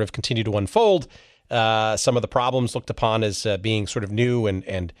generations sort of continue to unfold, some of the problems looked upon as being sort of new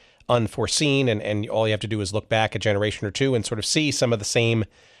and unforeseen. And all you have to do is look back a generation or two and sort of see some of the same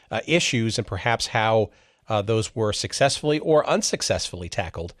issues and perhaps how those were successfully or unsuccessfully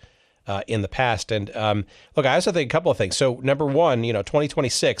tackled in the past. And look, I also think a couple of things. So number one,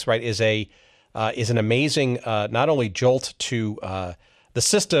 2026, right, is an amazing not only jolt to the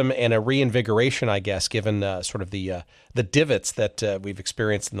system and a reinvigoration, I guess, given sort of the divots that we've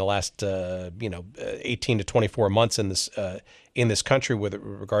experienced in the last 18 to 24 months in this country with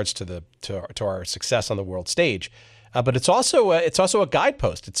regards to our success on the world stage. But it's also a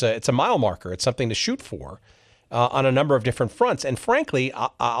guidepost. It's a mile marker. It's something to shoot for on a number of different fronts. And frankly,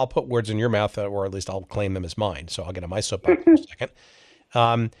 I'll put words in your mouth, or at least I'll claim them as mine. So I'll get on my soapbox for a second.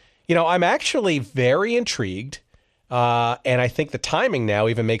 I'm actually very intrigued. And I think the timing now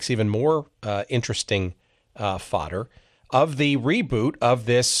even makes even more interesting fodder of the reboot of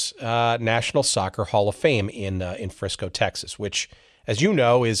this National Soccer Hall of Fame in Frisco, Texas, which, as you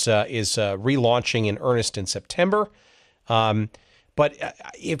know, is relaunching in earnest in September. But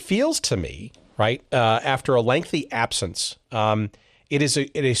it feels to me, right, after a lengthy absence, it is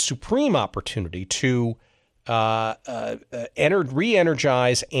a supreme opportunity to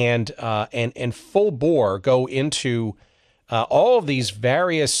re-energize and full bore go into all of these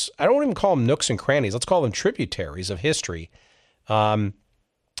various, I don't even call them nooks and crannies, let's call them tributaries of history, on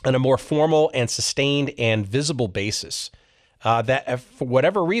a more formal and sustained and visible basis that, for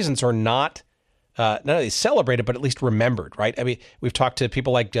whatever reasons, are not only celebrated, but at least remembered, right? I mean, we've talked to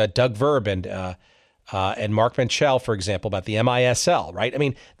people like Doug Verb and Mark Menchel, for example, about the MISL, right? I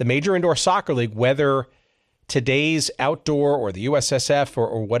mean, the Major Indoor Soccer League, whether today's outdoor or the USSF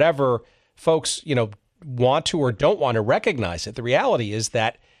or whatever folks, want to or don't want to recognize it, the reality is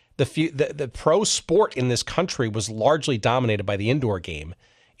that the pro sport in this country was largely dominated by the indoor game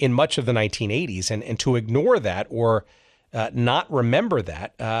in much of the 1980s. And to ignore that or not remember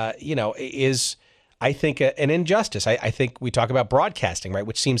that, is, I think, an injustice. I think we talk about broadcasting, right,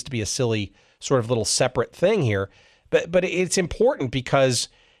 which seems to be a silly sort of little separate thing here. But it's important because,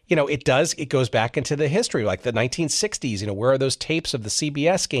 it goes back into the history, like the 1960s, where are those tapes of the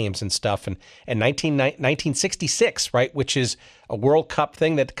CBS games and stuff, and 1966, right, which is a World Cup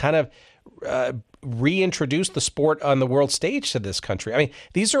thing that kind of reintroduced the sport on the world stage to this country. I mean,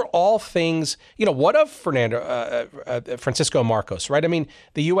 these are all things, what of Francisco Marcos, right? I mean,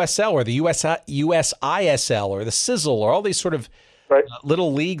 the USL or the USISL or the Sizzle or all these sort of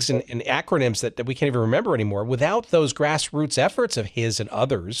little leagues and acronyms that we can't even remember anymore. Without those grassroots efforts of his and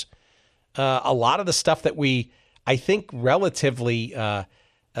others, a lot of the stuff that we, I think, relatively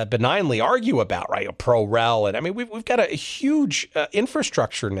benignly argue about, right? Pro Rel. And I mean, we've got a huge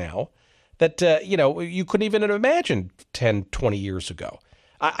infrastructure now that, you couldn't even imagine 10, 20 years ago.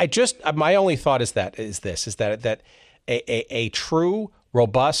 My only thought is that a true,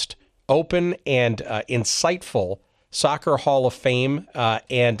 robust, open, and insightful Soccer Hall of Fame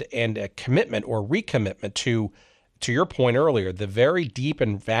and a commitment or recommitment to your point earlier, the very deep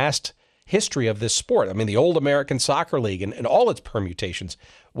and vast history of this sport. I mean, the old American Soccer League and all its permutations.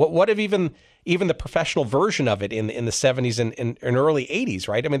 What if even the professional version of it in the 70s and early 80s,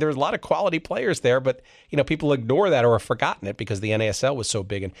 right? I mean, there's a lot of quality players there, but people ignore that or have forgotten it because the NASL was so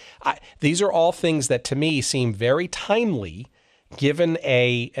big. And these are all things that to me seem very timely, given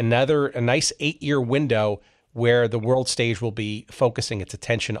a nice 8-year window where the world stage will be focusing its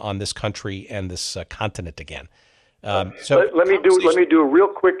attention on this country and this continent again. So let me do a real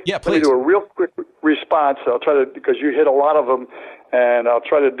quick. Yeah, please. Let me do a real quick response. I'll try to, because you hit a lot of them, and I'll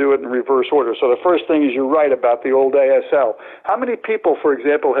try to do it in reverse order. So the first thing is, you're right about the old ASL. How many people, for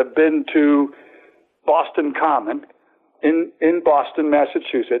example, have been to Boston Common in Boston,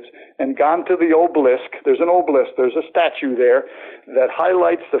 Massachusetts, and gone to the obelisk? There's an obelisk. There's a statue there that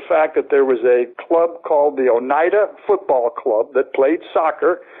highlights the fact that there was a club called the Oneida Football Club that played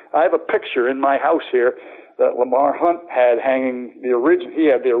soccer. I have a picture in my house here that Lamar Hunt had hanging the original. He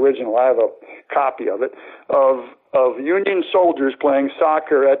had the original. I have a copy of it, of Union soldiers playing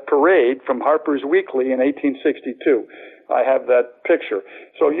soccer at Parade from Harper's Weekly in 1862. I have that picture.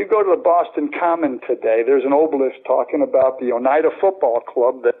 So you go to the Boston Common today, there's an obelisk talking about the Oneida Football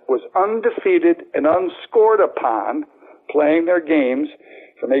Club that was undefeated and unscored upon playing their games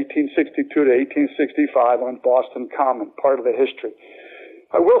from 1862 to 1865 on Boston Common, part of the history.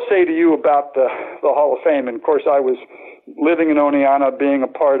 I will say to you about the Hall of Fame, and of course I was living in Oneonta, being a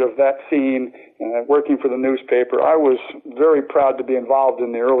part of that scene, working for the newspaper. I was very proud to be involved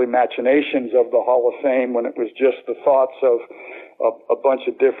in the early machinations of the Hall of Fame when it was just the thoughts of a bunch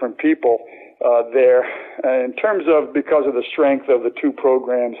of different people there. In terms of, because of the strength of the two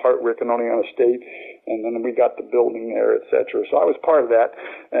programs, Hartwick and Oneonta State, and then we got the building there, et cetera. So I was part of that,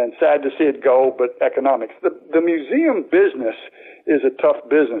 and sad to see it go, but economics. The museum business is a tough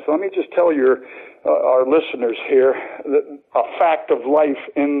business. Let me just tell our listeners here a fact of life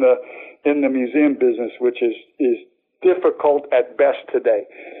in the museum business, which is difficult at best today.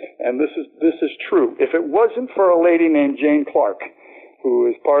 And this is true. If it wasn't for a lady named Jane Clark, who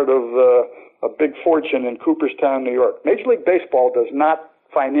is part of a big fortune in Cooperstown, New York, Major League Baseball does not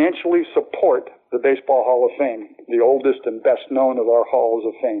financially support the Baseball Hall of Fame, the oldest and best known of our halls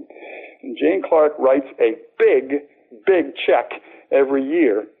of fame. And Jane Clark writes a big check every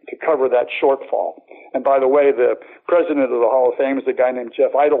year to cover that shortfall. And by the way, the president of the Hall of Fame is a guy named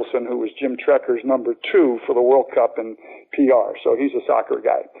Jeff Idelson, who was Jim Trecker's number 2 for the World Cup in PR. So he's a soccer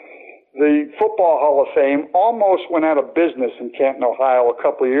guy. The Football Hall of Fame almost went out of business in Canton, Ohio a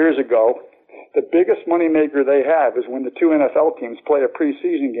couple of years ago the biggest moneymaker they have is when the two NFL teams play a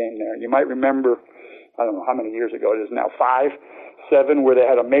preseason game there. You might remember, I don't know how many years ago it is now, 5, 7, where they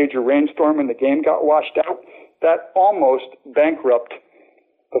had a major rainstorm and the game got washed out. That almost bankrupted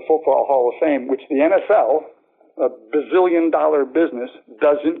the Football Hall of Fame, which the NFL, a bazillion-dollar business,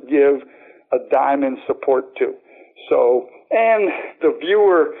 doesn't give a dime in support to. So, and the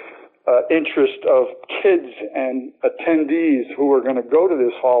viewer interest of kids and attendees who are going to go to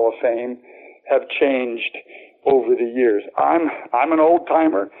this Hall of Fame have changed over the years. I'm an old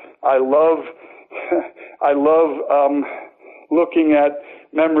timer. I love looking at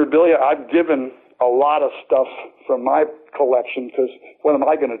memorabilia. I've given a lot of stuff from my collection because what am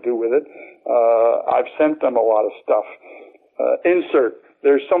I going to do with it? I've sent them a lot of stuff. Insert.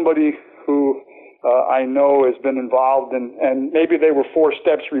 There's somebody who I know has been involved in, and maybe they were 4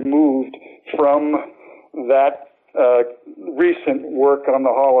 steps removed from that recent work on the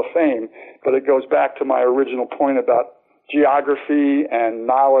Hall of Fame, but it goes back to my original point about geography and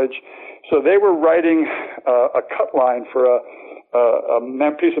knowledge. So they were writing a cut line for a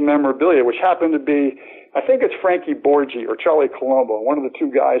piece of memorabilia, which happened to be, I think it's Frankie Borgi or Charlie Colombo, one of the two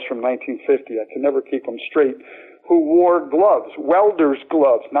guys from 1950. I can never keep them straight, who wore gloves, welder's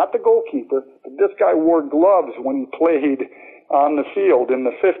gloves, not the goalkeeper, but this guy wore gloves when he played on the field in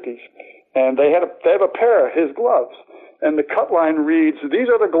the 50s. And they have a pair of his gloves. And the cut line reads, these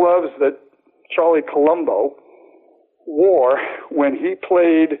are the gloves that Charlie Colombo wore when he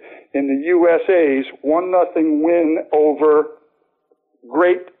played in the USA's 1-0 win over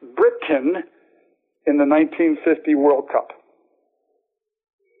Great Britain in the 1950 World Cup.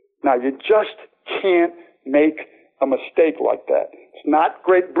 Now, you just can't make a mistake like that. It's not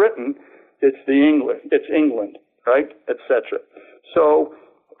Great Britain, it's England, right, etc. So,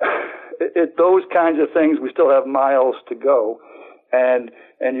 those kinds of things, we still have miles to go. And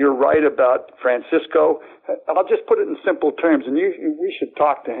you're right about Francisco. I'll just put it in simple terms, and we should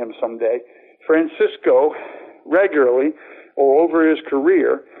talk to him someday. Francisco regularly, or over his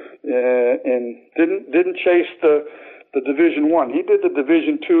career, and didn't chase the Division I. He did the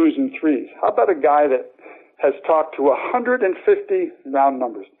Division IIs and IIIs. How about a guy that has talked to 150 round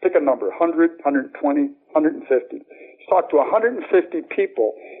numbers? Pick a number, 100, 120, 150. He's talked to 150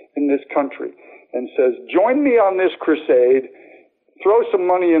 people in this country and says, join me on this crusade. Throw some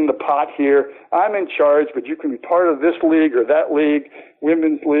money in the pot here. I'm in charge, but you can be part of this league or that league,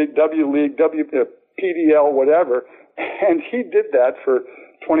 women's league, W league, PDL, whatever. And he did that for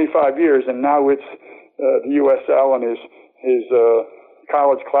 25 years, and now it's the USL, and his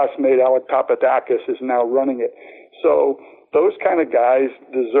college classmate Alec Papadakis is now running it. So those kind of guys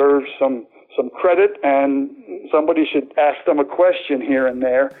deserve some credit, and somebody should ask them a question here and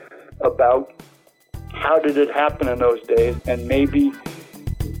there about how did it happen in those days, and maybe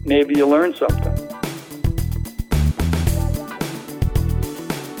you learn something.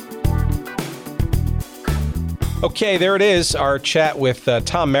 Okay, there it is, our chat with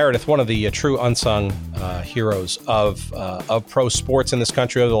Thom Meredith, one of the true unsung heroes of pro sports in this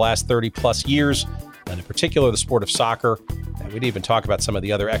country over the last 30-plus years, and in particular the sport of soccer. And we'd even talk about some of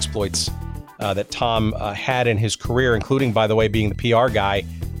the other exploits that Thom had in his career, including, by the way, being the PR guy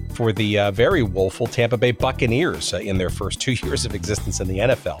for the very woeful Tampa Bay Buccaneers in their first 2 years of existence in the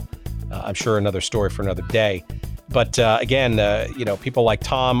NFL. I'm sure another story for another day. But again, people like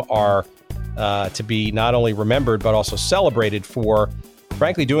Thom are to be not only remembered, but also celebrated for,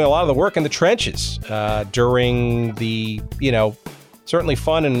 frankly, doing a lot of the work in the trenches during the, certainly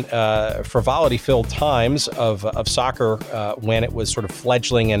fun and frivolity-filled times of soccer when it was sort of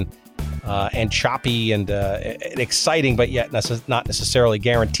fledgling and choppy and exciting, but yet not necessarily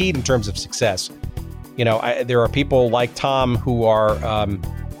guaranteed in terms of success. There are people like Thom who are,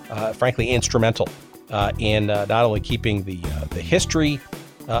 frankly, instrumental in not only keeping the history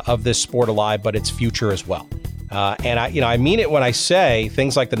of this sport alive, but its future as well. And I mean it when I say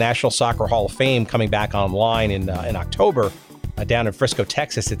things like the National Soccer Hall of Fame coming back online in October down in Frisco,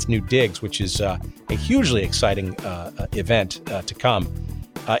 Texas. It's New Digs, which is a hugely exciting event to come.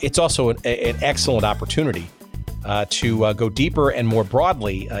 It's also an excellent opportunity to go deeper and more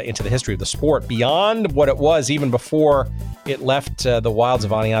broadly into the history of the sport beyond what it was even before it left the wilds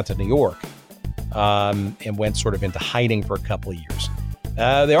of Oneonta, New York, and went sort of into hiding for a couple of years.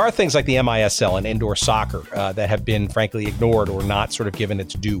 There are things like the MISL and indoor soccer that have been, frankly, ignored or not sort of given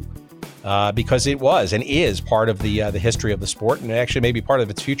its due because it was and is part of the history of the sport, and actually maybe part of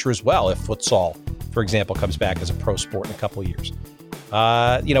its future as well if futsal, for example, comes back as a pro sport in a couple of years.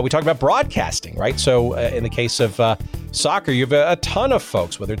 We talk about broadcasting, right? So in the case of soccer, you have a ton of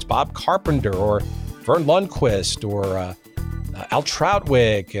folks, whether it's Bob Carpenter or Vern Lundquist or Al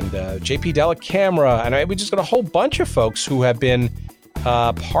Troutwig and JP Dellacamera, and we just got a whole bunch of folks who have been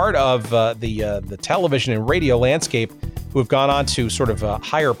part of the television and radio landscape, who have gone on to sort of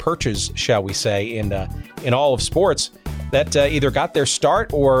higher perches, shall we say, in all of sports, that either got their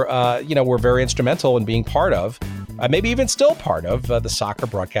start or were very instrumental in being part of, maybe even still part of the soccer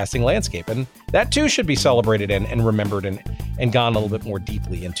broadcasting landscape. And that too should be celebrated and remembered and gone a little bit more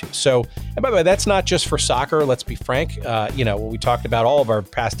deeply into. So, and by the way, that's not just for soccer. Let's be frank. We talked about all of our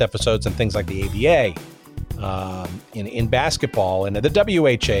past episodes and things like the ABA, in basketball and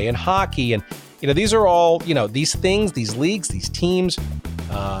the WHA and hockey. And, these are all, these things, these leagues, these teams,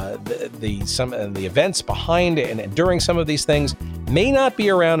 some of the events behind and during some of these things may not be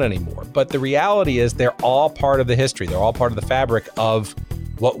around anymore. But the reality is they're all part of the history. They're all part of the fabric of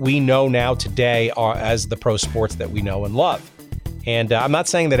what we know now today as the pro sports that we know and love. And I'm not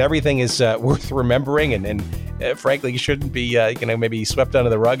saying that everything is worth remembering, and frankly, you shouldn't be, maybe swept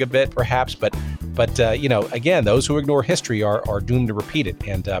under the rug a bit, perhaps. But again, those who ignore history are doomed to repeat it.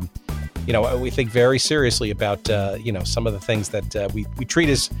 And we think very seriously about some of the things that we treat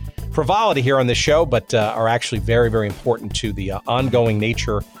as frivolity here on this show, but are actually very, very important to the ongoing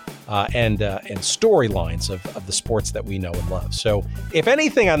nature and storylines of the sports that we know and love. So if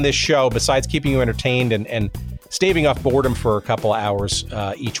anything on this show, besides keeping you entertained and staving off boredom for a couple of hours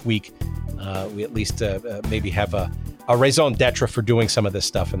each week, we at least maybe have a raison d'etre for doing some of this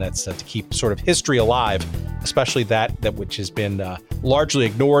stuff, and that's to keep sort of history alive, especially that which has been largely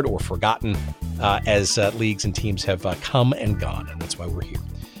ignored or forgotten as leagues and teams have come and gone, and that's why we're here.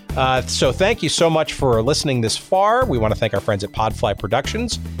 So thank you so much for listening this far. We want to thank our friends at Podfly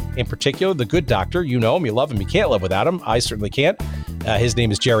Productions, in particular, The Good Doctor. You know him, you love him, you can't live without him. I certainly can't. His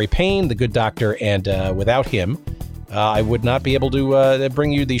name is Jerry Payne, The Good Doctor, and without him, I would not be able to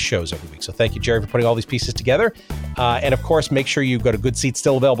bring you these shows every week. So thank you, Jerry, for putting all these pieces together. And of course, make sure you go to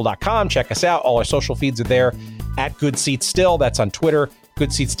goodseatsstillavailable.com. Check us out. All our social feeds are there at Good Seats Still. That's on Twitter.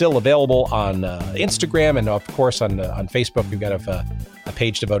 Good Seats Still available on Instagram. And of course, on Facebook, we've got a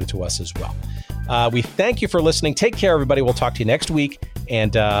page devoted to us as well. We thank you for listening. Take care, everybody. We'll talk to you next week.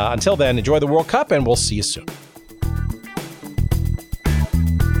 And until then, enjoy the World Cup, and we'll see you soon.